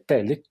trascinare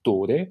te,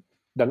 lettore,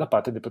 dalla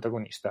parte del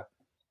protagonista.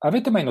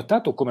 Avete mai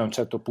notato come a un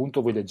certo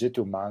punto voi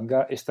leggete un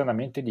manga e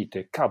stranamente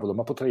dite cavolo,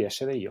 ma potrei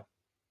essere io?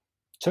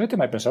 Ci avete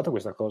mai pensato a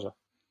questa cosa?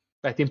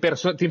 Ti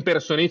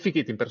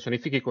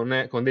impersonifichi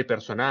con dei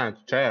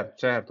personaggi,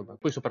 certo, ma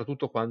poi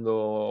soprattutto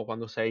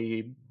quando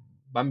sei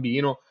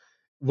bambino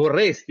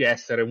vorresti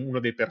essere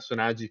uno dei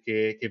personaggi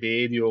che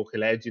vedi o che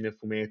leggi nel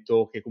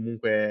fumetto, che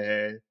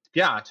comunque ti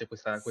piace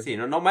questa sì,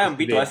 non ho mai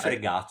ambito a essere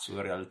Gatsu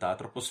in realtà,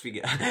 troppo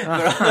sfigato.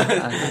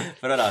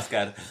 però no,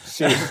 scherzo.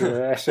 Sì,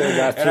 essere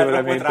Gatsu era è troppo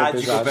veramente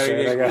tragico pesante, per i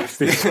miei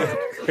ragazzi.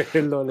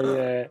 Quello lì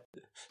è...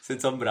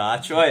 senza un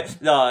braccio.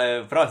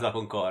 Però la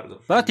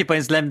concordo. Però tipo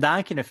in Slam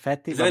Dunk in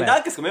effetti Slam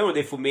Dunk secondo me è uno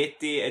dei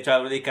fumetti, cioè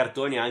uno dei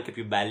cartoni anche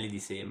più belli di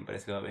sempre,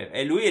 secondo me.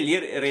 E lui lì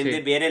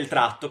rende bene il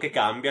tratto che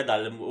cambia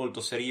dal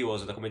molto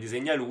serioso, da come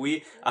disegna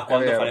lui, a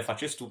quando fa le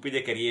facce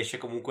stupide, che riesce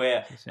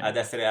comunque ad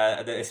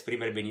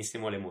esprimere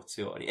benissimo le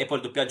emozioni. E poi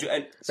il doppiaggio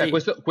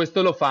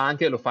questo lo fa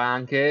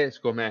anche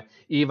siccome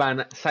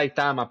Ivan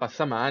Saitama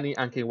Passamani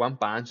anche in One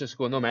Punch.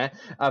 Secondo me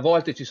a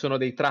volte ci sono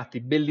dei tratti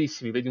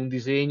bellissimi, vedi un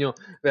disegno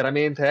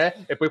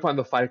veramente e poi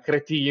quando fa il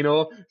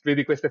cretino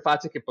vedi queste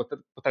facce che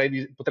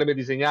potrebbe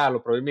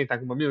disegnarlo probabilmente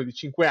anche un bambino di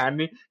 5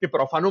 anni, che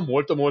però fanno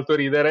molto molto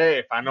ridere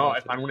e fanno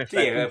un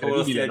effetto incredibile,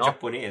 lo stile no?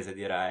 giapponese,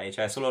 direi,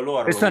 cioè solo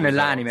loro. Questo è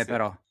nell'anime,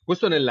 però.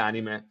 Questo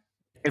nell'anime.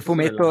 Il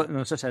fumetto,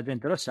 non so se la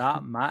gente lo sa,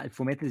 ma il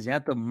fumetto è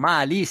disegnato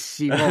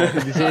malissimo.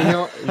 il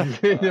disegno.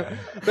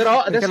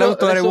 Però perché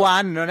l'autore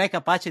One non è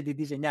capace di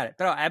disegnare,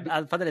 però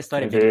fa delle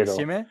storie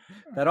bellissime.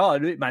 Però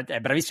lui è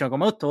bravissimo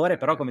come autore,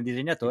 però come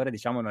disegnatore,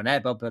 diciamo, non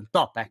è proprio il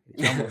top.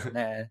 Diciamo, non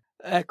è...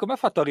 come ha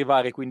fatto ad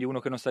arrivare quindi uno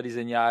che non sa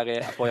disegnare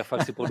a poi a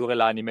farsi produrre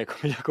l'anime? Come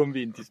li ha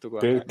convinti sto qua?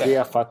 Perché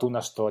ha fatto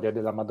una storia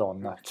della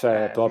Madonna,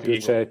 cioè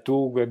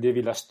tu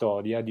guardavi la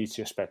storia,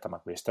 dici aspetta, ma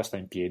questa sta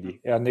in piedi,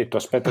 e hanno detto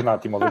aspetta un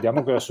attimo,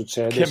 vediamo cosa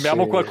succede.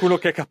 Chiamiamo qualcuno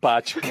che è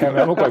capace,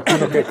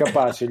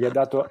 gli ha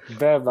dato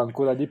verba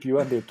ancora di più,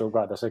 hanno detto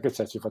guarda, sai che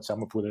c'è, ci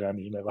facciamo pure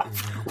l'anime, va.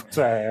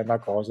 Cioè è una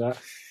cosa,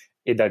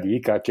 e da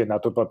lì cacchio è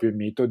nato proprio il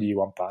mito di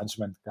One Punch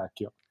Man,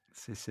 cacchio.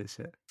 Sì.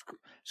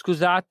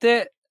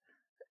 Scusate,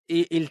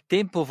 il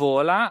tempo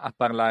vola a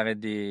parlare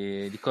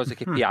di cose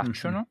che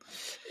piacciono,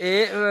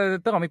 e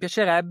però mi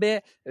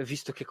piacerebbe,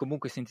 visto che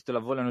comunque si intitola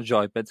Volano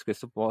Joypads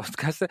questo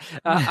podcast,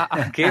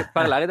 anche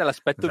parlare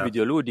dell'aspetto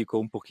videoludico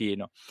un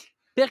pochino,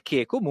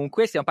 perché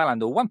comunque stiamo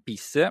parlando One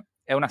Piece.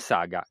 È una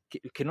saga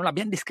che non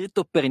abbiamo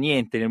descritto per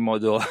niente nel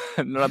modo,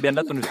 non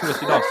abbiamo dato nessuno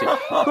sinossi.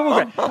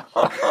 Comunque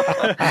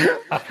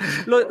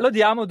lo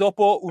diamo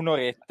dopo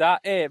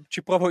un'oretta e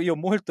ci provo io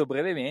molto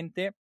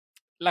brevemente.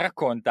 La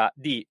racconta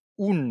di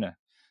un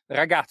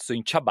ragazzo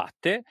in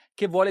ciabatte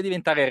che vuole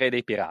diventare re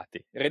dei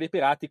pirati. Re dei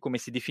pirati, come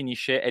si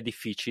definisce, è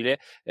difficile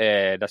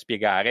da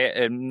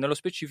spiegare. Nello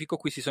specifico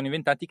qui si sono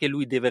inventati che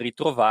lui deve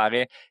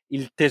ritrovare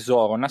il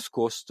tesoro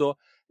nascosto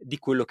di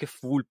quello che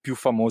fu il più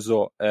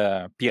famoso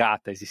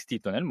pirata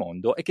esistito nel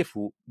mondo e che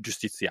fu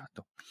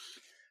giustiziato.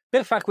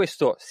 Per far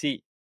questo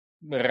si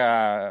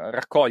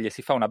raccoglie,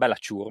 si fa una bella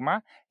ciurma,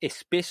 e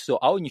spesso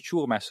a ogni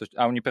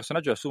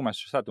personaggio della ciurma è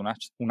associata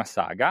una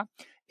saga,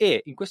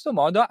 e in questo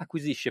modo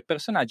acquisisce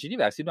personaggi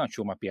diversi da una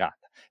ciurma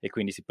pirata, e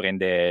quindi si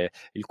prende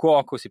il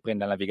cuoco, si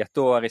prende il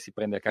navigatore, si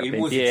prende il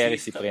carpentiere,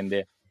 si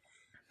prende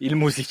il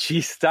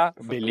musicista,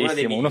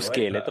 bellissimo, uno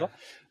scheletro,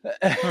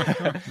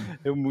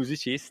 è un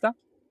musicista.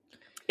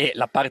 E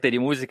la parte di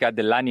musica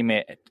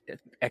dell'anime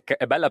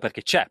è bella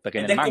perché c'è, perché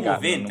nel manga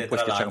non puoi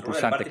schiacciare un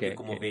pulsante che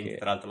commovente,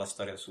 tra l'altro, la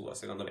storia sua,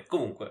 secondo me.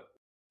 Comunque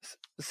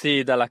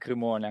sì, da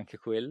lacrimone anche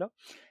quello.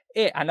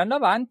 E andando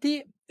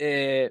avanti,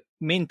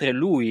 mentre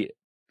lui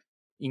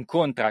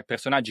incontra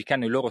personaggi che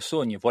hanno i loro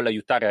sogni e vuole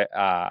aiutare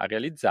a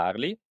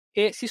realizzarli,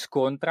 e si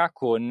scontra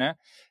con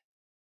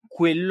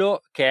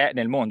quello che è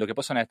nel mondo, che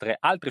possono essere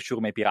altre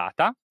ciurme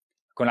pirata,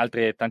 con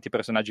altri tanti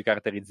personaggi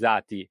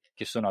caratterizzati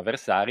che sono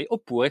avversari,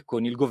 oppure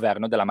con il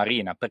governo della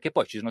marina, perché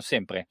poi ci sono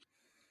sempre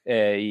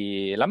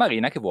la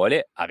marina che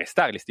vuole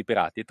arrestare questi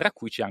pirati, tra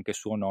cui c'è anche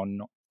suo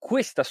nonno.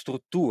 Questa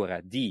struttura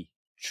di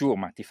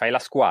ciurma, ti fai la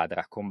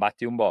squadra,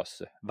 combatti un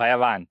boss, vai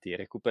avanti,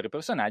 recuperi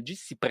personaggi,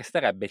 si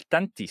presterebbe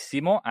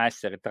tantissimo a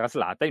essere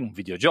traslata in un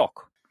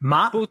videogioco.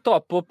 Ma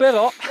purtroppo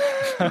però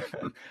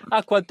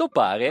a quanto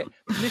pare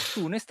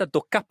nessuno è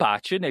stato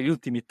capace negli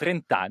ultimi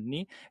 30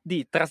 anni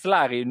di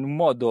traslare in un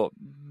modo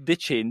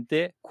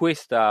decente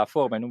questa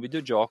forma in un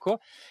videogioco,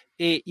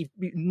 e i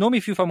nomi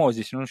più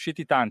famosi, sono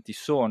usciti tanti,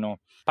 sono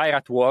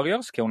Pirate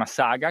Warriors, che è una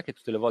saga che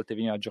tutte le volte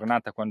veniva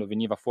aggiornata quando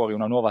veniva fuori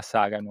una nuova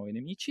saga, nuovi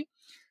nemici.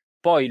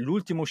 Poi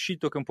l'ultimo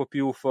uscito, che è un po'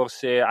 più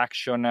forse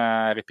action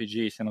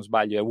RPG se non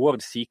sbaglio, è World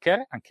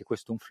Seeker, anche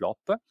questo un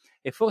flop,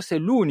 e forse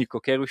l'unico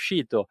che è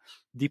riuscito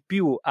di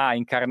più a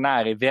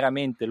incarnare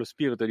veramente lo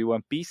spirito di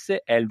One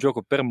Piece è il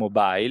gioco per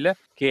mobile,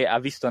 che ha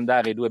visto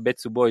andare i due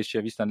Betsu Boys,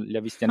 li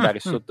ha visti andare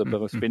sotto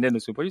spendendo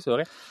il suo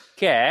polivisore,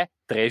 che è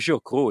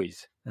Treasure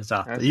Cruise.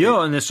 Esatto,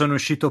 io ne sono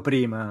uscito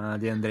prima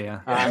di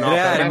Andrea.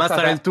 Andrea è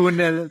rimasto nel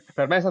tunnel.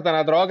 Per me è stata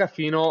una droga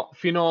fino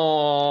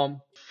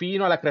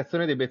alla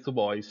creazione dei Betsu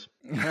Boys.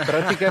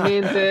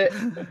 Praticamente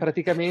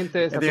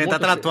è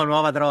diventata la tua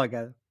nuova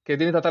droga. Che è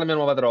diventata la mia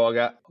nuova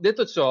droga.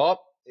 Detto ciò,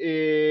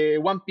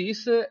 One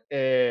Piece,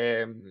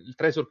 il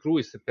Treasure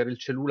Cruise per il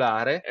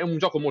cellulare, è un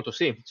gioco molto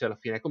semplice alla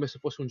fine, è come se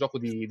fosse un gioco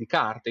di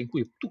carte in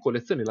cui tu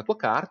collezioni la tua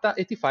carta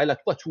e ti fai la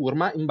tua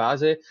ciurma in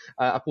base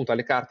appunto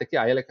alle carte che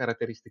hai e alle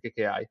caratteristiche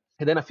che hai.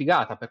 Ed è una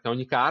figata perché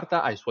ogni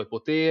carta ha i suoi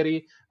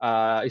poteri,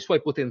 i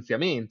suoi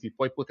potenziamenti,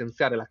 puoi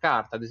potenziare la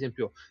carta, ad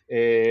esempio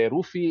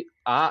Rufy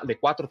ha le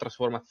 4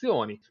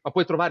 trasformazioni, ma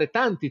puoi trovare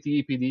tanti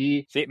tipi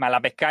di... Sì, ma la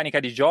meccanica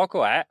di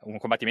gioco è un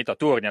combattimento a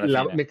turni alla fine.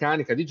 La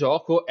meccanica di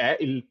gioco è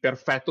il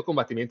perfetto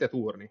combattimento a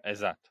turni.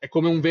 Esatto. È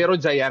come un vero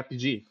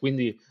JRPG,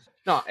 quindi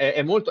No,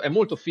 è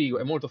molto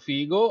figo,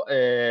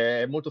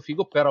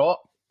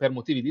 però per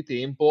motivi di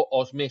tempo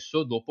ho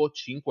smesso dopo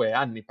 5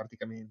 anni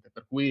praticamente,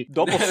 per cui...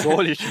 Dopo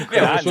soli 5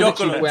 È un anni,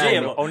 gioco 5 anni.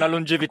 longevo. Ho una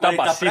longevità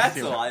Qualità-prezzo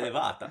bassissima.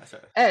 elevata.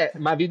 Cioè.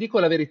 Ma vi dico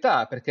la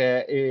verità,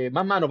 perché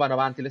man mano vanno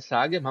avanti le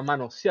saghe, man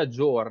mano si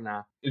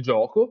aggiorna il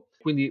gioco,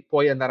 quindi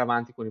puoi andare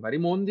avanti con i vari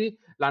mondi.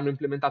 L'hanno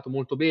implementato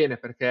molto bene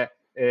perché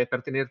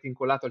per tenerti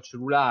incollato al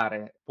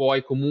cellulare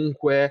puoi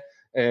comunque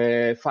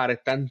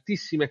fare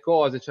tantissime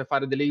cose, cioè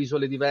fare delle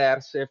isole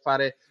diverse,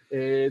 fare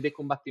dei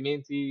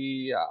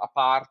combattimenti a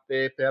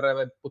parte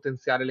per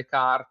potenziare le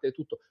carte,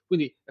 tutto.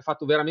 Quindi è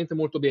fatto veramente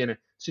molto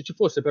bene. Se ci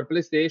fosse per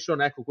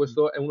PlayStation, ecco,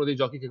 questo è uno dei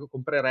giochi che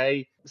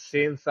comprerei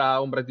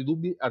senza ombra di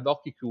dubbi, ad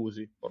occhi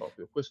chiusi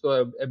proprio.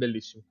 Questo è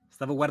bellissimo.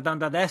 Stavo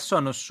guardando adesso,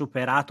 hanno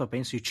superato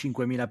penso i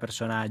 5.000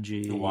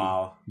 personaggi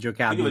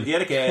giocabili. Quindi vuol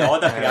dire che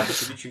Oda ha creato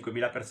più di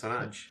 5.000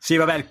 personaggi. Sì,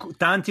 vabbè,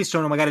 tanti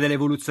sono magari delle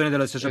evoluzioni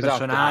dello stesso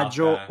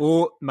personaggio,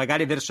 o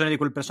magari versioni di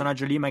quel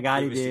personaggio lì,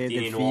 magari del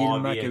film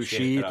nuovi, che è eccetera.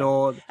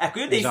 uscito. Ecco,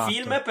 io dei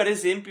film, per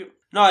esempio...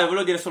 No,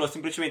 volevo dire solo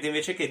semplicemente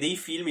invece che dei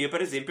film io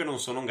per esempio non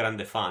sono un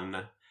grande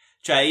fan.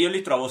 Cioè io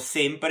li trovo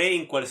sempre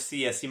in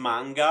qualsiasi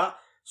manga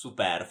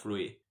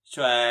superflui.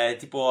 Cioè,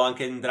 tipo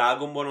anche in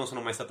Dragon Ball non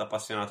sono mai stato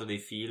appassionato dei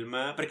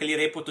film, perché li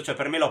reputo, cioè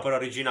per me l'opera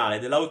originale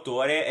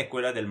dell'autore è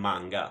quella del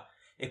manga.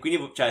 E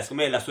quindi, cioè,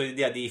 secondo me la sua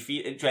idea di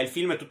cioè il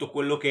film è tutto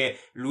quello che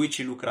lui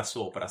ci lucra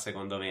sopra,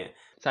 secondo me.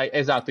 Sai,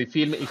 esatto, i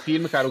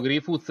film, caro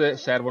Griffiths,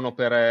 servono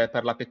per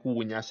la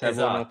pecunia,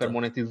 servono per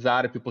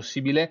monetizzare il più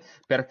possibile.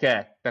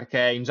 Perché?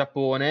 Perché in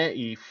Giappone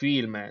i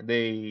film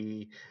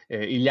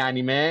gli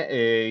anime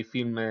e i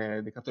film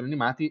dei cartoni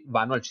animati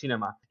vanno al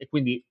cinema, e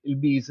quindi il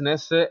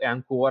business è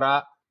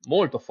ancora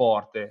molto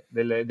forte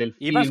del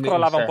film. Ivan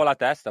scrollava un po' la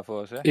testa,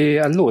 forse. E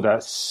allora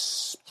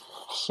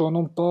sono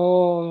un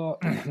po'...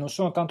 non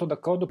sono tanto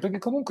d'accordo, perché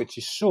comunque ci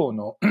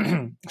sono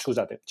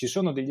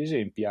degli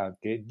esempi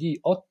anche di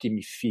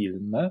ottimi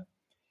film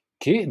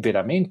che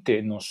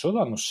veramente non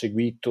solo hanno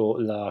seguito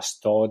la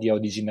storia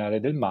originale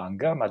del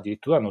manga, ma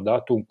addirittura hanno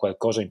dato un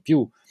qualcosa in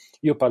più.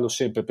 Io parlo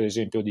sempre, per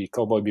esempio, di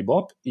Cowboy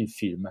Bebop, il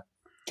film,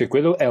 che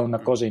quello è una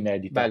cosa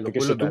inedita, bello, perché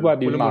se tu bello,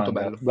 guardi il molto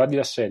manga, bello. guardi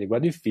la serie,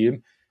 guardi il film,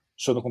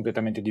 sono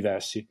completamente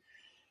diversi.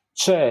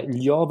 C'è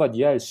gli OVA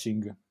di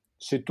Hellsing.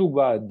 Se tu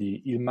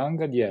guardi il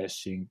manga di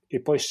Hellsing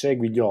e poi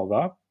segui gli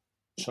OVA,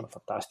 sono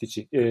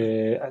fantastici.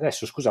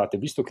 Adesso scusate,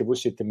 visto che voi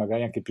siete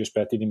magari anche più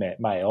esperti di me,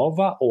 ma è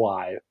OVA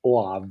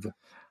o AV?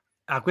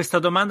 A questa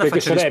domanda perché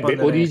faccio sarebbe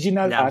rispondere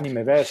original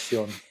anime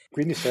version,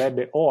 quindi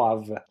sarebbe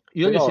OAV.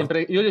 Io li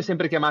ho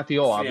sempre chiamati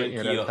OAV, sì,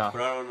 in realtà.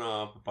 Però non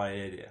ho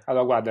paio di idea.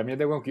 Allora guarda, mi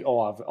adeguo anche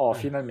OAV,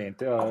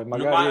 finalmente.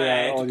 Magari ma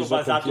è ho tutto risolto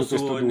basato questo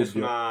su dubbio.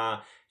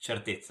 nessuna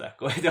certezza,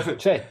 ecco.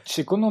 Cioè,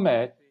 secondo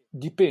me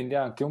dipende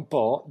anche un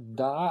po'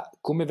 da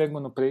come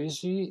vengono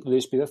presi le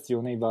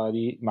ispirazioni ai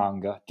vari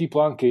manga.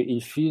 Tipo anche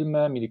il film,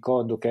 mi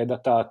ricordo che è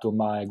datato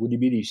ma è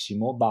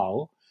godibilissimo,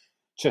 Bao.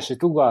 Cioè, se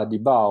tu guardi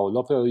Bao,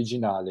 l'opera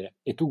originale,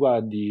 e tu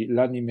guardi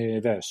l'anime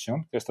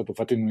version, che è stato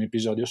fatto in un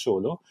episodio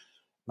solo,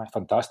 ma è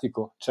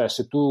fantastico. Cioè,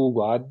 se tu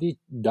guardi,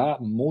 dà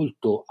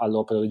molto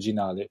all'opera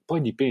originale. Poi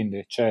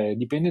dipende,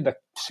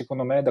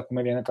 secondo me, da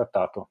come viene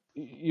trattato.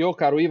 Io,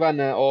 caro Ivan,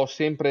 ho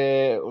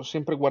sempre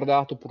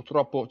guardato,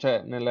 purtroppo,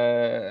 cioè,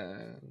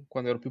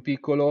 quando ero più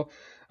piccolo,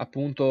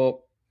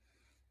 appunto,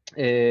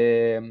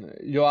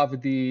 gli OAV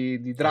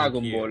di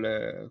Dragon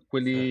Ball,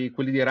 quelli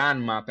di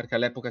Ranma, perché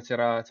all'epoca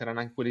c'erano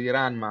anche quelli di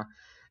Ranma,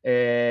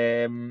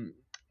 e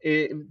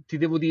ti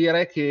devo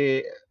dire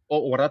che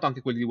ho guardato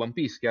anche quelli di One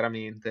Piece,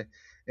 chiaramente,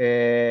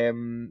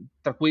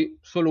 tra cui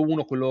solo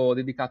uno, quello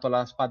dedicato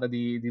alla spada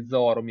di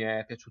Zoro, mi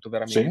è piaciuto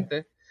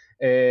veramente.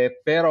 Sì.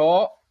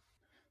 Però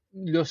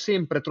li ho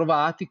sempre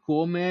trovati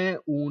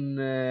come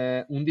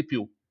un di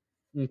più,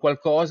 un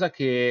qualcosa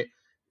che,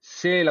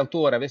 se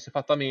l'autore avesse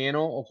fatto a meno,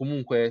 o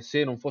comunque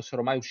se non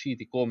fossero mai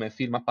usciti come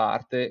film a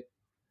parte,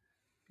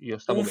 io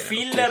stavo un bene.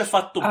 Filler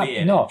fatto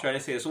bene, no. Cioè nel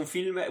senso un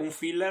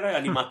filler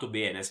animato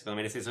bene, secondo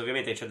me, nel senso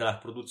ovviamente c'è della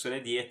produzione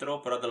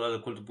dietro, però da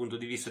quel punto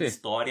di vista di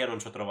storia non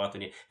ci ho trovato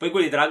niente. Poi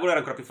quelli di Dragon era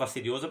ancora più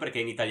fastidioso perché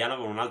in italiano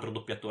avevano un altro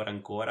doppiatore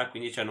ancora,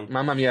 quindi cioè non...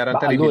 Mamma mia, era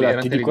terribile.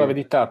 Allora ti dico la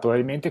verità,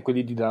 probabilmente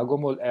quelli di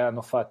Dragon Ball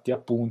erano fatti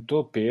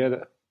appunto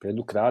per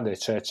lucrare,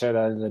 cioè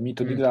c'era il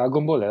mito di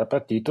Dragon Ball, era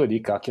partito e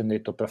di cacchio hanno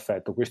detto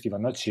perfetto, questi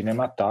vanno al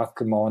cinema,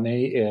 tac,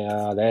 money,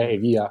 e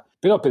via.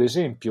 Però per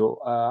esempio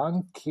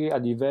anche a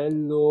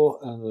livello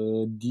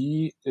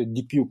di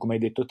più, come hai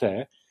detto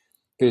te,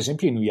 per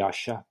esempio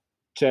Inuyasha,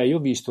 cioè io ho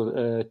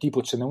visto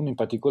tipo ce n'è uno in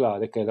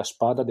particolare che è la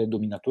spada del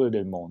dominatore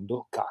del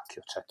mondo,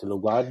 cacchio, cioè te lo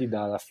guardi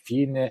dalla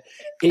fine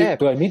e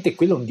probabilmente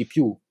quello è un di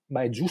più,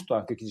 ma è giusto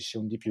anche che ci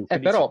sia un di più.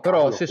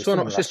 Però se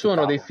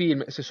sono dei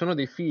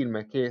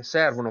film che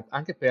servono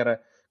anche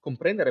per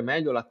comprendere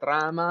meglio la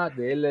trama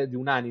di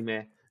un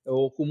anime,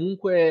 o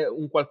comunque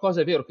un qualcosa,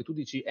 è vero che tu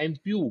dici è in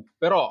più,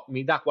 però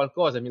mi dà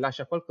qualcosa, mi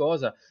lascia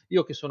qualcosa.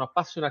 Io che sono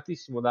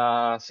appassionatissimo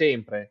da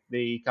sempre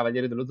dei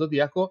Cavalieri dello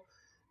Zodiaco,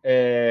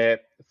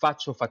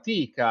 faccio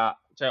fatica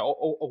cioè,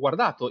 ho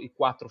guardato i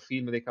 4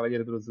 film dei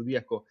Cavalieri dello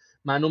Zodiaco,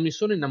 ma non mi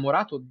sono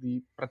innamorato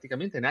di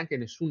praticamente neanche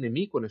nessun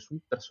nemico, nessun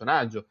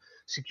personaggio.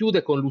 Si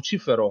chiude con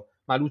Lucifero,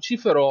 ma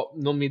Lucifero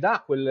non mi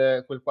dà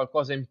quel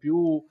qualcosa in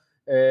più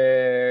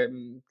che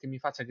mi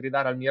faccia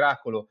gridare al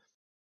miracolo.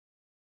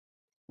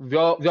 Vi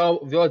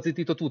ho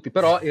zittito tutti,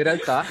 però in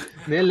realtà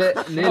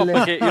No,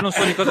 perché io non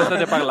so di cosa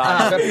state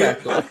parlando. Ah,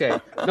 perfetto,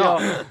 ok. No,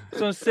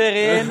 sono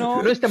sereno.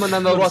 Noi stiamo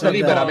andando a ruota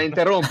libera, ma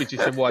interrompici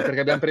se vuoi,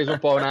 perché abbiamo preso un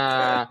po'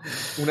 una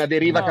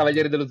deriva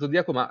Cavalieri dello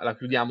Zodiaco, ma la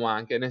chiudiamo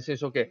anche, nel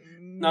senso che,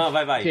 No,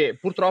 vai. che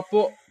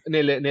purtroppo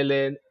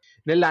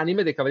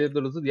nell'anime dei Cavalieri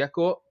dello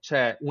Zodiaco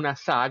c'è una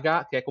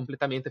saga che è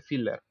completamente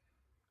filler,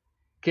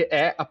 che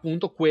è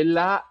appunto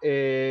quella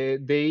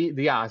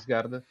di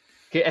Asgard,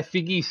 che è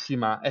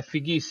fighissima,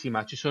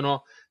 ci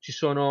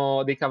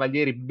sono dei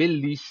cavalieri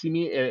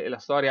bellissimi e la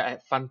storia è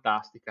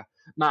fantastica,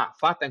 ma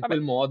fatta in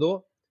quel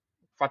modo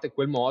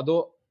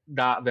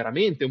dà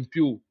veramente un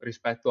più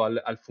rispetto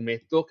al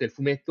fumetto, che il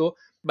fumetto...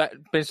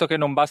 Beh, penso che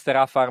non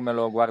basterà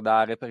farmelo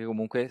guardare, perché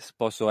comunque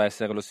posso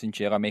esserlo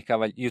sincero, a me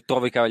io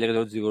trovo i Cavalieri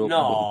dello Zodiaco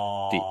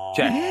brutti.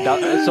 Cioè,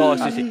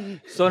 sì.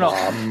 Sono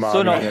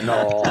mia,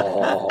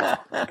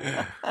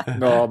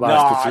 no,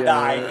 basta. No,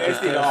 dai,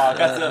 questi no,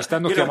 cazzo. Mi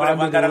stanno io non volevo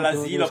chiamando, andare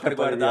all'asilo per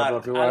guardare.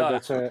 Guarda,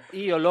 cioè...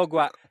 Io l'ho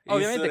guardato.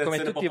 Ovviamente,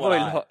 come tutti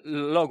voi,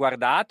 l'ho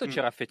guardato,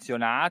 c'ero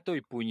affezionato,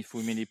 i pugni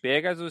fulmini di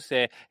Pegasus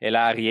e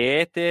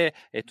l'Ariete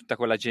e tutta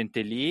quella gente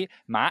lì,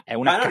 ma è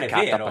una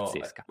cacata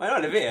pazzesca. Ma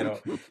non è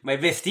vero, ma i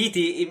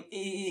vestiti,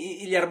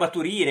 le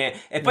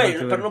armaturine, e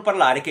poi per non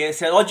parlare che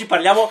se oggi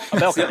parliamo...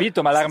 Vabbè, ho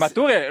capito, ma le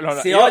armature...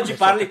 Se oggi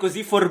parli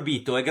così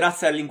forbito è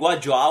grazie al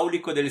linguaggio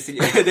aulico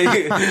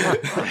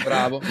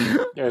Bravo,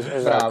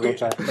 esatto,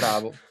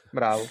 bravo.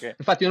 Okay.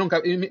 Infatti io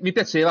mi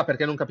piaceva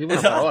perché non capivo una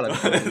parola.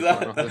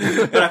 Esatto.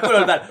 Era quello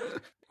il bello.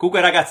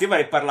 Comunque ragazzi, io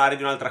vorrei parlare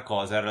di un'altra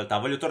cosa in realtà.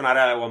 Voglio tornare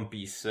a One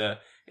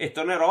Piece e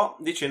tornerò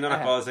dicendo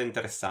una cosa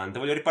interessante.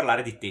 Voglio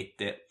riparlare di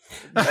tette.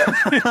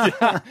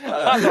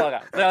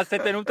 Allora, se la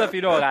sei tenuta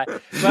finora,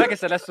 guarda che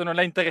se adesso non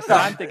è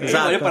interessante, che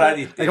esatto. Voglio parlare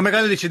di tette. È come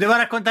quando dici devo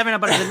raccontarmi una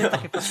barzelletta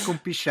che fa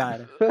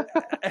scompisciare.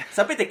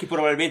 Sapete chi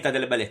probabilmente ha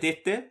delle belle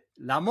tette?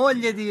 La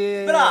moglie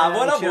di...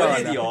 Bravo, la Ciroda.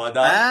 moglie di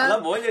Oda. La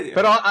moglie di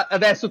Oda. Però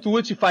adesso tu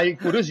ci fai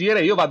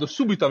incuriosire, io vado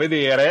subito a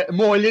vedere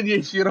moglie di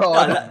Eiichiro.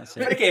 Sì.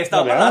 Perché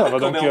stavo Vabbè, parlando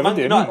vado come anch'io a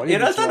vedere, no, moglie in di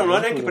realtà non ho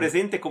Eiichiro, neanche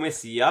presente come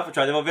sia,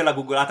 cioè devo averla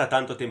googolata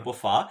tanto tempo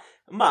fa,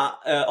 ma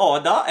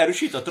Oda è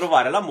riuscito a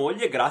trovare la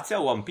moglie grazie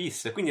a One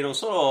Piece, quindi non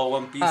solo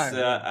One Piece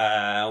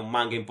è un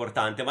manga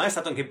importante, ma è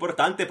stato anche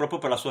importante proprio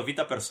per la sua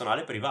vita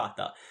personale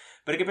privata,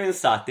 perché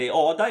pensate,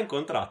 Oda ha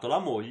incontrato la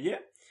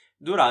moglie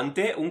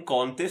durante un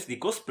contest di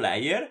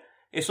cosplayer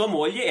e sua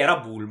moglie era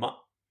Bulma.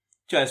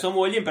 Cioè sua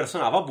moglie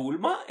impersonava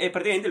Bulma e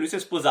praticamente lui si è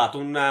sposato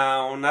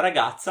una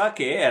ragazza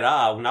che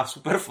era una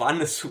super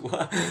fan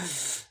sua.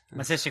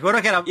 Ma sei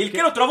sicuro che era... Il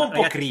che lo trovo un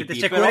po' Ragazzi, creepy,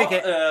 siete però...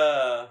 sicuri che...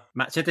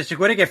 Ma siete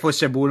sicuri che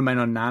fosse Bulma e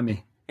non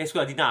Nami?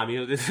 scusa,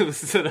 Dinami,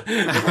 sono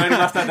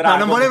rimasta a Dragon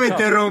No, non volevo Ball.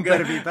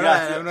 interrompervi, però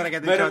Grazie. è un'ora che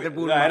dicevate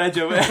Bulma. No, hai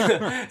ragione,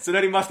 sono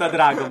rimasta a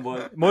Dragon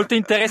Ball. molto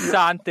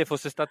interessante,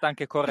 fosse stata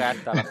anche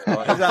corretta la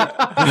storia.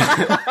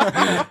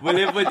 Esatto.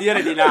 Volevo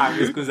dire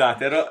Dinami,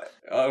 scusate,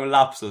 ho un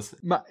lapsus.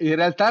 Ma in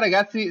realtà,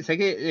 ragazzi, sai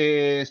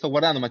che sto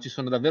guardando, ma ci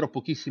sono davvero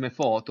pochissime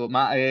foto.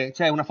 Ma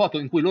c'è una foto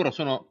in cui loro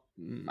sono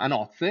a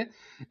nozze.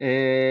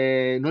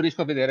 Non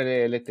riesco a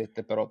vedere le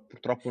tette, però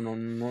purtroppo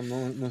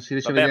non si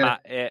riesce a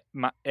vedere.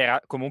 Ma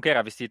comunque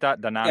era vestita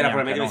da Nami. Era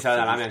probabilmente vestita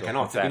da Nami giusto? anche a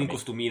nozze, quindi un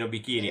costumino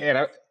bikini.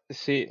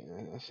 Sì,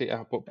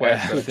 può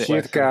essere.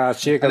 Circa,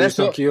 Adesso...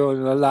 visto anch'io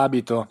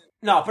l'abito.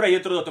 No, però io ho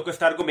introdotto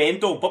questo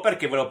argomento un po'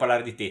 perché volevo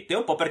parlare di tette,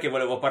 un po' perché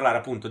volevo parlare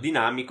appunto di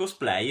Nami,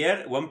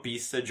 cosplayer, One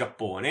Piece,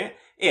 Giappone,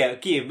 e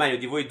chi meglio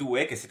di voi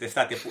due che siete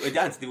stati,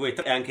 anzi di voi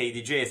tre, anche i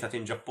DJ è stato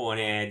in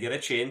Giappone di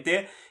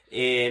recente,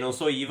 e non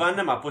so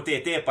Ivan, ma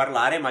potete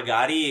parlare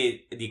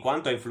magari di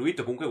quanto ha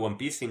influito comunque One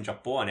Piece in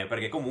Giappone,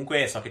 perché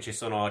comunque so che ci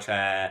sono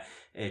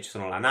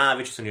la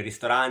nave, ci sono i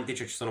ristoranti,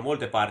 cioè ci sono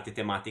molte parti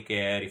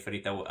tematiche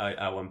riferite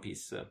a One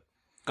Piece.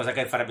 Cosa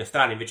che farebbe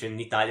strano invece in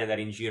Italia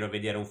andare in giro e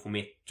vedere un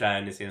fumetto, cioè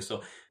nel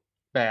senso...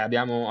 Beh,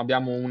 abbiamo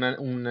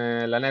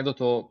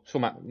l'aneddoto,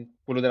 insomma,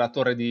 quello della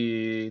torre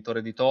di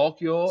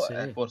Tokyo, Sì.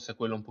 è forse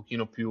quello un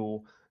pochino più,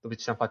 dove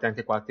ci siamo fatti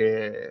anche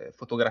qualche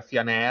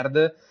fotografia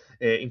nerd,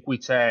 in cui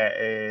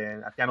c'è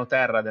a piano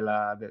terra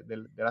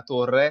della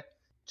torre,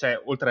 c'è,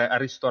 oltre al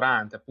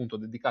ristorante appunto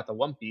dedicato a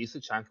One Piece,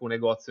 c'è anche un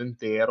negozio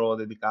intero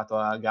dedicato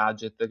a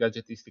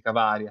gadgetistica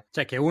varia.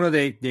 Cioè che è uno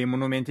dei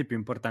monumenti più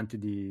importanti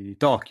di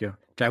Tokyo.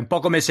 Cioè un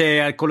po' come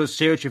se al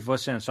Colosseo ci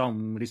fosse, non so,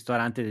 un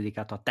ristorante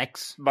dedicato a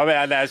Tex. Vabbè,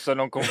 adesso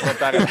non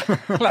confrontare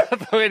la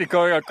torre di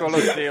Tokyo al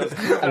Colosseo.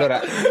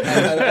 Allora,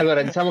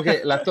 diciamo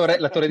che la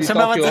torre di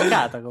sembrava Tokyo...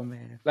 azzeccata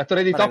come... La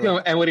torre di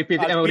Tokyo è un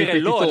ripetitore,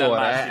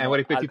 è un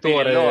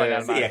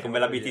ripetitore. Sì, è come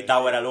la BT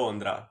Tower a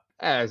Londra.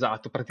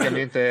 Esatto,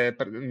 praticamente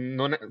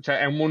cioè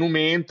è un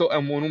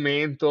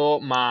monumento,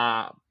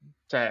 ma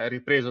cioè,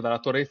 ripreso dalla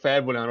Torre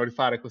Eiffel, volevano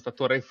rifare questa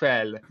Torre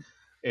Eiffel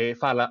e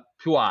farla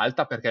più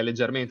alta perché è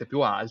leggermente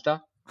più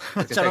alta,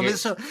 Perché Ci hanno sai che-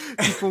 messo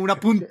tipo una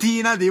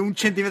puntina di 1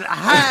 centimetro. No,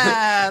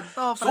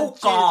 francesi,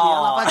 Succo!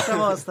 alla faccia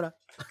vostra.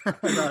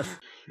 Esatto.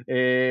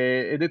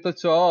 E detto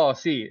ciò,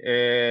 sì,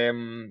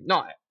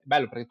 no, è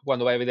bello perché tu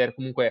quando vai a vedere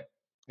comunque,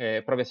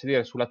 provi a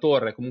sedere sulla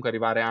torre, comunque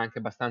arrivare anche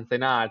abbastanza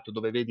in alto,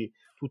 dove vedi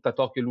tutta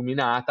Tokyo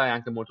illuminata, è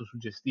anche molto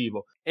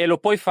suggestivo. E lo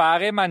puoi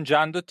fare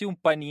mangiandoti un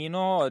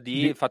panino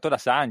fatto da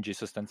Sanji,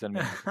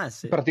 sostanzialmente.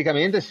 Sì.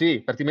 Praticamente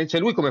sì, praticamente c'è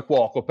lui come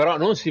cuoco, però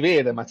non si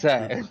vede, ma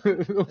c'è.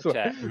 Non so,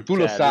 tu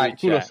lo sai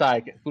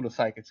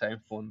che c'è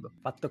in fondo.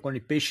 Fatto con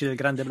i pesci del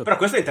grande blocco. Però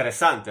questo è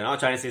interessante, no?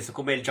 Cioè, nel senso,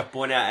 come il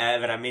Giappone è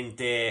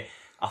veramente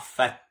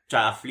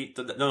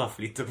afflitto, non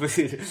afflitto, come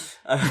si dice?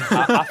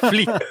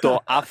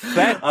 Affetto,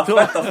 affettato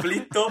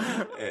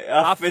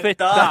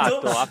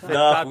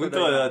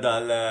affettato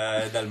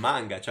dal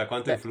manga, cioè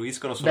quanto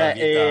influiscono sulla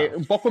vita.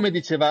 Un po' come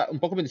diceva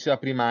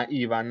prima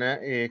Ivan,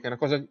 che è una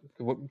cosa che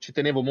ci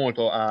tenevo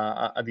molto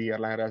a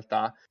dirla in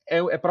realtà,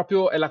 è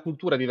proprio la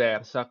cultura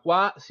diversa.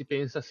 Qua si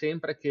pensa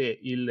sempre che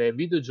il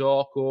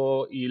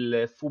videogioco,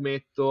 il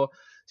fumetto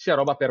sia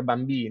roba per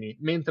bambini,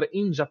 mentre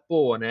in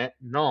Giappone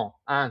no,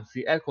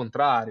 anzi è il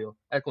contrario.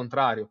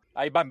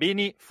 Ai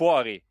bambini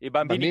fuori, i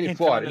bambini che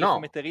entrano nelle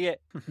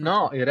fumetterie.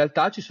 No, in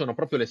realtà ci sono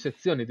proprio le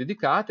sezioni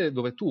dedicate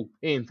dove tu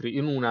entri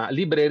in una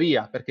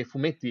libreria, perché i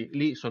fumetti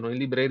lì sono in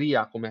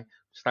libreria, come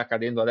sta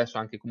accadendo adesso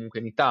anche comunque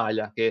in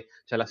Italia, che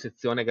c'è la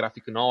sezione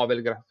graphic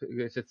novel,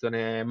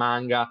 sezione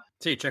manga.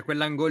 Sì, c'è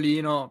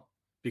quell'angolino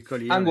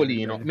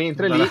piccolino.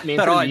 Mentre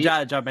però lì...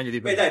 è già meglio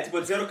di Beh, prima. dai,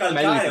 tipo Zero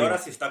Calcare ora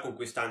si sta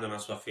conquistando una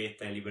sua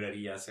fetta in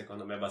libreria,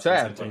 secondo me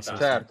abbastanza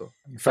importante. Certo.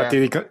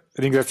 Infatti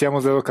ringraziamo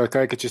Zero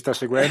Calcare che ci sta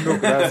seguendo,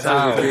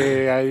 grazie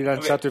che hai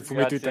lanciato il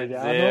fumetto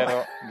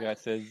italiano.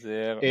 Grazie a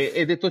Zero.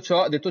 E detto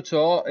ciò,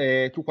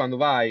 tu quando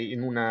vai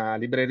in una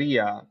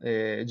libreria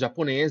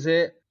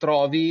giapponese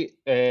trovi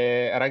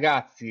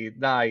ragazzi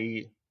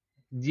dai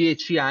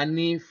 10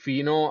 anni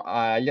fino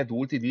agli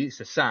adulti di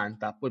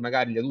 60, poi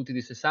magari gli adulti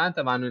di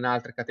 60 vanno in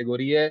altre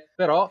categorie,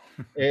 però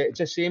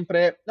c'è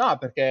sempre, no,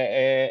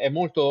 perché è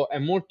molto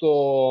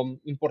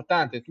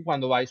importante. Tu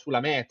quando vai sulla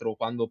metro,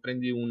 quando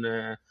prendi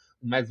un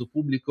mezzo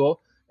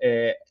pubblico,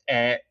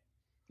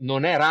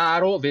 non è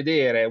raro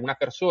vedere una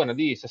persona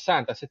di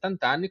 60-70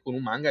 anni con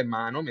un manga in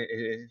mano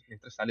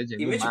mentre sta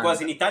leggendo invece un manga.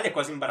 quasi in Italia è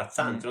quasi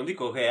imbarazzante, non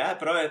dico che è,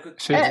 però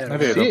sì, è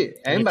vero. Sì,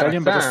 è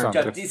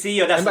imbarazzante. Cioè, sì,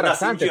 io adesso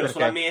andassi in giro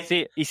sulla metro.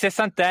 Sì, i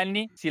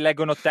sessantenni si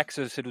leggono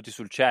text seduti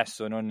sul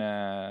cesso, non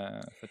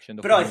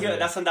facendo. Però io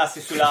adesso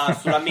andassi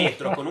sulla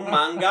metro con un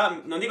manga,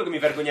 non dico che mi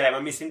vergognerei, ma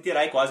mi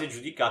sentirei quasi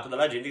giudicato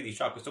dalla gente che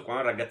dice: questo qua è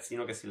un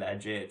ragazzino che si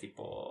legge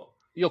tipo.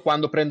 Io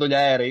quando prendo gli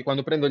aerei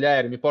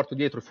mi porto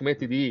dietro i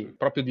fumetti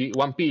proprio di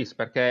One Piece,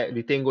 perché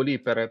li tengo lì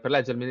per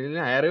leggermeli in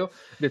aereo.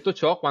 Detto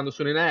ciò, quando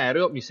sono in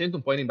aereo mi sento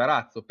un po' in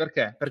imbarazzo.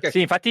 Perché?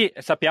 Sì, infatti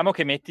sappiamo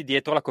che metti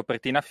dietro la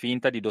copertina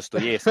finta di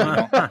Dostoevsky,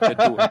 no? Cioè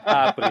tu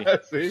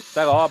apri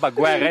sta roba,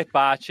 guerra e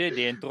pace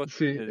dentro,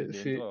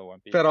 dentro One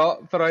Piece. Però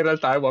in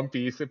realtà è One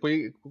Piece. E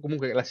poi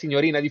comunque la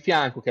signorina di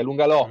fianco che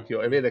allunga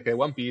l'occhio e vede che è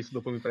One Piece,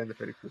 dopo mi prende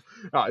per il culo.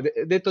 No,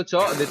 detto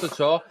ciò,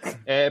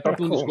 è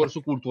proprio un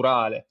discorso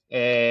culturale.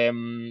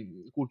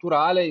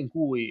 Culturale in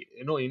cui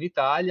noi in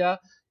Italia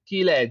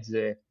chi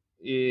legge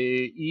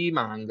i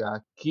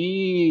manga,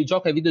 chi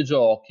gioca ai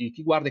videogiochi,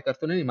 chi guarda i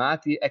cartoni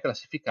animati è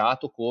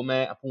classificato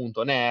come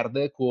appunto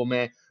nerd,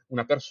 come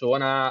una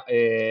persona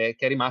che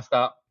è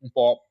rimasta un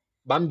po'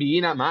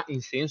 bambina, ma in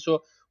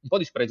senso un po'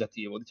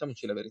 dispregiativo,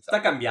 diciamoci la verità.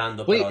 Sta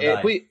cambiando,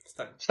 però,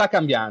 sta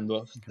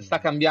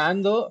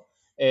cambiando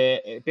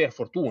per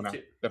fortuna.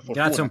 Sì. Per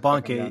fortuna. Grazie un po'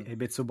 anche ai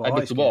Betsu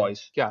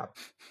Boys, chiaro.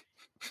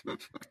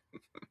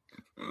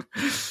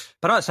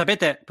 Però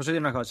sapete, posso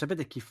dire una cosa,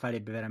 sapete chi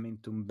farebbe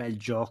veramente un bel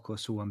gioco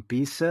su One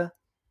Piece?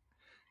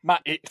 Ma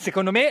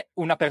secondo me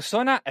una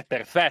persona è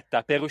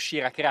perfetta per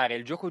riuscire a creare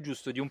il gioco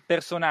giusto di un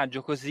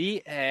personaggio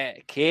così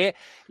che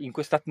in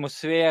questa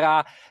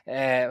atmosfera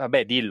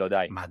vabbè, dillo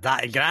dai. Ma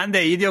dai, il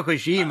grande Hideo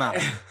Kojima.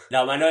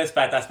 No, ma noi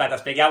aspetta,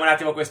 spieghiamo un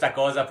attimo questa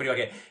cosa prima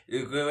che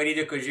con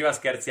Hideo Kojima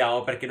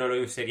scherziamo, perché noi lo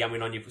inseriamo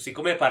in ogni,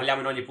 siccome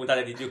parliamo in ogni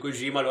puntata di Hideo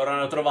Kojima, loro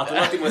hanno trovato un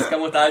ottimo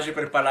escamotage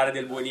per parlare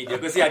del buon Hideo,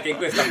 così anche in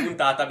questa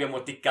puntata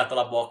abbiamo ticcato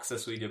la box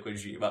su Hideo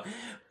Kojima.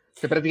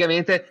 Che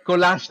praticamente con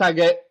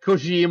l'hashtag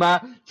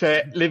Kojima,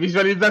 cioè le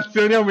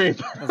visualizzazioni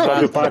aumentano.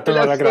 Esatto,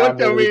 partono alla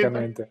grande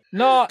praticamente.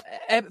 No,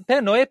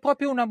 per noi è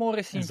proprio un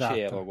amore sincero,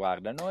 esatto.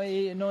 Guarda,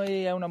 noi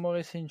è un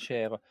amore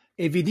sincero.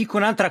 E vi dico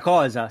un'altra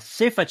cosa,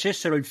 se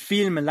facessero il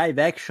film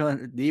live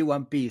action di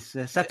One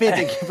Piece,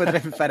 sapete chi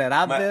potrebbe fare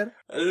Rubber?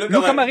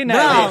 Luca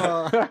Marinelli.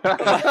 Bravo!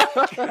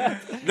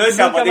 Noi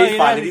siamo Luca dei fan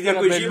Marinelli di Hideo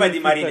sarebbe Kojima e di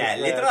lui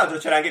Marinelli. super Tra l'altro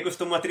c'era anche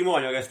questo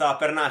matrimonio che stava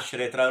per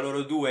nascere tra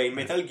loro due in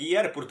Metal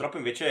Gear, e purtroppo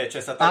invece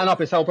c'è stato... Ah no,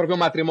 pensavo proprio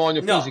un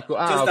matrimonio fisico.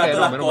 C'è stato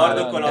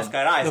l'accordo con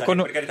Oscar Isaac,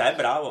 per carità è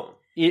bravo.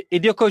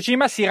 Hideo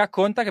Kojima si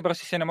racconta che però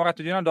si sia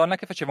innamorato di una donna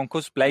che faceva un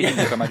cosplay di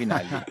Luca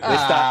Marinelli.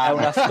 Questa è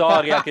una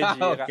storia che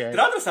gira. Okay.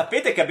 Tra l'altro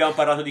sapete che abbiamo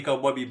parlato di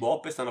Cowboy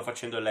Bebop e stanno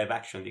facendo il live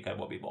action di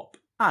Cowboy Bebop.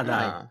 Ah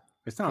dai,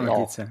 questa è una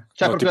notizia.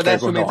 Cioè No, proprio ti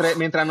adesso prego, no.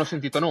 mentre hanno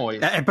sentito noi.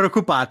 È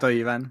preoccupato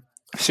Ivan.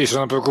 Sì,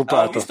 sono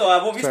preoccupato.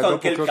 Avevo visto Cioè,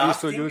 anche il dopo che ho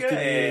visto casting, gli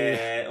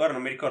ultimi... ora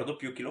non mi ricordo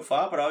più chi lo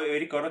fa, però io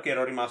ricordo che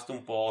ero rimasto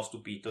un po'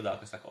 stupito da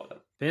questa cosa.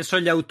 Penso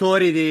agli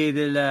autori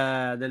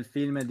del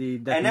film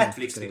di Death È Note,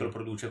 Netflix che credo. lo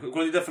produce,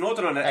 quello di Death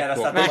Note non era Ecco.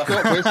 stato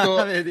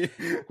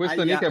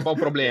Questo Aia. Nick è un po' un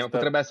problema, Questo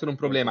potrebbe essere un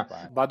problema.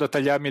 Vado a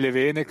tagliarmi le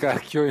vene,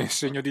 cacchio, in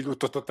segno di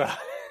lutto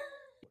totale.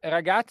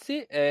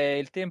 Ragazzi,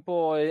 il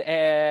tempo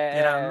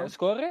Tiranno?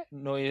 scorre,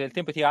 il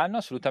tempo è tiranno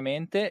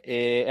assolutamente,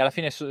 e alla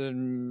fine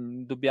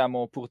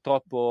dobbiamo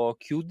purtroppo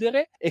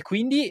chiudere, e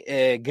quindi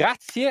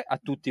grazie a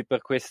tutti per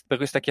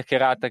questa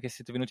chiacchierata che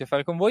siete venuti a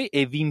fare con voi,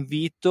 e vi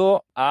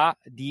invito a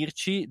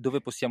dirci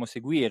dove possiamo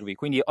seguirvi.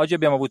 Quindi oggi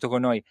abbiamo avuto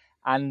con noi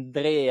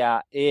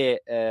Andrea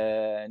e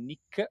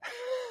Nick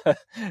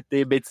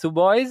dei Betsu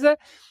Boys.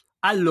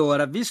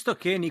 Allora, visto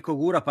che Nico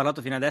Guro ha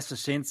parlato fino adesso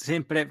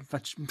sempre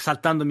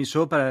saltandomi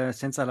sopra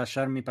senza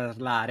lasciarmi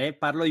parlare,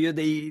 parlo io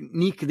dei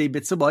Nick dei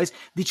Bezzo Boys,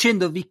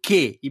 dicendovi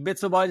che i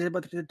Bezzo Boys li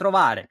potrete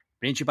trovare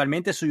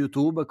principalmente su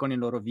YouTube con i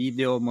loro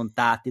video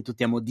montati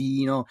tutti a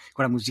modino,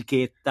 con la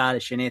musichetta, le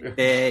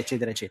scenette,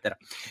 eccetera, eccetera.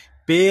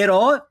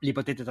 Però li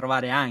potete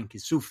trovare anche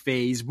su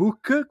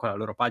Facebook, con la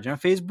loro pagina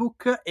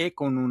Facebook, e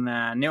con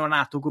un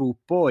neonato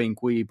gruppo in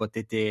cui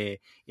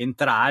potete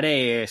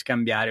entrare e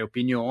scambiare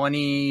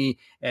opinioni,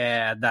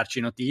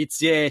 darci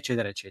notizie,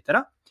 eccetera,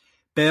 eccetera.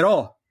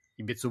 Però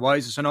i Bezzu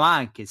Boys sono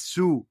anche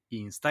su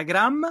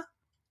Instagram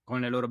con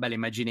le loro belle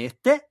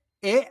immaginette,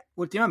 e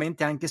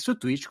ultimamente anche su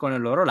Twitch con le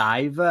loro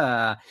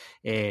live,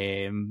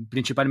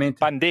 principalmente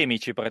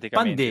Pandemici,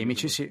 praticamente.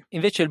 pandemici, sì.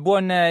 Invece il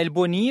buon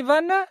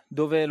Ivan,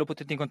 dove lo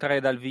potete incontrare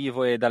dal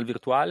vivo e dal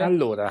virtuale?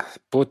 Allora,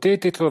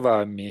 potete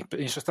trovarmi,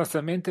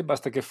 sostanzialmente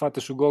basta che fate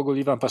su Google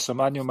Ivan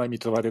Passamagno, ma mi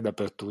trovate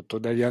dappertutto,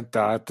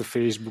 DeviantArt,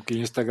 Facebook,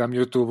 Instagram,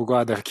 YouTube,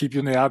 guarda, chi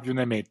più ne ha più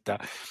ne metta.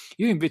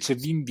 Io invece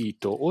vi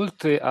invito,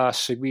 oltre a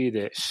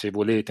seguire, se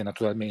volete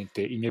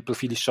naturalmente, i miei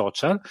profili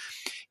social,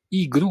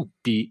 i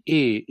gruppi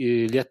e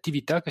le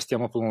attività che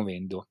stiamo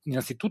promuovendo.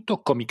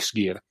 Innanzitutto Comics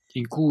Gear,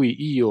 in cui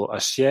io,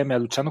 assieme a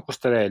Luciano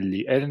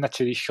Costarelli, Elena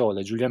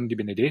Cerisciola e Giuliano Di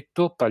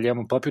Benedetto,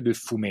 parliamo proprio del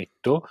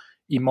fumetto,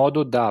 in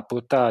modo da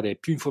portare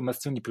più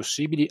informazioni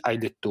possibili ai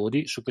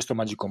lettori su questo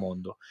magico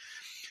mondo.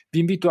 Vi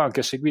invito anche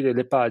a seguire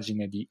le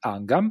pagine di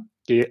Angam,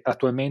 che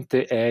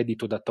attualmente è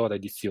edito da Tora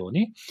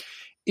Edizioni,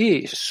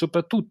 e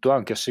soprattutto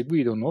anche a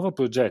seguire un nuovo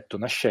progetto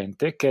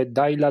nascente che è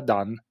Daila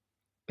Dan,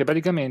 che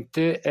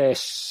praticamente è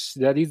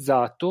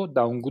realizzato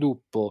da un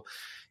gruppo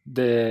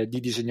di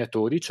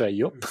disegnatori, cioè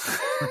io,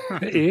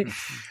 e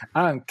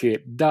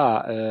anche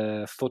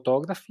da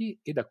fotografi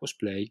e da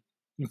cosplay.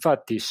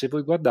 Infatti, se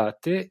voi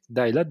guardate,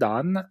 Daila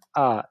Dan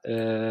ha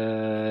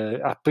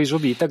preso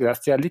vita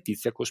grazie a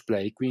Letizia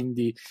Cosplay,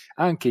 quindi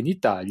anche in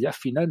Italia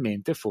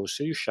finalmente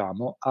forse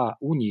riusciamo a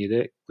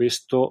unire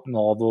questa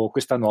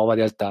nuova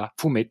realtà,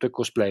 fumetto e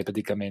cosplay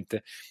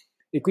praticamente.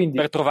 E quindi,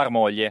 per trovare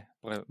moglie.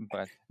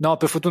 No,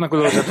 per fortuna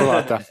quello l'ho già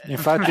trovata.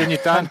 Infatti ogni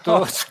tanto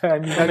No,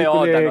 mi dai Oda,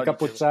 quelle no,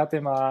 capocciate,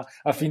 ma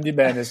a fin di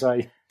bene,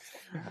 sai.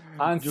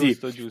 Anzi,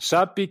 giusto.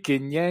 sappi che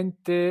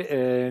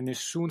niente,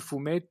 nessun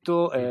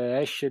fumetto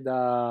esce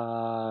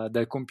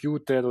dal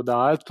computer o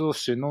da altro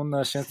se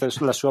non senza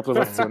la sua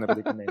approvazione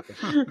praticamente.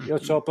 Io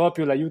ho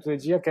proprio l'aiuto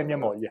regia che è mia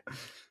moglie.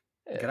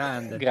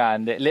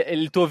 Grande.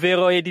 Il tuo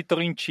vero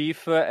editor in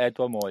chief è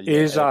tua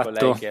moglie.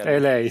 Esatto, è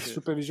lei, sì.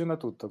 supervisiona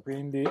tutto,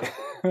 quindi...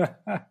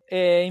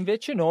 E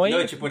invece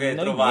noi ci potete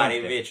trovare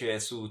niente. invece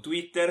su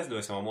Twitter,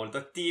 dove siamo molto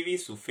attivi,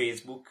 su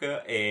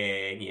Facebook,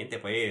 e niente,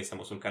 poi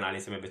siamo sul canale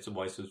insieme a Bezzo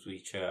Boy su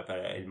Twitch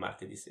per il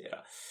martedì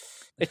sera.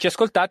 E ci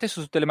ascoltate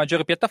su tutte le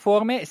maggiori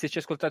piattaforme, e se ci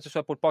ascoltate su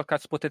Apple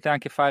Podcast potete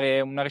anche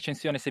fare una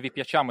recensione se vi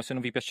piacciamo, se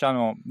non vi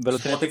piacciamo ve lo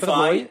tenete per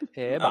voi,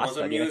 e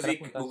Amazon basta.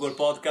 Music, Google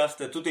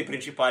Podcast, tutti i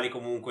principali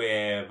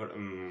comunque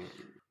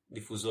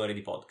diffusori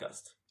di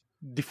podcast.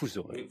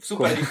 Diffusori.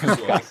 Super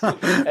diffusori.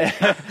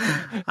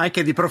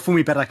 Anche di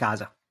profumi per la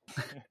casa.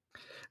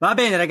 Va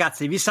bene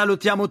ragazzi, vi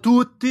salutiamo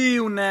tutti,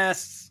 un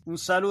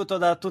saluto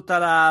da tutta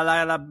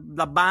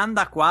la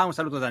banda qua, un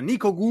saluto da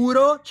Nico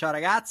Guro, ciao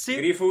ragazzi.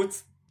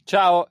 Griffoots.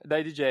 Ciao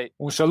dai DJ.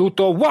 Un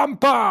saluto One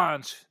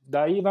Punch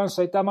da Ivan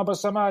Saitama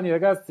Passamani,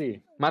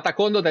 ragazzi.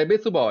 Matacondo dai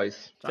Bezzu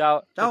Boys.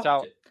 Ciao.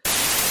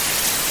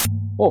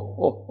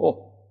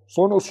 Oh,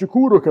 sono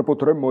sicuro che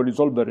potremmo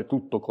risolvere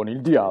tutto con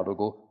il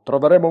dialogo.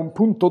 Troveremo un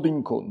punto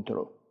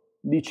d'incontro,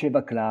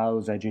 diceva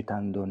Klaus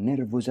agitando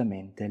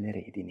nervosamente le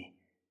redini.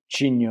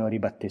 Cigno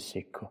ribatté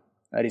secco.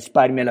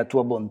 Risparmia la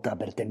tua bontà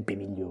per tempi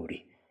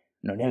migliori.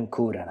 Non è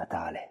ancora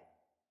Natale.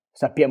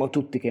 Sappiamo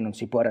tutti che non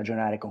si può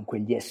ragionare con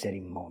quegli esseri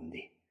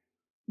immondi.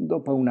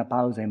 Dopo una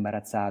pausa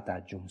imbarazzata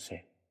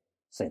aggiunse,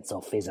 senza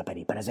offesa per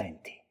i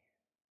presenti.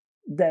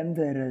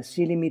 Denver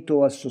si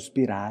limitò a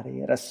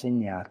sospirare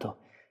rassegnato.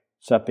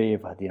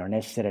 Sapeva di non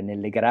essere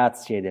nelle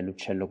grazie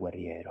dell'uccello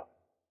guerriero.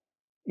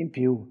 In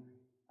più,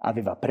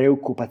 aveva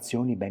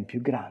preoccupazioni ben più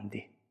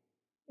grandi.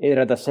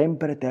 Era da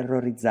sempre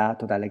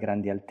terrorizzato dalle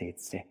grandi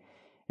altezze,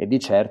 e di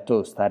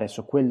certo stare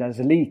su quella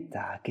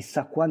slitta a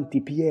chissà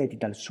quanti piedi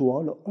dal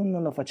suolo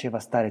non lo faceva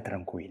stare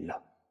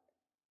tranquillo.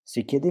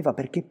 Si chiedeva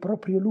perché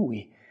proprio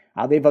lui,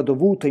 aveva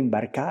dovuto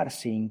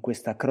imbarcarsi in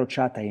questa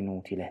crociata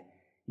inutile,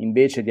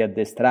 invece di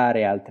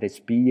addestrare altre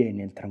spie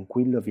nel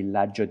tranquillo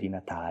villaggio di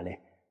Natale,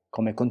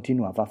 come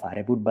continuava a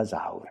fare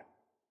Bulbasaur?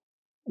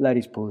 La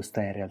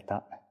risposta, in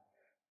realtà,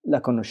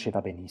 la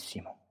conosceva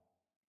benissimo.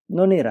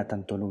 Non era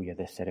tanto lui ad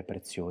essere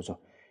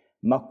prezioso,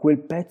 ma quel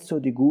pezzo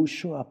di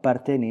guscio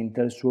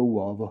appartenente al suo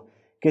uovo,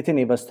 che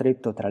teneva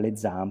stretto tra le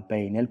zampe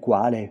e nel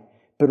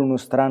quale, per uno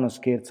strano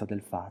scherzo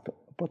del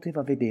fato,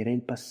 poteva vedere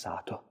il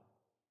passato.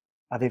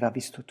 Aveva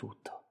visto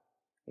tutto: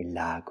 il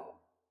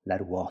lago, la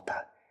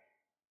ruota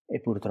e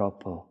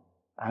purtroppo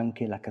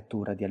anche la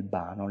cattura di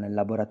Albano nel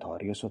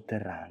laboratorio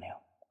sotterraneo.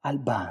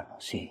 Albano,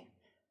 sì,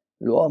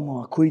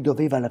 l'uomo a cui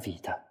doveva la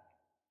vita.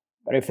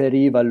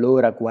 Preferiva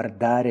allora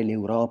guardare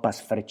l'Europa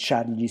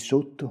sfrecciargli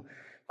sotto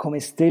come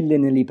stelle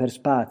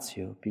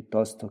nell'iperspazio,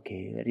 piuttosto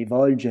che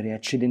rivolgere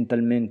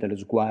accidentalmente lo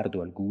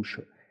sguardo al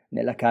guscio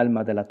nella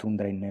calma della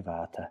tundra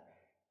innevata,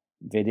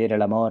 vedere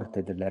la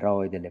morte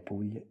dell'eroe delle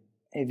Puglie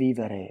e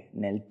vivere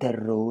nel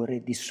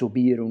terrore di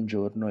subire un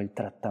giorno il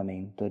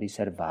trattamento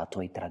riservato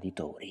ai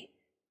traditori,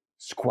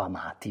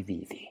 squamati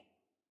vivi.